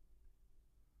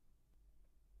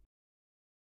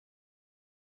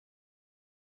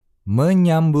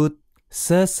 Menyambut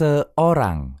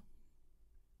seseorang.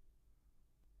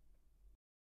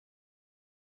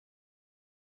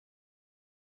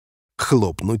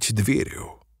 Хлопнуть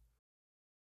дверью.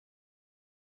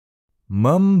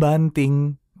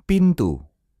 Membanting pintu.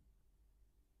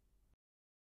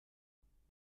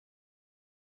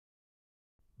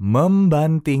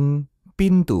 Membanting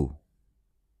pintu.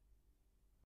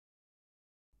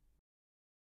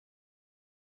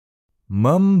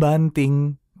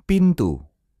 Membanting pintu.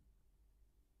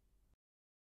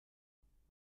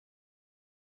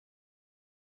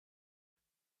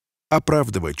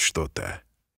 Оправдывать что-то.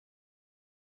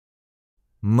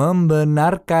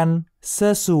 Membenarkan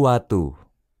sesuatu.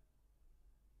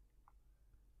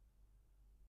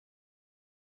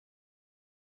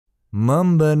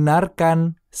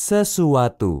 Membenarkan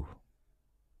sesuatu.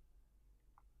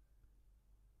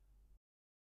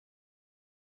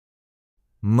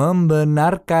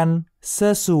 Membenarkan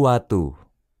sesuatu.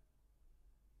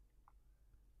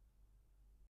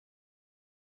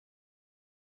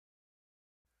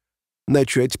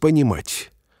 Начать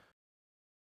понимать.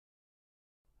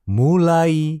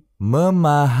 Mulai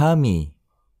memahami.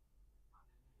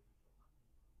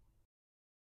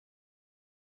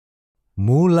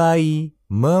 Mulai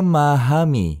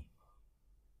memahami.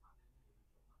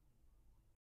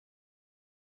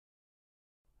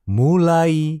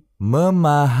 Mulai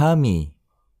memahami.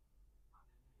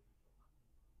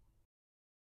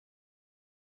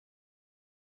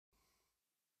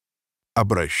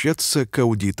 Обращаться к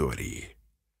аудитории.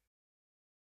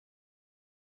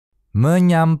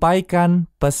 Menyampaikan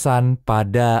pesan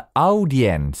pada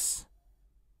audiens.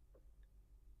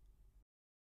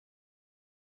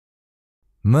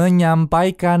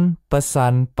 Menyampaikan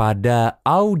pesan pada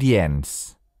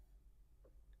audiens.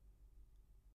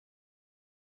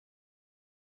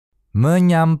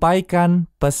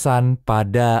 Menyampaikan pesan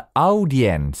pada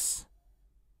audiens.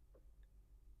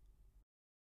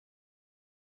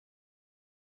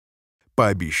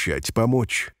 Пообещать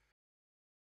помочь.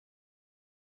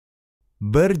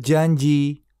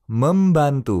 Berjanji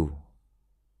membantu.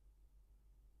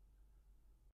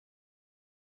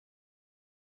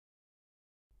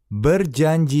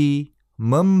 Berjanji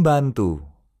membantu.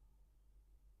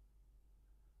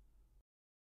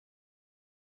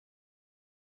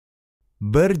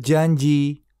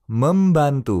 Berjanji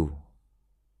membantu.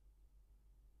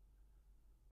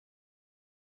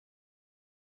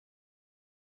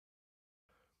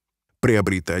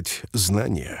 Приобретать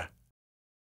знания.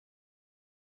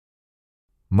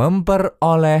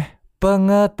 Memperoleh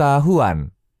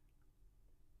pengetahuan.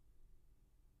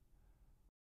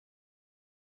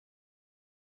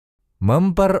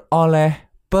 Memperoleh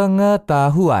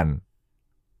pengetahuan.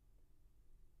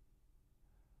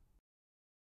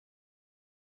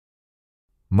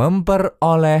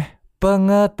 Memperoleh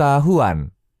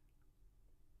pengetahuan.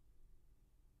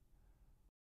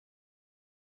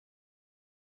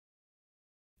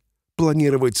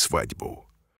 Планировать свадьбу.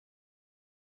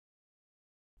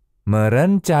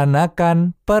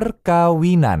 Merencanakan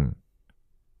perkawinan.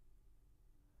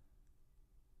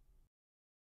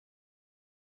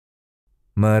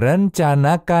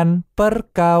 Merencanakan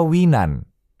perkawinan.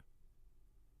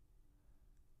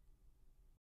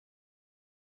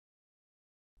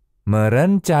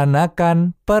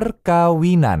 Merencanakan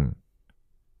perkawinan.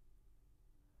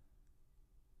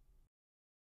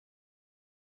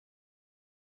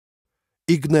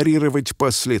 Игнорировать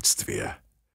последствия.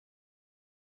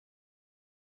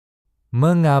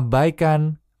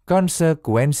 Mengabaikan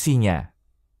konsekuensinya.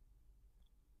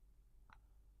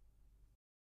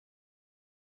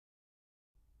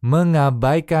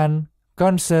 Mengabaikan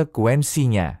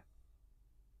konsekuensinya.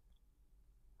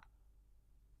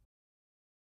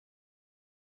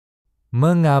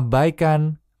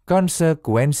 Mengabaikan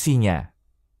konsekuensinya.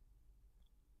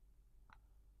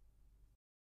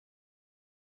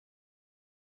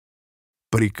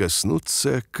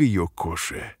 Прикоснуться к ее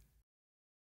коже.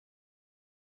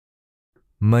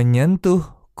 Menyentuh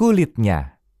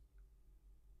kulitnya.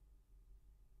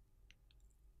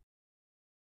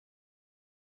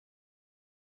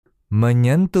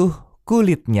 Menyentuh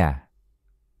kulitnya.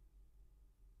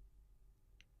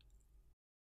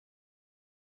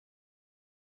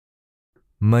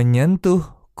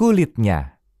 Menyentuh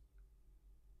kulitnya.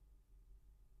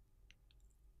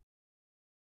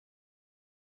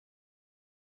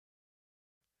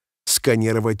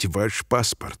 Сканировать ваш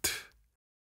паспорт.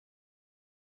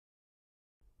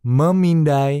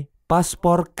 Memindai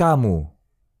paspor kamu.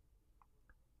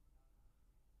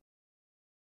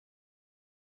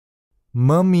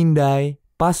 Memindai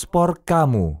paspor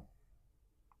kamu.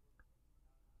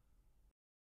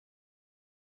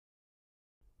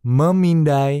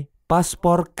 Memindai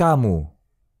paspor kamu.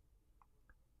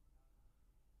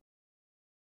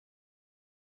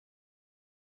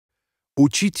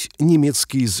 Учить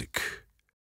немецкий язык.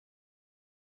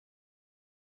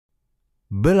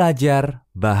 Belajar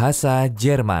bahasa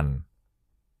Jerman.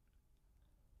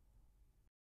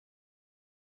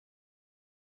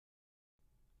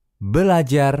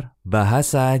 Belajar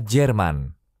bahasa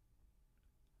Jerman.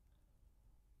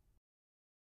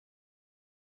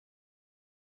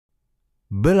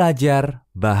 Belajar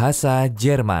bahasa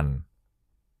Jerman.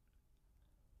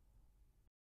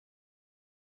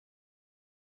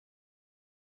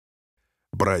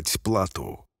 Брать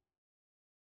плату.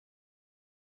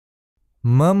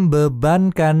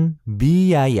 Membebankan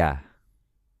biaya.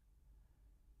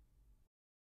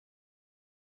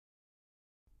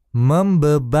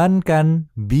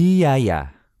 Membebankan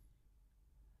biaya.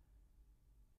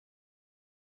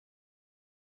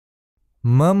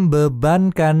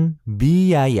 Membebankan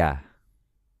biaya.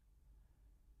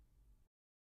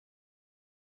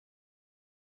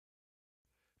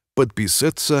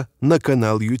 Подписаться на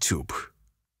канал YouTube.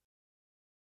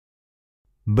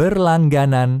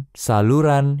 Berlangganan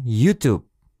saluran YouTube.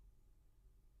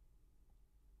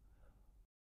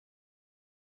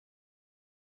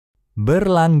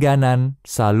 Berlangganan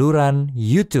saluran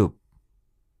YouTube.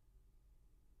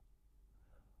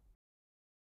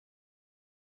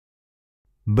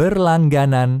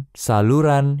 Berlangganan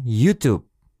saluran YouTube.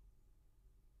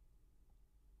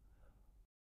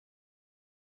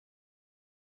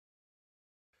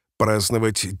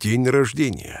 Праздновать день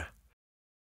рождения.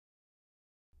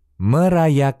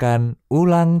 Merayakan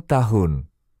ulang tahun.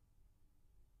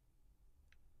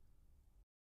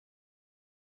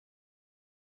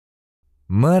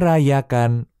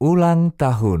 Merayakan ulang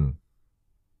tahun.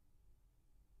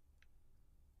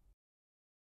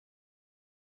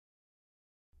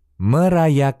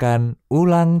 Merayakan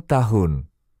ulang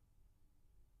tahun.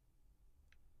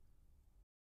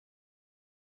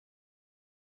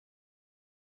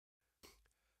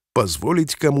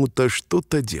 Позволить кому-то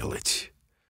что-то делать.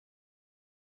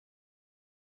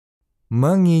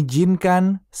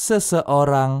 Mengizinkan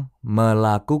seseorang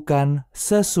melakukan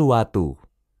sesuatu.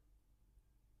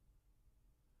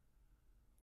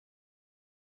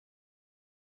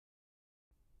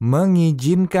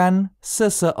 Mengizinkan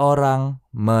seseorang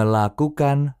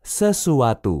melakukan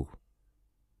sesuatu.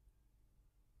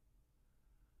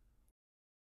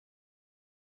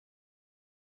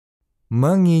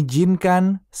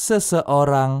 Mengizinkan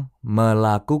seseorang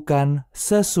melakukan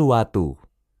sesuatu.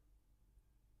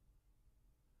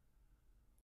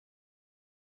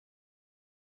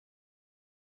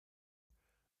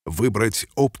 Выбрать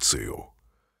опцию.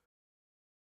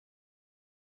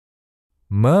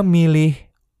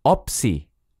 Memilih opsi.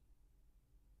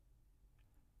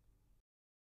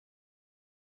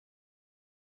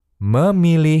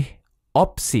 Memilih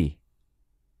opsi.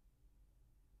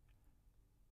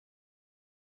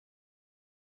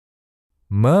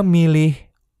 Memilih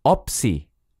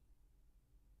opsi.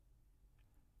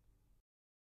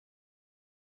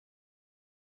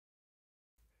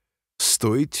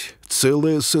 Стоить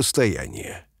целое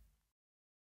состояние.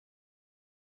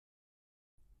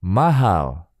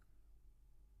 Mahal.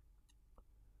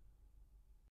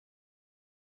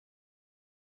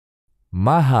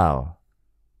 Mahal.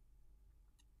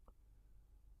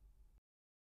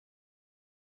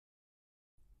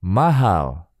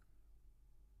 Mahal.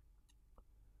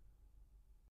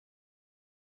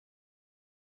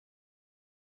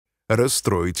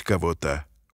 Расстроить кого-то.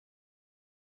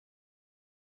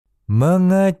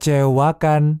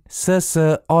 Mengecewakan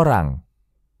seseorang.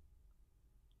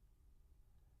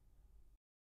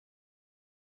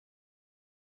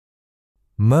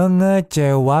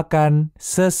 Mengecewakan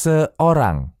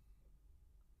seseorang.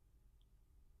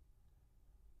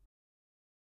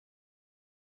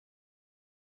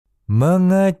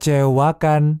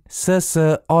 Mengecewakan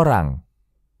seseorang.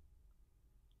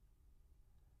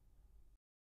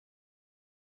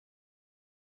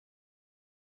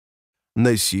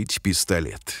 Носить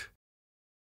пистолет.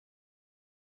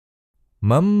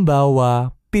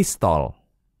 Membawa pistol.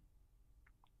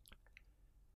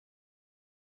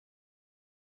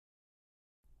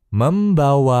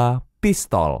 Membawa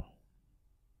pistol.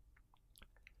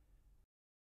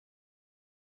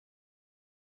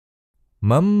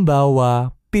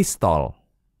 Membawa pistol.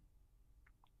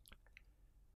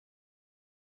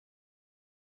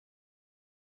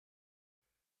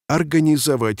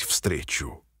 Организовать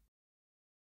встречу.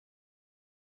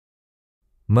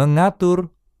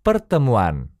 Mengatur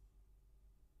pertemuan.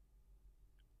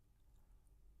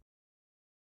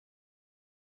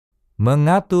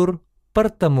 Mengatur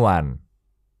pertemuan.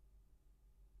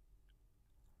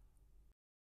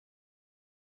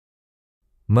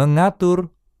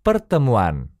 Mengatur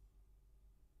pertemuan.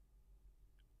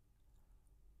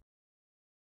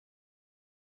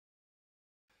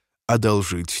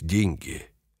 Одолжить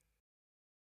деньги.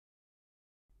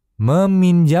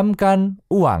 Meminjamkan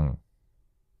uang.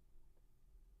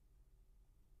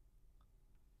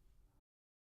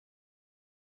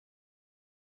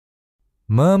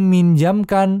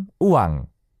 Meminjamkan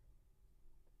uang.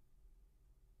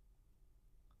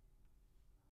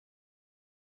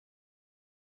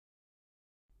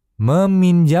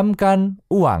 Meminjamkan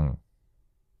uang.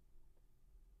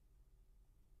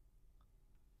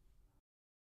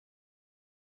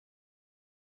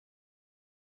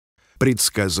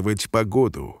 Предсказывать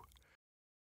погоду.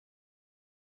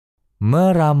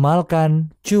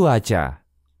 Meramalkan cuaca.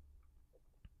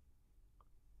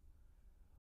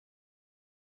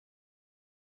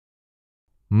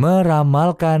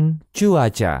 Meramalkan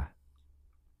cuaca.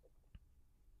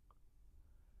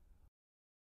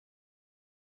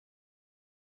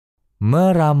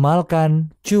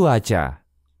 Meramalkan cuaca.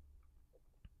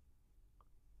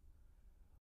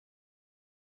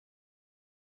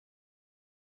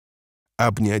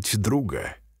 Обнять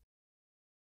друга.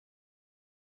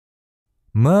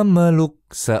 Memeluk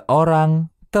seorang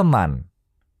teman.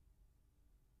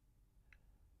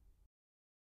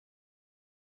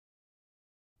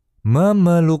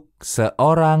 Memeluk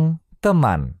seorang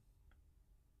teman.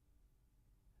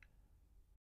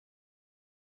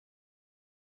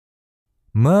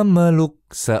 Memeluk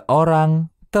seorang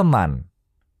teman.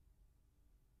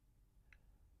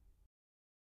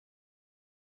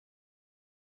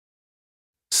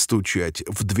 Стучать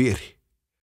в дверь.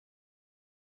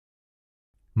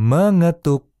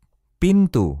 Mengetuk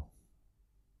pintu.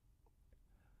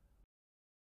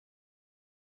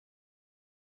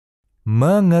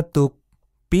 Mengetuk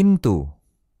pintu.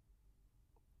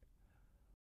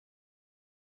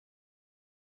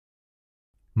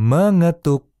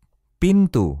 Mengetuk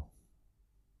pintu.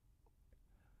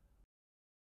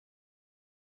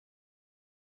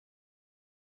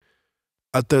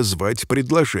 Отозвать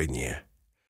предложение.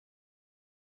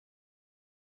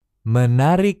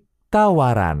 Menarik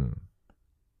tawaran.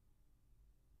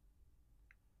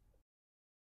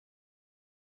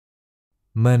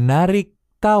 Menarik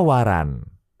tawaran.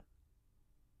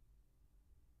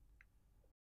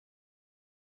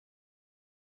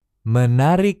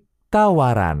 Menarik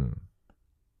tawaran.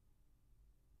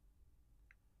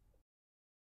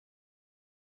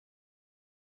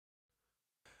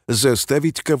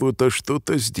 Заставить кого-то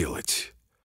что-то сделать.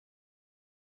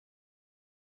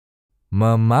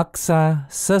 Memaksa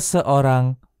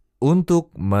seseorang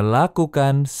untuk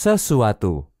melakukan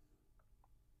sesuatu.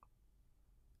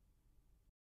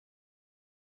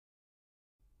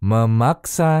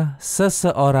 Memaksa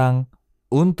seseorang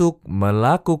untuk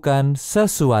melakukan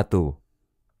sesuatu.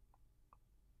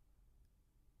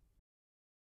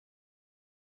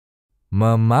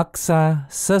 Memaksa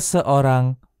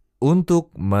seseorang untuk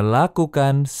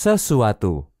melakukan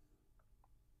sesuatu.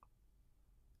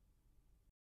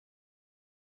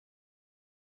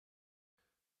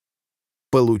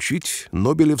 Получить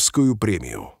Нобелевскую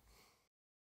премию.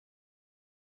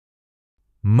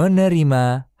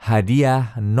 Menerima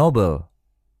hadiah Nobel.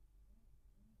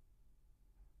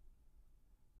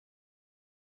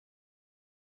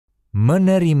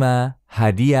 Menerima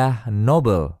hadiah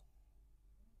Nobel.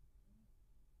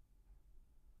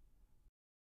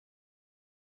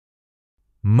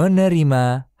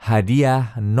 Menerima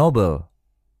hadiah Nobel.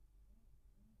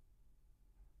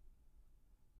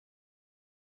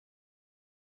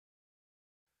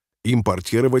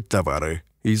 Импортировать товары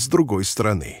из другой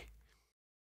страны.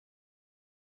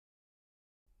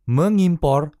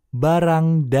 Mengimpor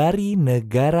barang dari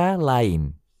negara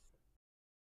lain.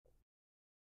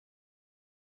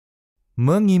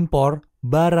 Mengimpor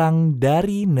barang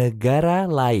dari negara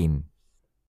lain.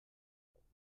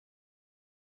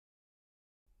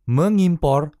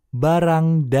 Mengimpor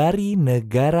barang dari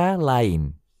negara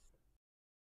lain.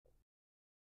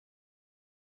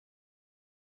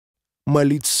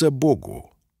 Молиться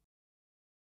Богу.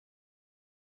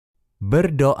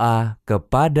 Berdoa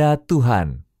kepada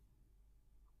Tuhan.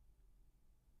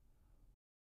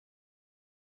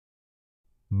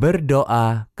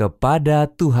 Berdoa kepada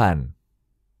Tuhan.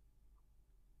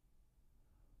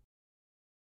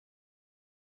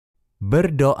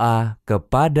 Berdoa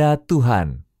kepada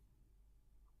Tuhan.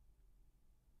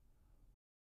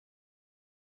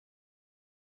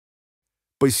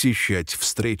 Посещать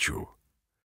встречу.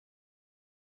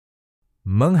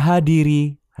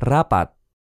 Menghadiri rapat.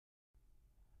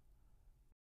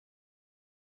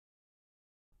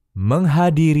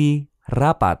 Menghadiri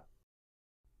rapat.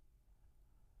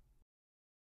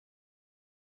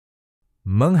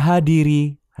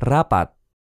 Menghadiri rapat.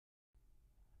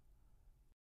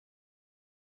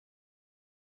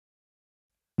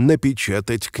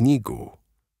 Напечатать книгу.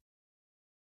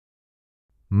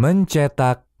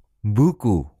 Mencetak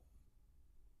buku.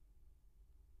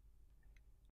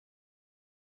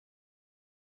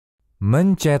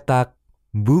 Mencetak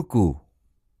buku.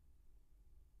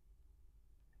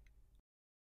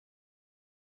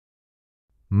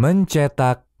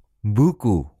 Mencetak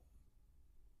buku.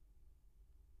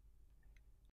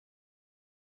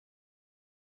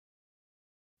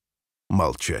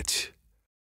 Молчать.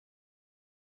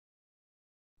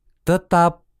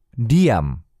 Tetap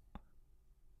diam.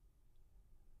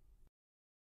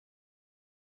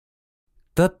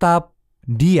 Tetap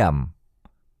diam.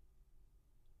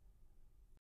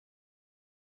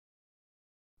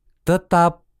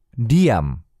 Tetap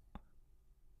diam.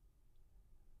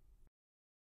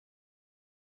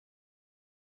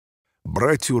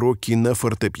 Брать уроки на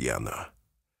фортепиано.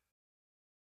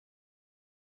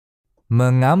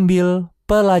 Mengambil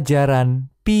pelajaran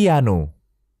piano.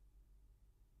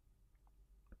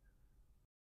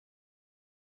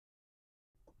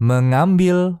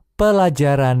 Mengambil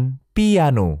pelajaran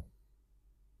piano.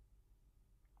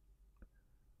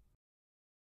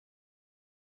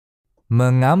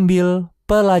 Mengambil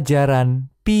pelajaran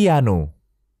piano.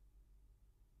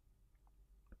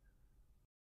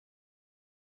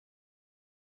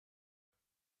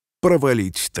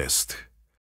 Провалить тест.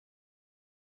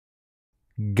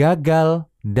 Gagal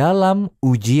dalam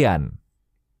ujian.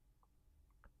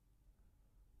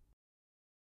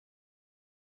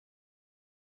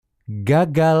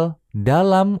 Gagal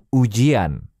dalam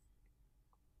ujian.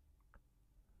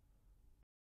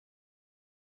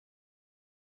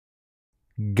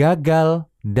 Gagal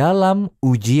dalam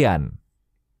ujian.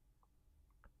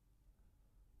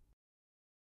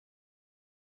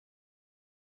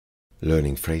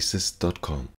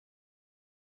 learningphrases.com.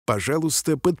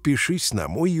 Пожалуйста, подпишись на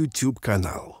мой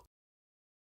YouTube-канал.